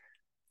 that was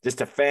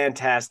just a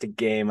fantastic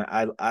game.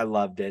 I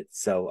loved it.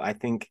 So I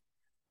think,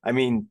 I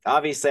mean,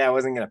 obviously I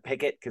wasn't gonna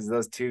pick it because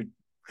those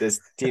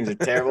teams are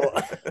terrible.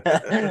 All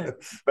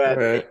But if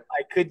right.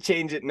 I could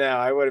change it now,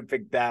 I would have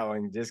picked that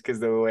one just because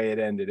the way it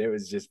ended. It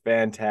was just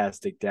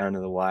fantastic down to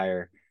the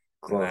wire,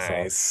 close all.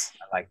 Nice.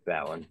 I like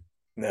that one.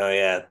 No,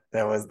 yeah,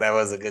 that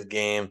was a good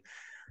game.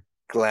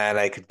 Glad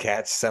I could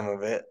catch some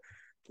of it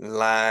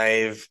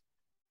live.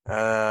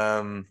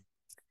 Um,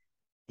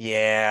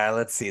 yeah,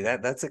 let's see.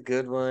 That's a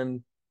good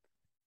one.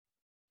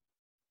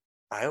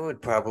 I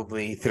would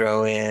probably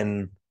throw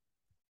in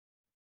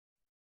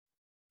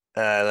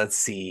let's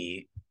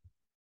see,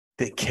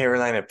 the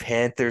Carolina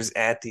Panthers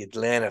at the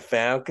Atlanta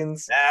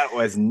Falcons. That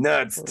was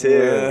nuts too.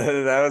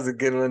 That was a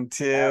good one That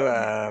too. was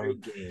a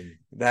great game.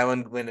 That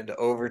one went into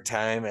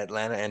overtime.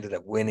 Atlanta ended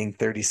up winning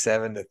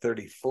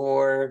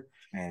 37-34.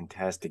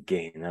 Fantastic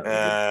game. That was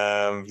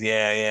a good.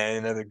 Yeah, yeah,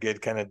 another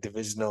good kind of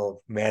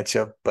divisional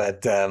matchup.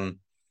 But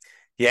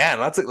yeah,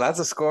 lots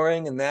of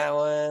scoring in that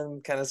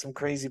one. Kind of some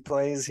crazy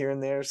plays here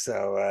and there.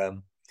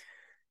 So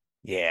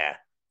yeah,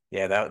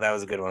 yeah, that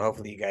was a good one.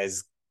 Hopefully, you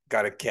guys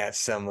got to catch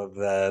some of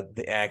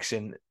the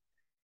action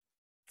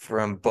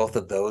from both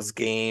of those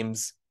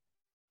games.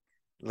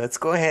 Let's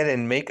go ahead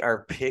and make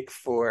our pick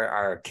for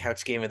our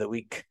couch game of the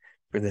week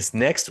for this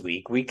next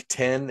week, week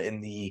 10 in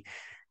the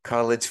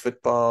college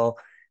football,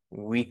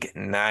 week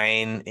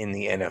 9 in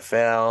the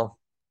NFL.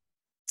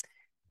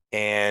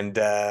 And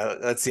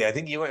let's see, I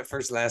think you went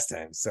first last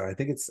time, so I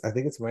think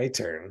it's my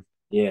turn.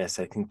 Yes,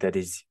 I think that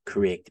is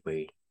correct,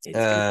 boy. It's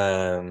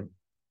good. Um,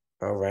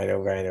 all right, all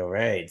right, all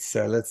right.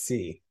 So let's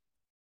see.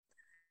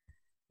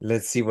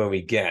 Let's see what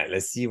we got.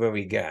 Let's see what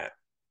we got.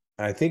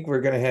 I think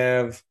we're gonna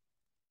have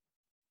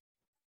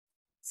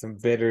some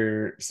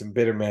better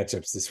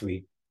matchups this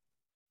week.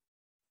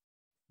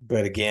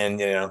 But again,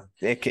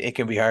 it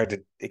can be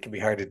hard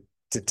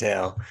to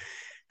tell.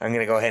 I'm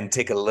gonna go ahead and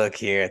take a look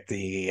here at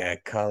the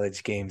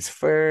college games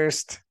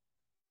first.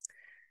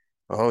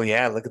 Oh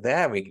yeah, look at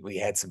that. We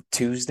had some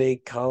Tuesday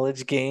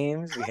college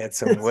games. We had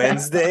some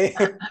Wednesday.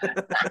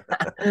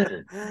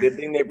 Good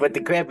thing they put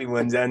the crappy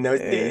ones on those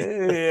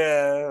days.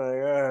 Yeah,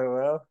 like,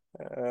 oh,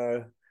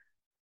 well,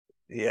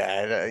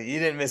 yeah, you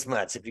didn't miss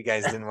much if you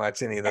guys didn't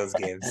watch any of those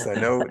games. So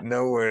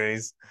no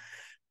worries.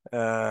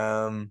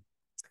 Um,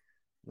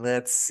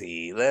 let's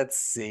see. Let's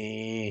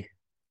see.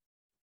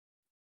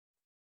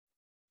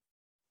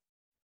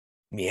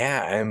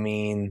 Yeah, I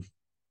mean,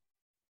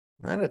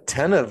 not a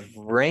ton of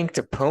ranked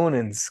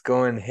opponents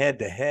going head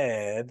to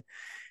head.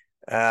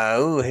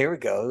 Oh, here we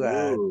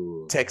go.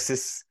 Ooh,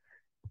 Texas,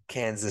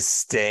 Kansas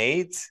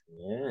State.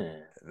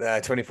 yeah.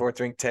 24th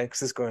ranked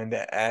Texas going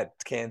to at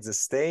Kansas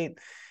State.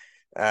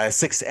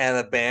 6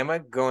 Alabama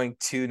going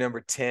to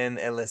number 10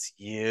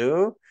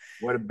 LSU.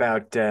 What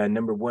about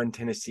number one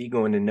Tennessee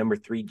going to number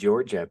three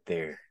Georgia up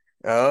there?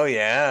 Oh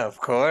yeah, of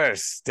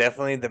course.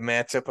 Definitely the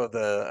matchup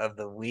of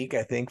the week,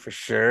 I think for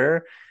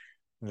sure.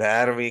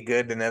 That'll be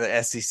good.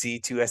 Another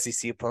SEC, two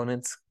SEC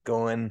opponents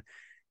going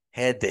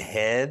head to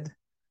head.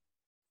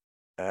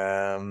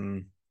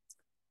 Um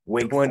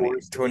Wake 20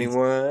 Forest, NC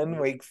 21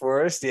 State. Wake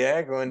Forest,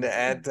 yeah, going to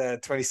add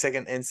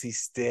 22nd NC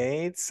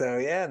State. So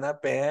yeah,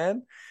 not bad.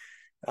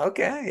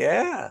 Okay,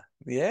 yeah.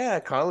 Yeah,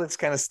 college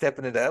kind of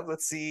stepping it up.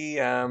 Let's see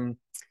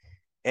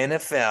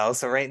NFL.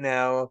 So right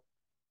now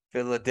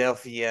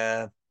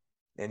Philadelphia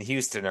and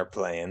Houston are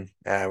playing.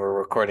 We're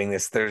recording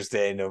this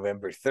Thursday,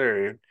 November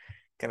 3rd.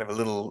 Kind of a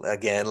little,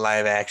 again,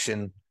 live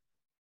action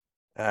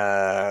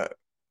uh,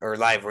 or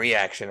live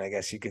reaction, I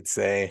guess you could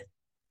say.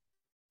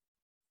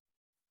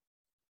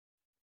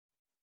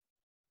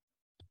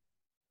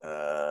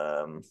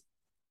 Um,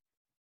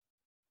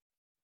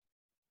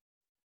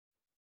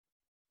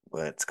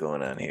 what's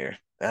going on here?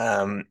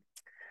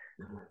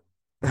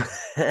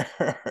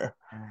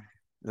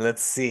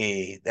 Let's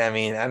see. I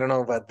mean, I don't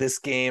know about this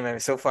game. I mean,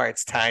 so far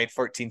it's tied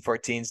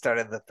 14-14,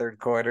 started the third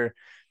quarter.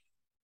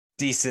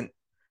 Decent,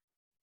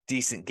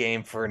 decent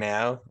game for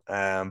now.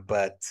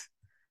 But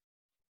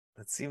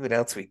let's see what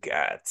else we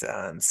got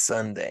on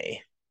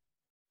Sunday.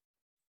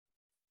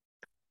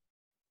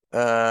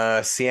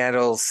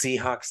 Seattle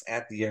Seahawks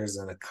at the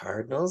Arizona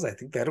Cardinals. I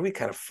think that'll be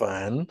kind of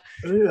fun.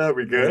 That'll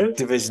be good.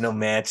 Divisional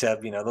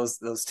matchup. You know,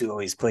 those two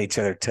always play each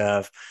other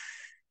tough.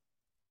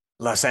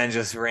 Los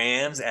Angeles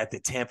Rams at the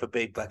Tampa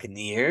Bay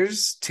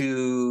Buccaneers,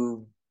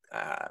 two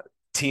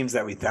teams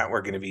that we thought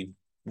were going to be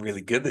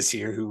really good this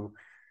year who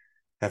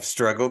have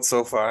struggled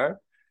so far.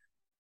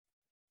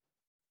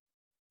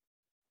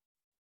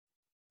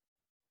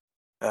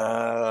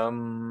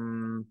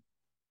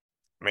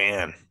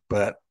 Man,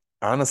 but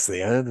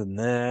honestly, other than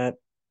that,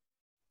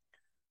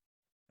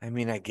 I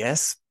mean, I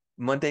guess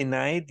Monday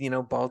night,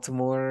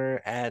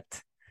 Baltimore at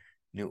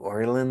New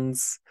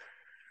Orleans.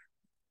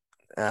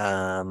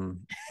 Yeah.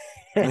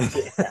 And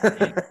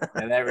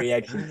that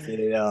reaction said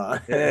it all.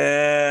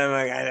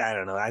 I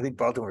don't know. I think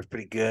Baltimore's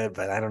pretty good,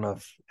 but I don't know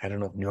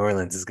if New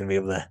Orleans is going to be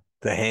able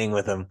to hang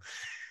with them.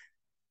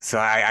 So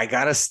I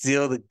gotta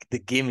steal the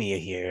gimme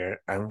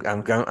here. I'm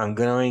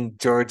going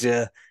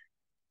Georgia,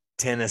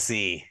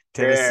 Tennessee,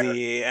 Fair,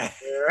 Tennessee,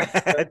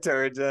 fair.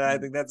 Georgia. I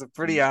think that's a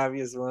pretty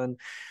obvious one,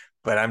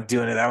 but I'm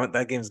doing it.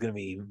 That game's gonna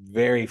be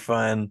very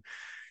fun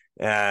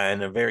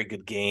and a very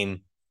good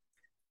game.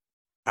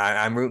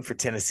 I'm rooting for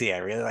Tennessee. I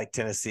really like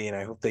Tennessee, and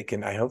I hope they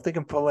can. I hope they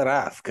can pull it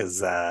off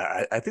because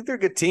I think they're a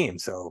good team.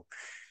 So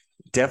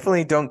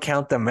definitely don't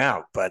count them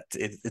out. But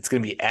it's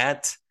going to be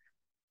at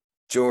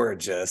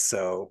Georgia,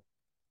 so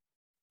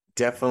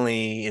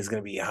definitely is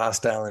going to be a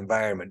hostile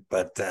environment.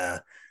 But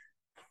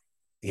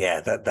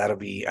yeah, that'll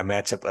be a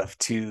matchup of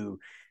two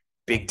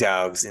big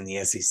dogs in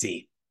the SEC.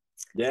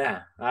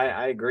 Yeah,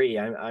 I agree.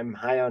 I'm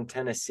high on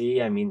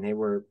Tennessee. I mean, they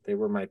were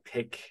my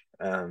pick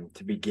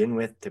to begin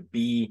with to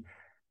be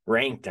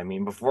ranked. I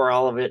mean, before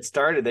all of it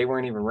started, they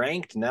weren't even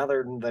ranked. Now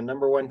they're the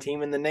number one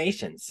team in the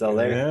nation. So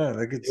Yeah,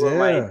 look at they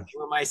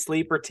were my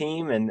sleeper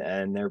team,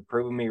 and they're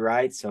proving me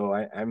right. So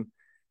I'm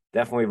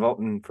definitely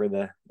voting for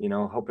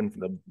hoping for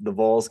the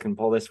Vols can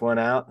pull this one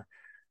out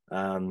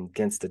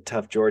against a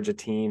tough Georgia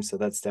team. So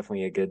that's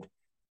definitely a good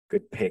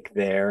pick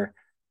there.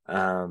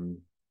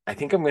 I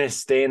think I'm going to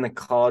stay in the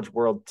college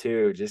world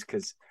too, just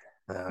because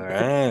All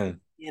right.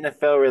 the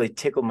NFL really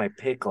tickled my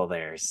pickle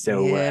there.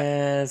 So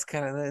Yeah, it's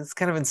kind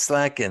of been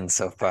slacking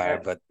so far,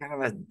 but kind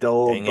of a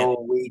dull dang it.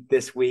 dull week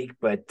this week,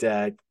 but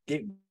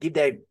give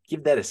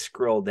that a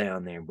scroll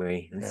down there,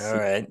 boy. Let's All see.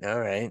 right, all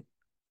right.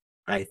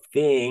 I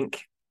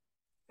think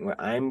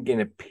what I'm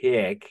gonna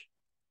pick.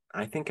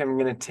 I think I'm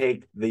gonna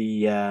take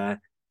the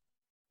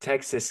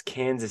Texas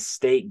Kansas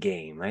State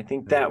game. Ooh. I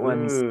think that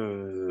one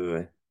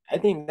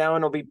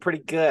will be pretty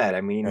good.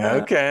 I mean,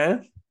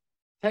 Okay.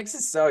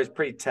 Texas is always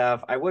pretty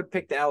tough. I would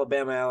pick the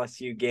Alabama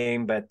LSU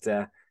game, but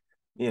I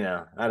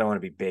don't want to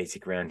be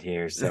basic around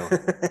here. So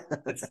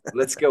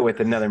let's go with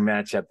another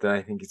matchup that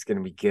I think is going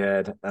to be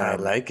good. I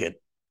like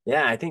it.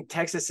 Yeah, I think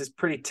Texas is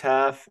pretty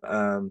tough.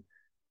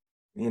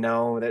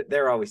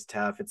 They're always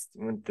tough. It's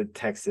with the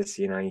Texas,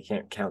 you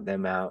can't count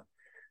them out.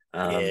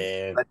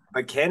 Yeah.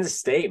 But Kansas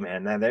State,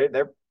 man,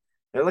 they're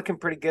looking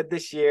pretty good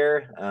this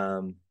year.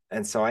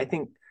 And so I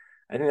think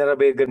that'll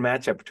be a good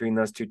matchup between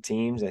those two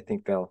teams. I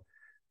think they'll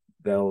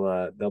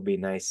be a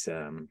nice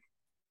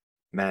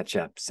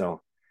matchup.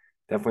 So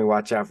definitely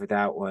watch out for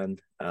that one.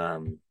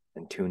 And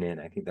tune in.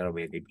 I think that'll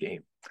be a good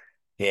game.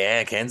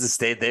 Yeah, Kansas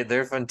State,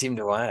 they're a fun team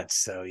to watch.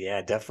 So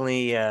yeah,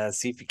 definitely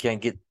see if you can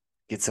get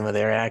some of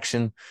their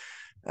action.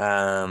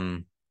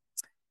 Um,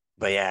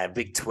 but yeah,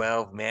 Big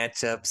 12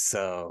 matchup.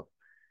 So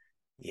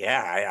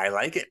yeah, I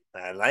like it.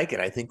 I like it.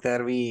 I think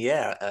that'll be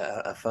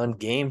a fun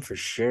game for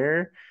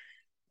sure.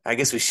 I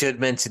guess we should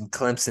mention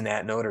Clemson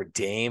at Notre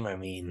Dame. I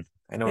mean,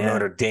 I know Yeah.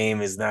 Notre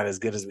Dame is not as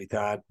good as we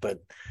thought, but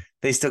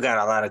they still got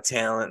a lot of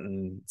talent,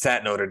 and it's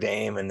at Notre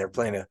Dame, and they're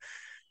playing a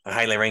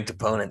highly ranked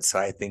opponent. So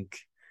I think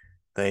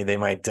they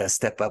might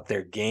step up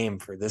their game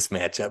for this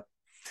matchup.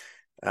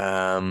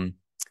 Um,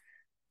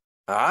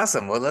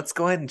 awesome. Well, let's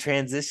go ahead and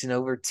transition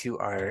over to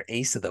our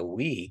Ace of the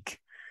Week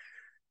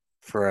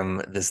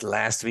from this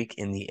last week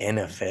in the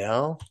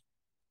NFL.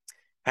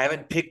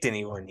 Haven't picked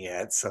anyone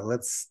yet, so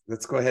let's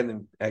go ahead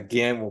and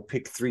again we'll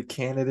pick three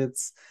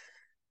candidates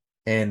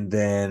and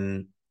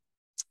then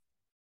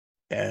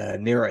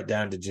narrow it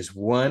down to just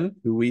one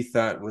who we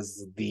thought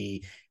was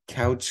the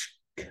couch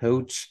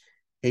coach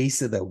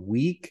ace of the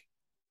week.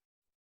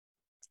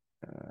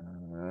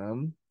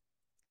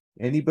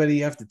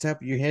 Anybody off the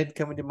top of your head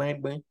coming to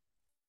mind, Wayne?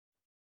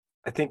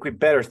 I think we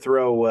better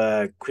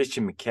throw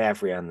Christian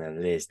McCaffrey on the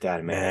list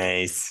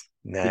automatically. Nice,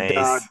 The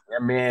dog,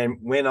 nice. man,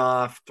 went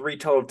off 3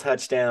 total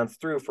touchdowns,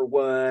 threw for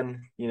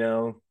one.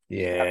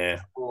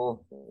 Yeah,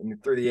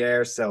 through the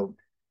air. So,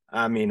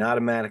 I mean,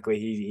 automatically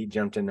he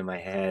jumped into my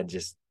head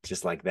just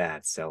like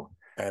that. So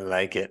I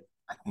like it.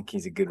 I think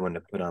he's a good one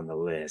to put on the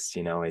list.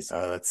 You know,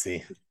 Let's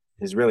see.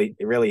 his really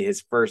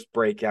his first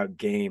breakout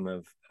game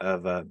of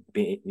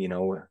being, you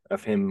know,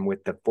 of him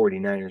with the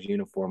 49ers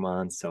uniform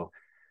on. So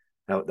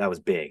that was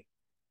big.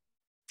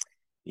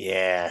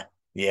 Yeah,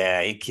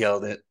 yeah, he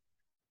killed it.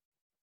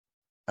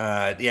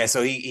 Yeah,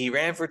 so he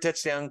ran for a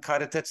touchdown,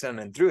 caught a touchdown,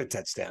 and threw a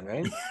touchdown,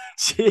 right?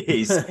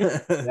 Jeez.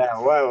 Yeah,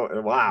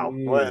 wow.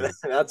 What Jeez.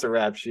 that's a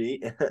rap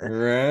sheet.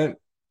 Right.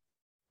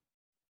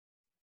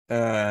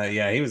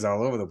 Yeah, he was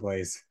all over the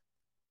place.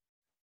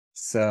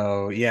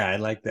 So yeah, I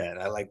like that.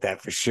 I like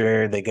that for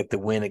sure. They get the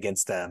win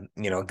against a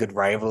good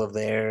rival of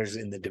theirs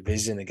in the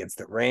division against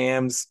the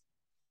Rams.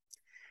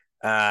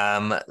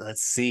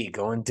 Let's see,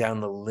 going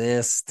down the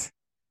list.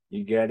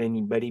 You got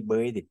anybody,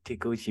 boy, that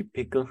tickles your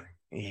pickle?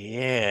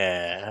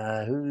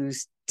 Yeah,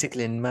 who's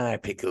tickling my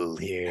pickle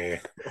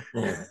here?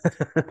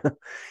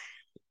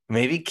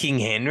 Maybe King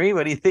Henry.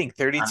 What do you think?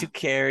 32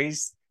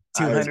 carries,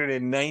 I was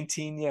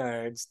 219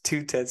 yards,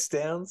 two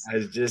touchdowns. I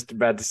was just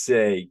about to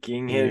say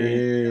King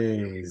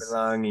Henry Yes.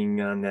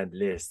 belonging on that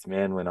list.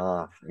 Man went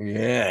off.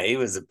 Yeah, he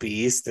was a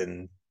beast,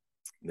 and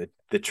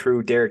The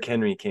true Derrick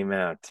Henry came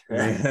out.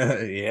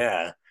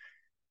 yeah.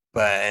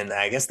 And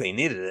I guess they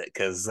needed it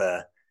because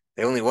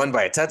they only won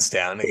by a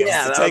touchdown against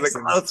Yeah, the that was a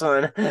Texans. close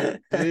one.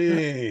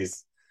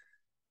 Jeez.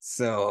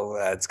 So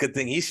it's a good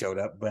thing he showed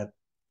up, but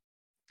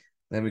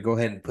let me go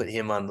ahead and put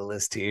him on the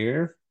list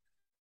here.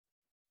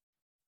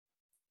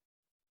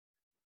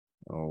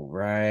 All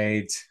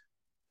right.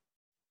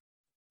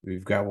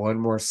 We've got one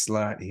more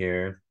slot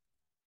here.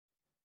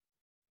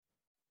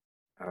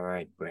 All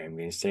right, boy, I'm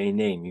gonna say a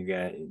name. You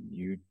got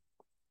you.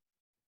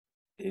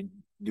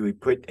 Do we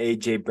put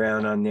AJ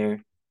Brown on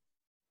there?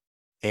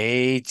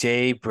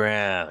 AJ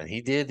Brown.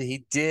 He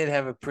did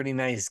have a pretty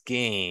nice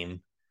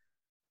game.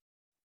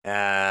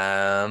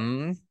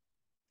 Um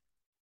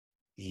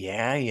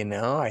yeah,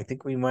 I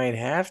think we might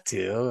have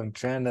to. I'm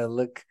trying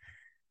to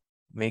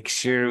make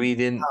sure we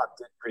didn't. Hop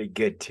did pretty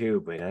good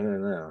too, but I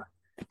don't know.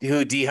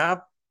 Who,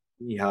 D-Hop?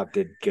 D Hop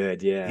did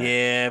good, yeah.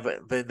 Yeah,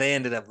 but they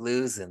ended up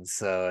losing,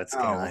 so it's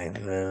kind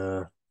Oh,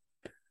 of like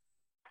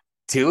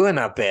Tua,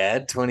 not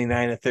bad.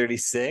 29 to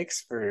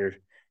 36 for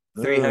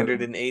uh,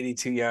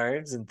 382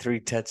 yards and three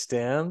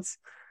touchdowns.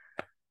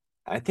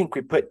 I think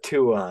we put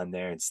Tua on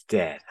there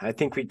instead. Yeah? I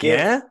think we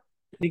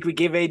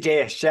give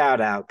AJ a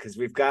shout out because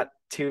we've got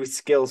two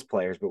skills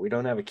players, but we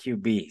don't have a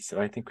QB.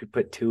 So I think we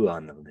put Tua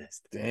on the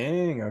list.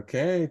 Dang,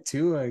 okay.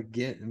 Tua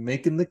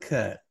making the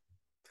cut.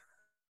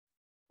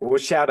 We'll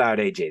shout out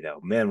AJ though.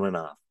 Man went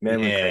off. Man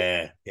went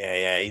crazy.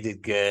 Yeah. He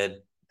did good.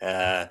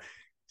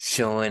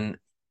 Showing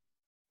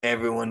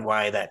everyone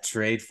why that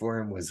trade for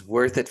him was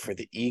worth it for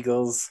the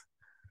Eagles.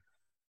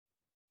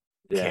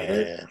 Yeah,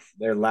 Okay.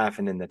 they're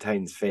laughing in the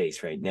Titans'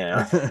 face right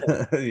now.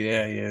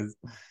 Yeah, he is.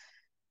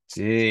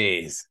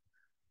 Jeez.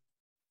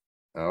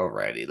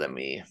 Alrighty, let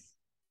me.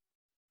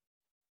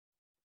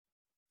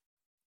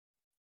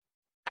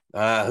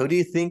 Who do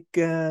you think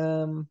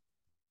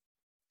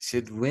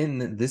should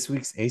win this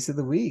week's Ace of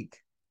the Week?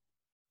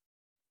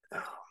 Oh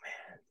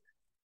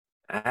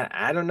man,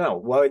 I don't know.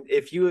 Well,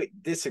 if you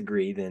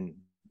disagree,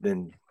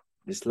 then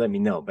just let me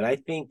know. But I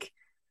think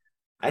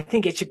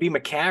it should be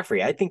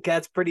McCaffrey. I think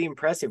that's pretty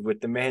impressive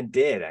what the man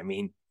did. I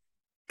mean,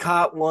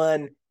 caught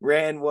one,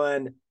 ran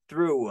one,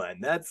 threw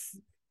one.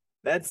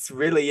 That's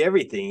really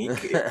everything.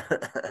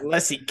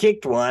 Unless he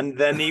kicked one,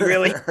 then he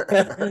really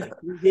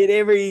he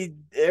did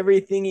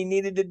everything he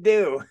needed to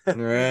do.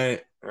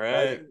 Right, I,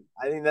 right.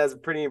 I think that's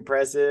pretty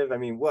impressive. I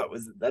mean,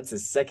 that's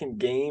his second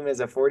game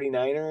as a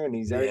 49er, and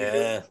he's already doing.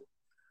 Yeah.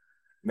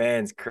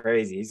 Man's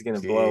crazy. He's gonna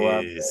blow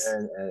up Jeez.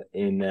 there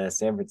in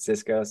San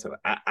Francisco. So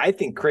I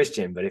think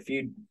Christian, but if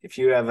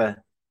you have a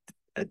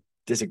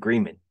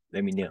disagreement,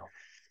 let me know.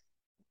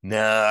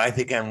 No, I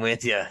think I'm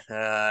with you.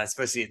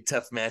 Especially a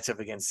tough matchup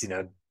against,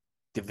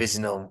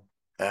 divisional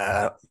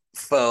uh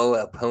foe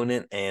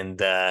opponent. And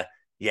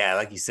yeah,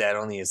 like you said,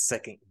 only his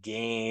second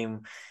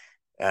game.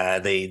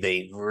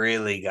 They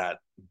really got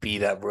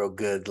beat up real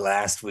good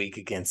last week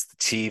against the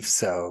Chiefs.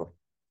 So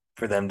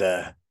for them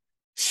to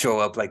show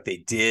up like they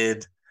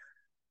did,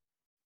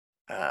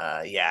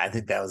 yeah, I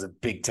think that was a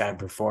big time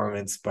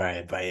performance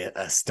by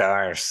a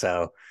star.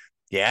 So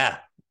yeah,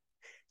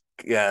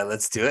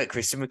 let's do it.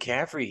 Christian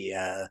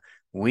McCaffrey,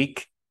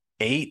 week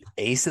 8,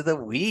 ace of the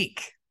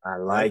week. I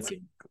Let's like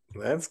it.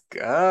 let's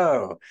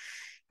go.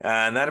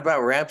 And that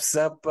about wraps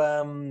up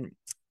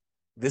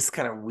this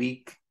kind of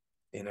week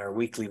in our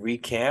weekly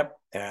recap.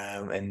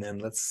 And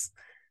then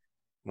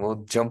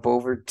we'll jump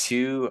over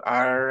to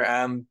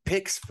our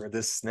picks for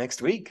this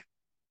next week.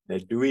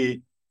 Let's do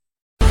it.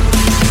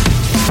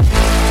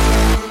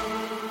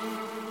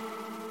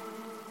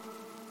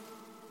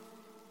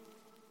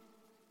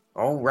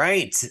 All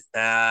right.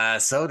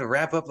 So to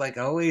wrap up, like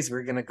always,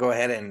 we're gonna go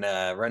ahead and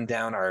run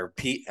down our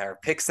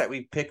picks that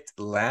we picked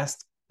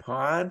last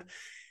pod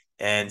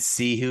and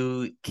see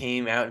who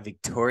came out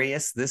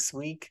victorious this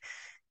week.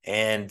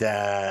 and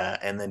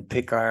then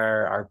pick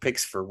our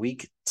picks for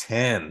week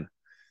 10.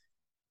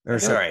 Or I don't.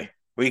 sorry,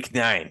 week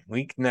 9.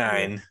 Week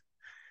Yeah.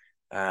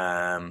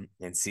 9.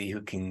 And see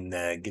who can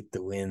get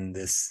the win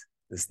this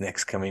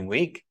next coming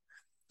week.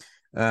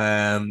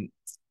 Um,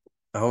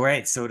 all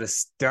right. So to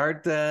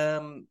start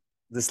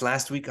this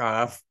last week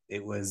off,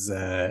 it was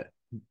the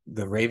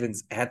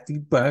Ravens at the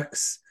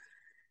Bucks.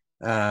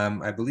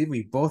 I believe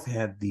we both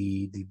had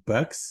the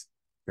Bucks,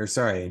 or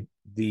sorry,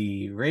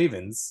 the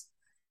Ravens,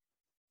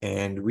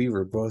 and we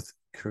were both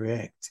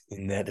correct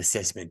in that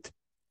assessment.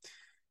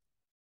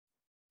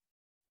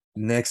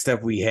 Next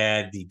up, we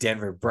had the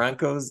Denver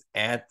Broncos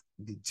at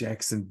the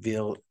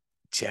Jacksonville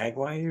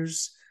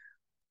Jaguars.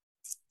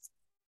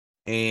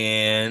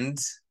 And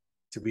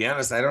to be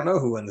honest, I don't know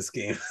who won this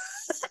game.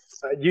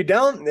 You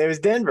don't? It was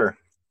Denver.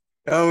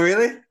 Oh,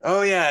 really?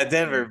 Oh, yeah,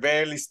 Denver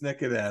barely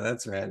snuck it out.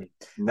 That's right. I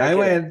Knock it out.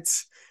 went,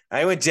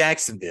 I went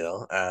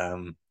Jacksonville.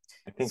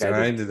 I think So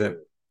I did too.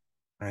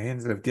 I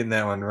ended up getting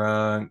that one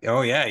wrong.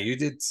 Oh, yeah, you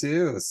did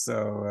too.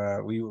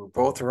 So we were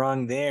both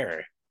wrong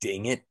there.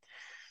 Dang it.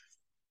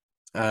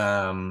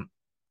 Um,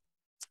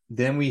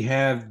 then we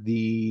have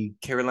the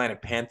Carolina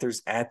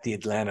Panthers at the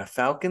Atlanta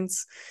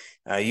Falcons.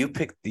 You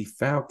picked the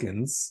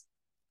Falcons,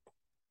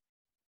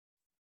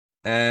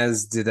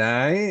 as did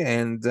I,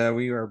 and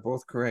we are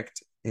both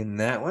correct in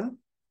that one.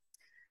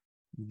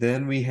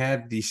 Then we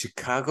had the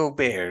Chicago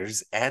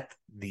Bears at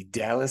the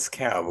Dallas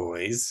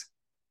Cowboys,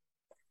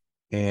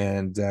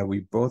 and we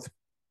both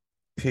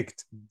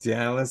picked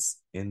Dallas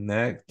in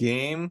that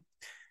game,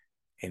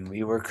 and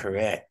we were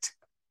correct.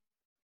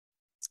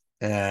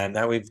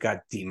 Now we've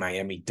got the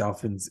Miami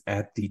Dolphins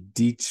at the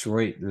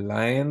Detroit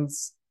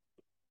Lions.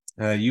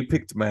 You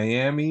picked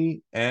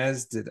Miami,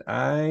 as did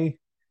I.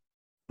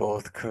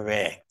 Both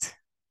correct.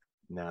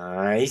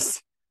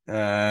 Nice.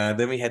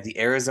 Then we had the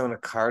Arizona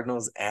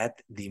Cardinals at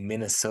the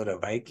Minnesota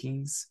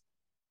Vikings.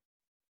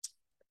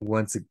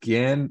 Once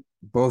again,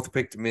 both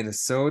picked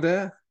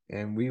Minnesota,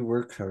 and we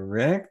were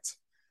correct.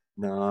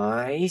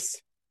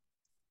 Nice.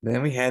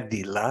 Then we had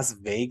the Las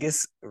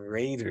Vegas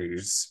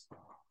Raiders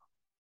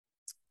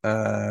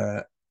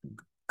uh,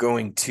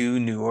 going to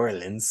New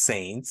Orleans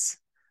Saints.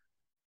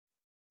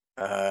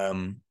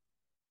 Um,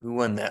 who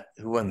won that?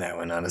 Who won that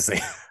one? Honestly,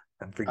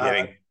 I'm Uh,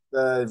 forgetting.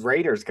 the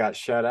Raiders got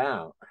shut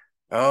out.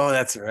 Oh,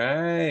 that's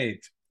right.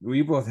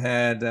 We both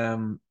had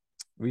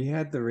we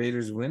had the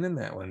Raiders winning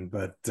that one,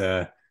 but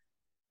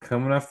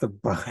coming off the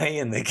bye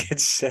and they get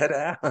shut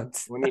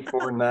out.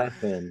 24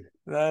 nothing.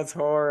 That's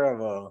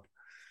horrible.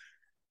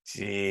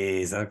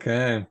 Jeez.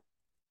 Okay.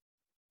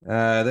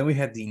 Then we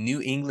had the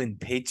New England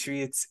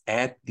Patriots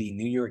at the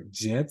New York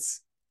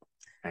Jets.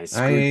 I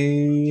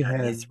screwed I on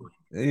had this one.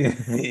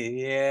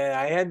 yeah,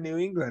 I had New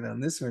England on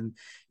this one.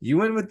 You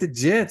went with the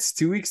Jets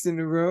 2 weeks in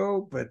a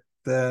row, but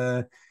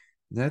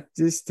not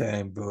this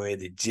time, boy.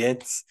 The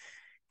Jets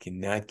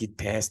cannot get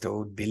past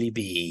old Billy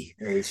B.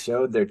 They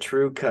showed their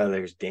true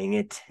colors, dang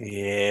it.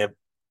 Yep.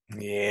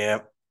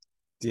 Yep.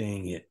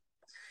 Dang it.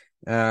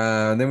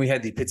 Then we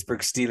had the Pittsburgh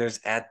Steelers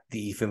at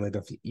the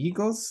Philadelphia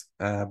Eagles.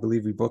 I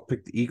believe we both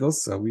picked the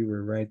Eagles, so we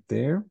were right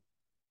there.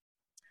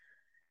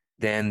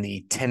 Then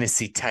the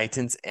Tennessee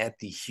Titans at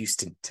the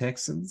Houston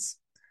Texans.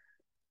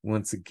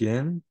 Once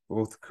again,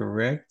 both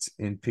correct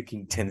in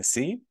picking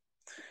Tennessee.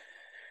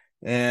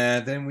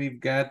 And then we've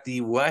got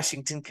the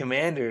Washington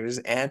Commanders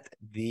at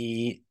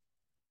the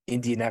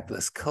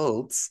Indianapolis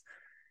Colts.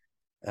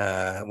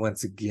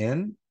 Once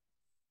again,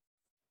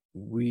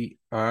 we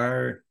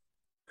are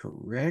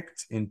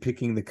correct in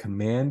picking the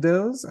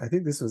Commandos. I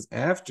think this was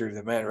after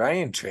the Matt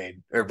Ryan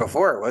trade, or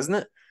before, wasn't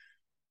it?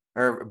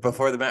 Or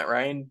before the Matt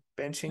Ryan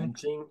benching?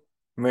 Benching?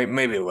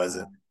 Maybe it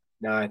wasn't.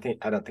 No, I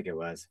don't think it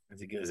was. I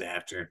think it was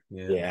after.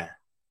 Yeah. Yeah.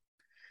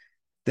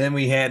 Then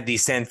we had the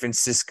San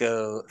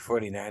Francisco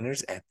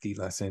 49ers at the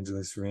Los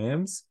Angeles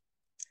Rams.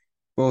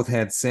 Both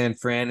had San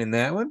Fran in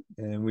that one,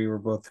 and we were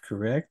both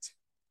correct.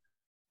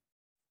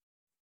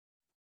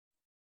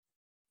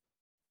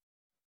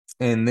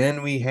 And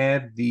then we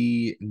had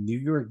the New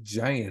York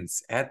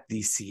Giants at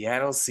the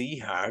Seattle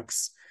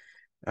Seahawks.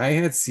 I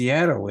had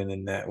Seattle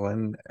winning that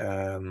one,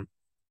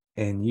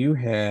 and you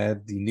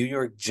had the New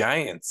York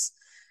Giants.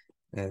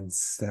 And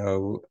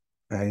so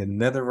I had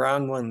another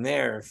wrong one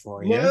there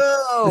for you.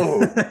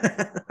 No.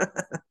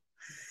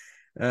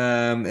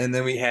 And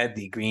then we had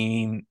the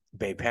Green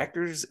Bay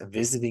Packers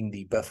visiting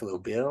the Buffalo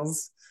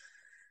Bills.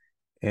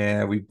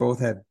 And we both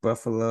had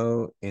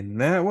Buffalo in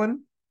that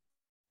one,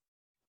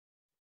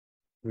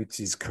 which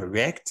is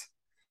correct.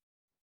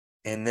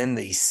 And then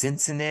the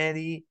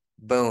Cincinnati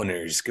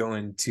Boners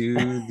going to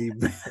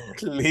the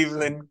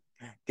Cleveland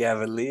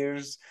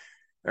Cavaliers.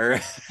 Or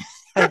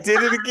I did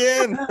it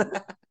again.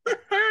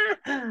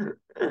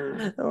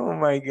 Oh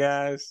my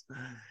gosh.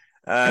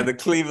 The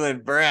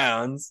Cleveland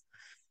Browns,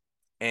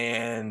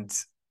 and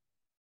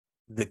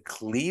the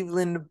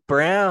Cleveland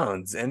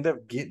Browns end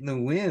up getting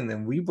the win,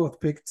 and we both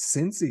picked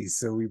Cincy,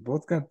 so we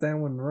both got that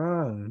one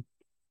wrong.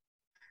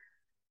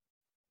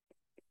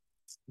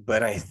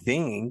 But I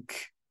think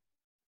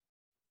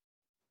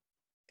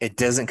it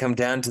doesn't come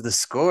down to the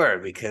score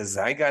because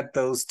I got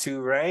those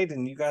two right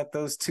and you got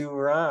those two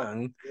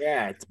wrong.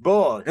 Yeah, it's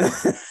both.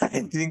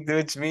 I think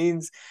which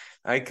means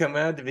I come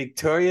out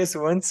victorious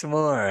once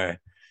more.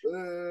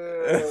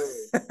 Boo.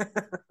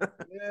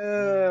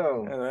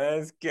 No.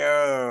 Let's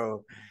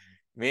go.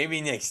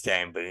 Maybe next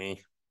time,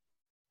 buddy.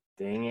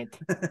 Dang it.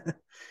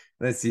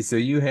 Let's see. So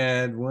you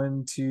had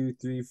 1, 2,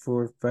 3,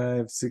 4,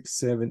 5, 6,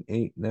 7,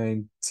 8,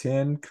 9,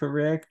 10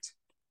 correct.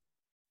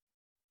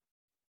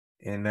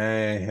 And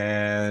I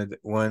had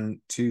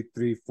 1, 2,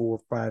 3, 4,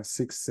 5,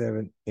 6,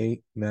 7,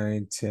 8,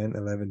 9, 10,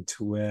 11,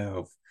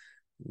 12.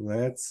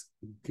 Let's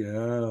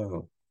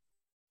go.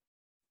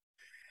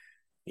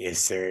 Yes,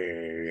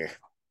 sir.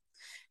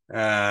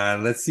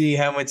 Let's see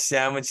how much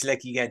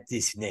luck you got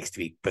this next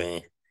week,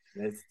 bud.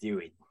 Let's do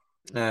it.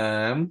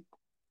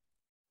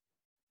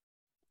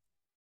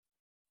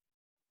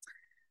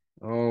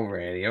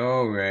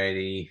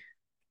 Alrighty.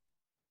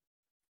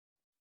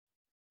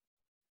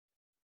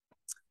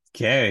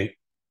 Okay.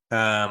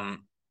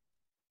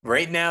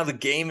 Right now the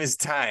game is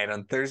tied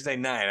on Thursday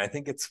night. I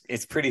think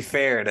it's pretty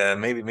fair to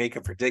maybe make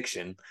a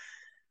prediction.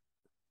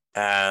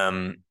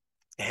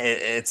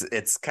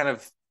 It's kind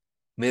of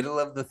middle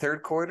of the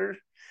third quarter,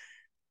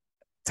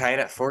 tied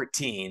at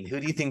 14. Who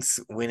do you think's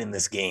winning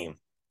this game?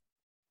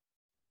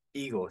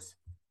 Eagles.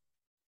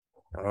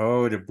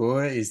 Oh, the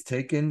boy is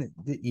taking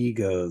the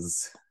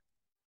Eagles.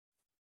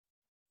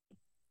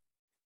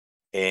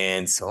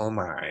 And so am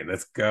I.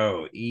 Let's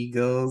go.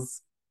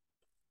 Eagles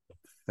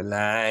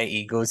fly,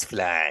 Eagles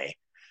fly.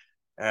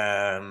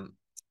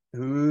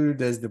 Who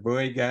does the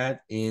boy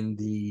got in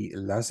the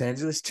Los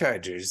Angeles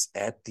Chargers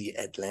at the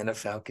Atlanta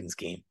Falcons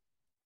game?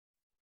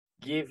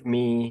 Give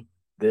me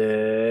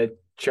the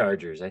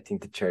Chargers. I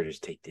think the Chargers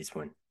take this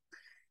one.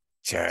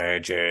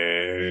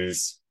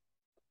 Chargers.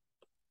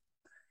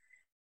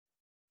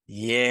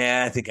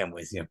 Yeah, I think I'm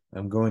with you.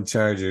 I'm going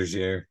Chargers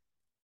here.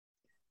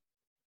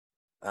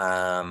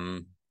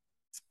 Coming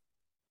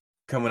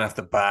off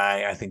the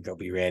bye, I think they'll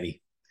be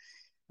ready.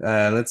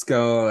 Let's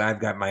go.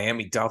 I've got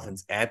Miami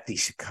Dolphins at the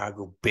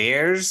Chicago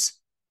Bears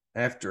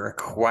after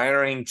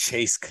acquiring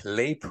Chase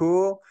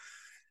Claypool.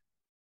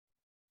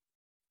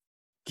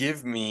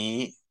 Give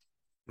me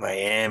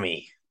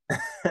Miami.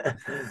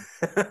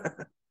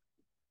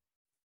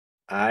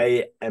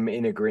 I am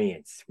in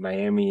agreement.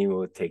 Miami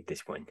will take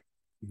this one.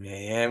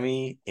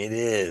 Miami, it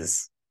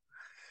is.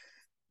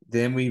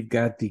 Then we've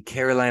got the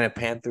Carolina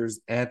Panthers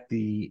at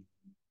the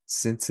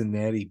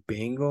Cincinnati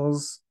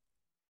Bengals.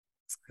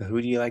 Who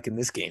do you like in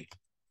this game?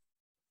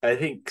 I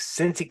think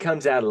since he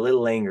comes out a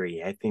little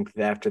angry, I think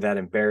after that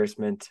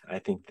embarrassment, I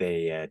think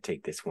they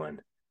take this one.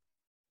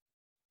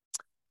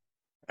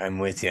 I'm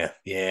with you.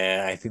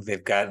 Yeah, I think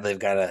they've got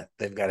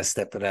to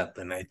step it up,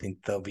 and I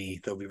think they'll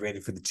be ready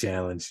for the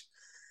challenge.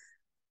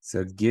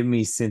 So give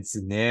me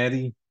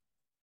Cincinnati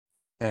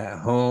at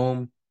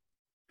home.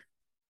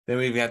 Then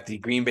we've got the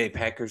Green Bay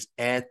Packers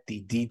at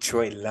the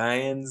Detroit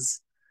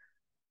Lions.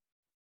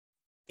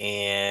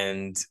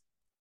 And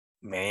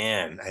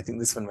man, I think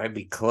this one might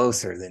be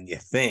closer than you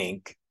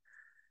think.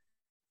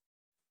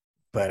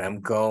 But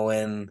I'm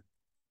going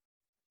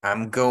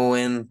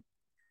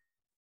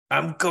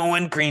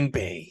Green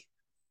Bay.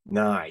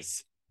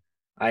 Nice.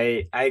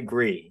 I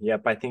agree.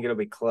 Yep, I think it'll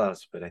be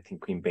close, but I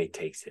think Green Bay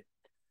takes it.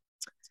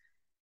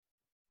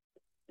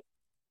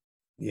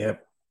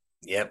 Yep,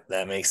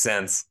 that makes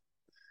sense.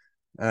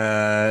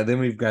 Then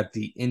we've got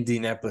the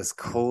Indianapolis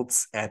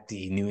Colts at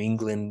the New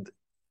England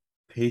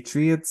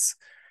Patriots.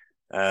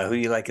 Who do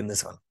you like in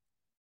this one?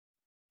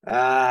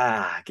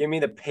 Give me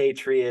the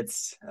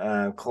Patriots.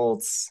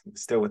 Colts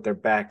still with their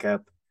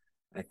backup.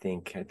 I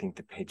think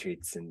the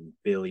Patriots and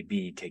Billy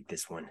B take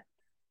this one.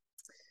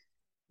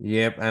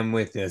 Yep, I'm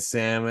with you.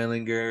 Sam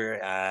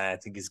Ehlinger, I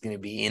think is going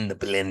to be in the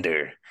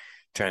blender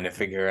trying to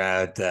figure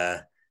out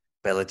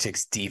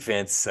Belichick's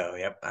defense. So,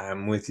 yep,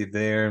 I'm with you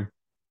there.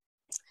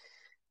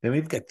 Then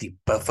we've got the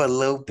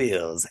Buffalo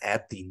Bills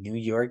at the New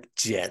York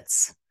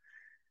Jets.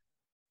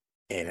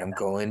 And I'm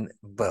going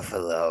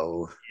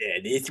Buffalo. Yeah,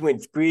 this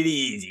one's pretty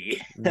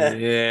easy.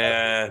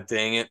 Yeah,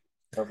 dang it.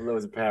 Buffalo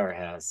is a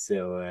powerhouse,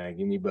 so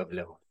give me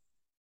Buffalo.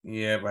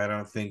 Yep, I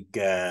don't think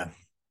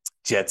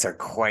Jets are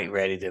quite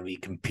ready to be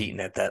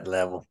competing at that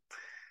level.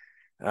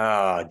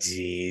 Oh,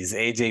 geez.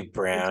 AJ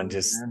Brown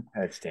just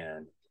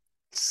touchdown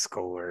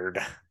scored.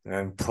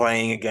 I'm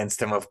playing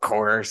against him, of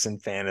course, in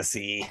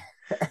fantasy.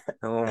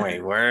 Oh, my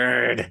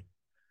word.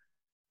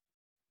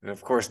 And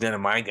of course, none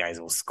of my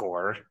guys will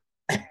score.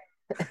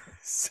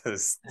 So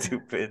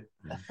stupid.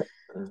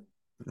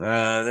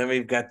 Then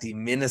we've got the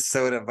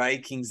Minnesota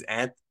Vikings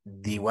at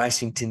the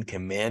Washington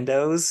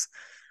Commandos.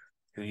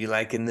 Who you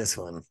like in this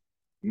one?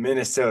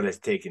 Minnesota's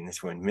taking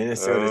this one.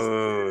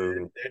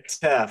 Minnesota's they're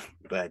tough,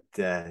 but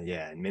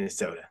yeah,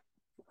 Minnesota.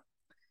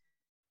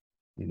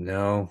 You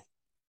know,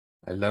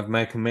 I love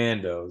my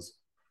Commandos.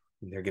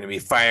 They're going to be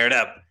fired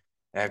up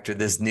after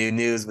this new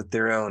news with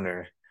their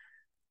owner.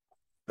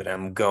 But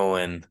I'm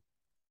going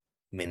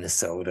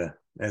Minnesota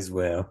as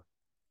well.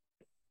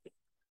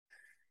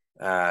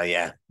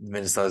 Yeah,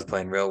 Minnesota's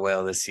playing real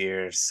well this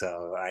year,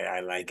 so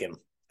I like him.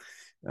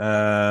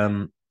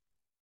 Um,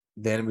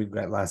 then we've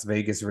got Las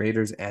Vegas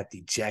Raiders at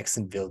the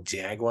Jacksonville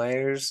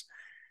Jaguars.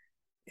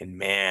 And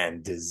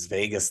man, does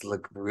Vegas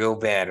look real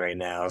bad right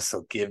now.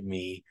 So give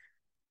me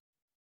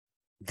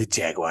the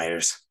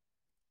Jaguars.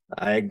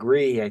 I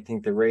agree. I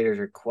think the Raiders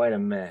are quite a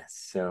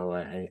mess. So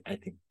I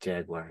think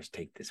Jaguars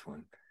take this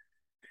one.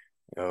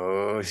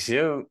 Oh,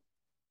 shoot.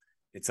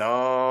 It's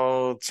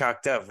all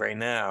chalked up right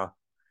now.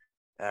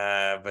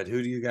 But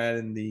who do you got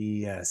in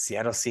the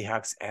Seattle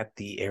Seahawks at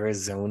the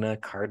Arizona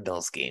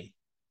Cardinals game?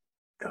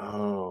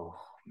 Oh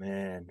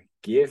man,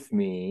 give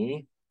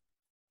me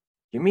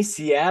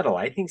Seattle.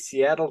 I think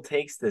Seattle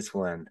takes this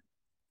one.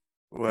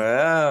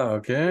 Wow,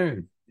 okay.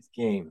 This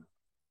game.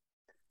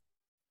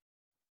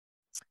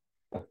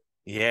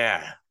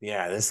 Yeah,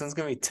 this one's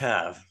gonna be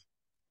tough.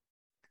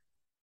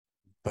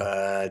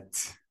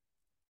 But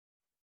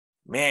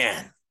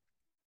man,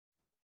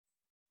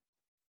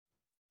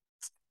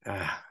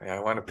 I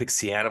want to pick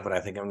Seattle, but I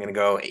think I'm gonna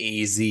go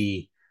AZ.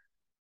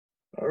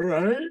 All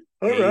right.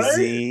 All AZ,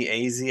 right.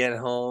 AZ at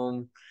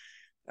home.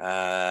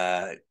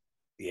 Uh,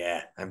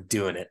 yeah, I'm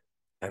doing it.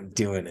 I'm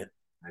doing it.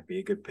 Might be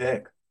a good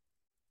pick.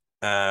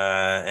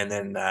 And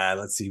then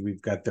let's see,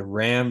 we've got the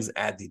Rams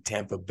at the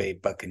Tampa Bay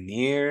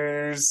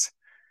Buccaneers.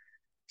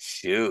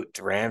 Shoot,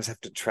 Rams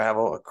have to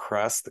travel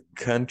across the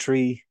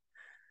country.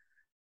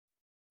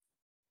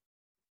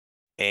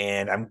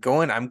 And I'm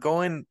going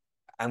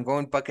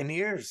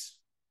Buccaneers.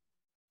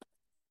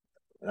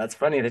 That's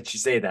funny that you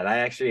say that. I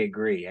actually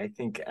agree. I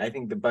think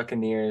the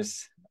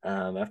Buccaneers,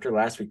 after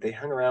last week, they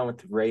hung around with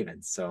the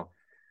Ravens, so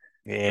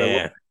for a little,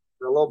 Yeah,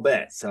 for a little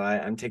bit. So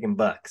I'm taking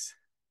Bucks.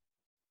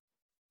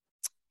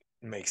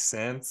 makes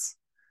sense.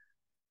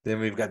 Then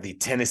we've got the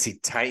Tennessee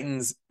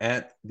Titans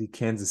at the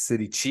Kansas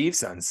City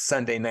Chiefs on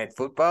Sunday Night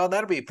Football.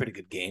 That'll be a pretty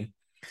good game.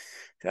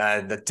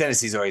 The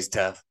Tennessee's always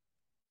tough.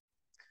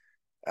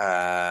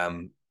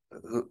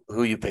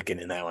 Who you picking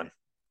in that one?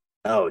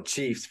 Oh,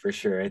 Chiefs for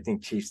sure. I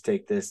think Chiefs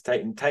take this.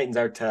 Titans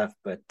are tough,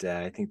 but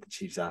I think the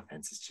Chiefs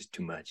offense is just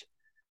too much.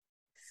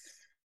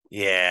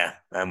 Yeah,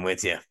 I'm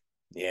with you.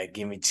 Yeah,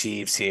 give me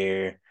Chiefs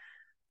here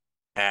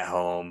at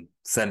home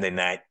Sunday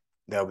night.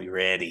 They'll be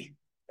ready.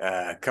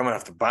 Coming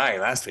off the bye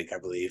last week, I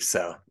believe.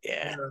 So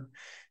yeah,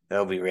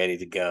 they'll be ready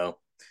to go.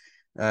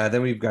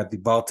 Then we've got the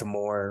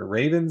Baltimore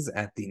Ravens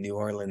at the New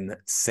Orleans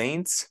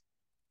Saints,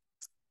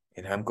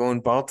 and I'm going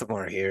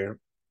Baltimore here.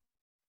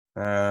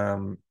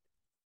 Um,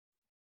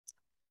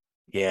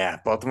 yeah,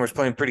 Baltimore's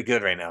playing pretty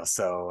good right now.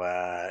 So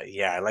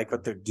yeah, I like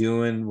what they're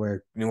doing.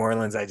 Where New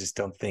Orleans, I just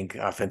don't think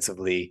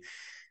offensively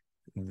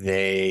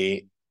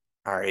they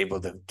are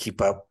able to keep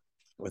up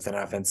with an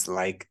offense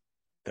like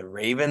the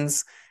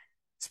Ravens,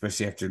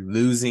 especially after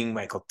losing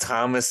Michael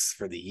Thomas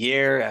for the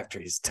year after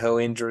his toe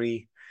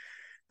injury.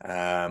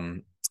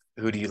 Um,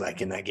 who do you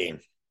like in that game?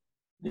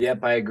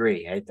 Yep, I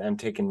agree. I'm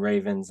taking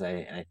Ravens.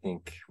 I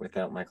think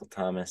without Michael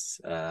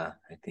Thomas, I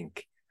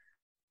think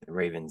the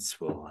Ravens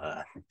will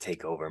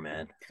take over,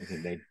 man. I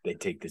think they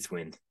take this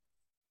win.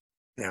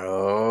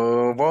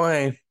 Oh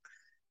boy.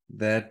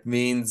 That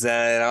means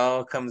it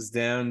all comes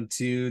down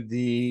to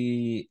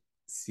the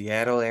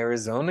Seattle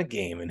Arizona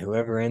game and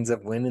whoever ends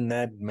up winning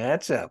that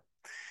matchup.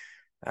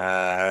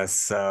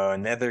 So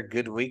another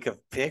good week of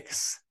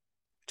picks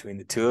between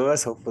the two of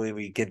us. Hopefully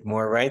we get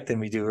more right than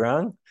we do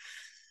wrong.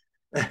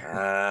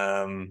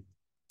 Um,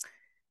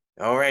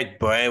 all right,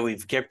 boy,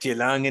 we've kept you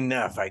long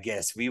enough, I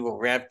guess. We will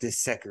wrap this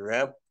sucker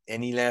up.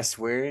 Any last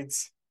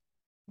words?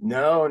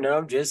 No,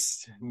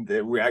 just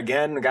we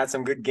again got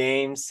some good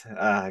games.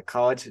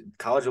 College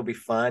will be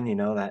fun. You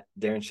know that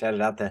Darren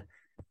shouted out the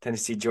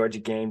Tennessee Georgia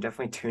game.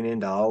 Definitely tune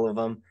into all of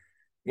them.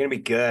 We're gonna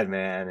be good,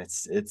 man.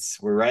 It's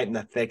we're right in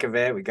the thick of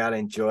it. We gotta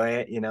enjoy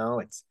it. You know,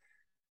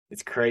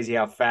 it's crazy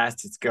how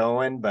fast it's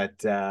going,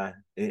 but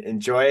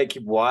enjoy it.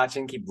 Keep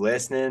watching, keep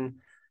listening.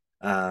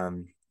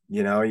 Um,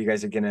 you know, you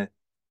guys are gonna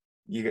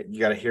you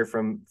got to hear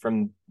from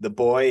the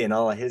boy and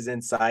all of his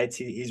insights.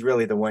 He's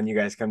really the one you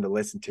guys come to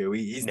listen to.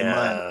 He's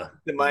No,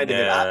 the mind of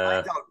it. no,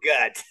 Mine's all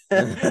gut.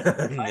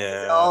 Mine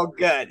is no. all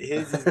gut.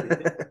 His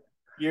is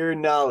pure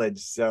knowledge.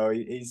 So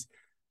he's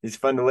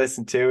fun to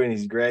listen to and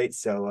he's great.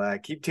 So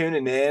keep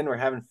tuning in. We're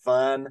having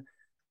fun.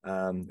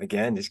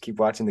 Again, just keep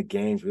watching the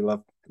games. We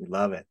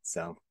love it.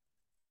 So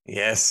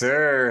Yes,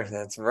 sir.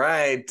 That's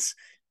right.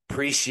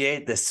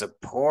 Appreciate the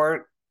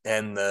support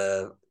and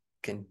the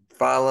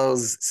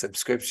follows,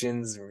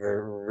 subscriptions,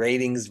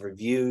 ratings,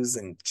 reviews,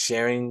 and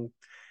sharing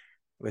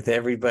with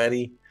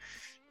everybody.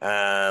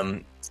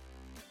 Um,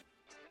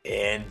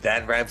 and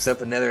that wraps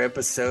up another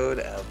episode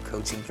of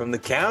Coaching from the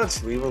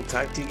Couch. We will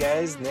talk to you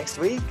guys next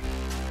week.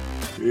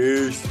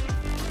 peace.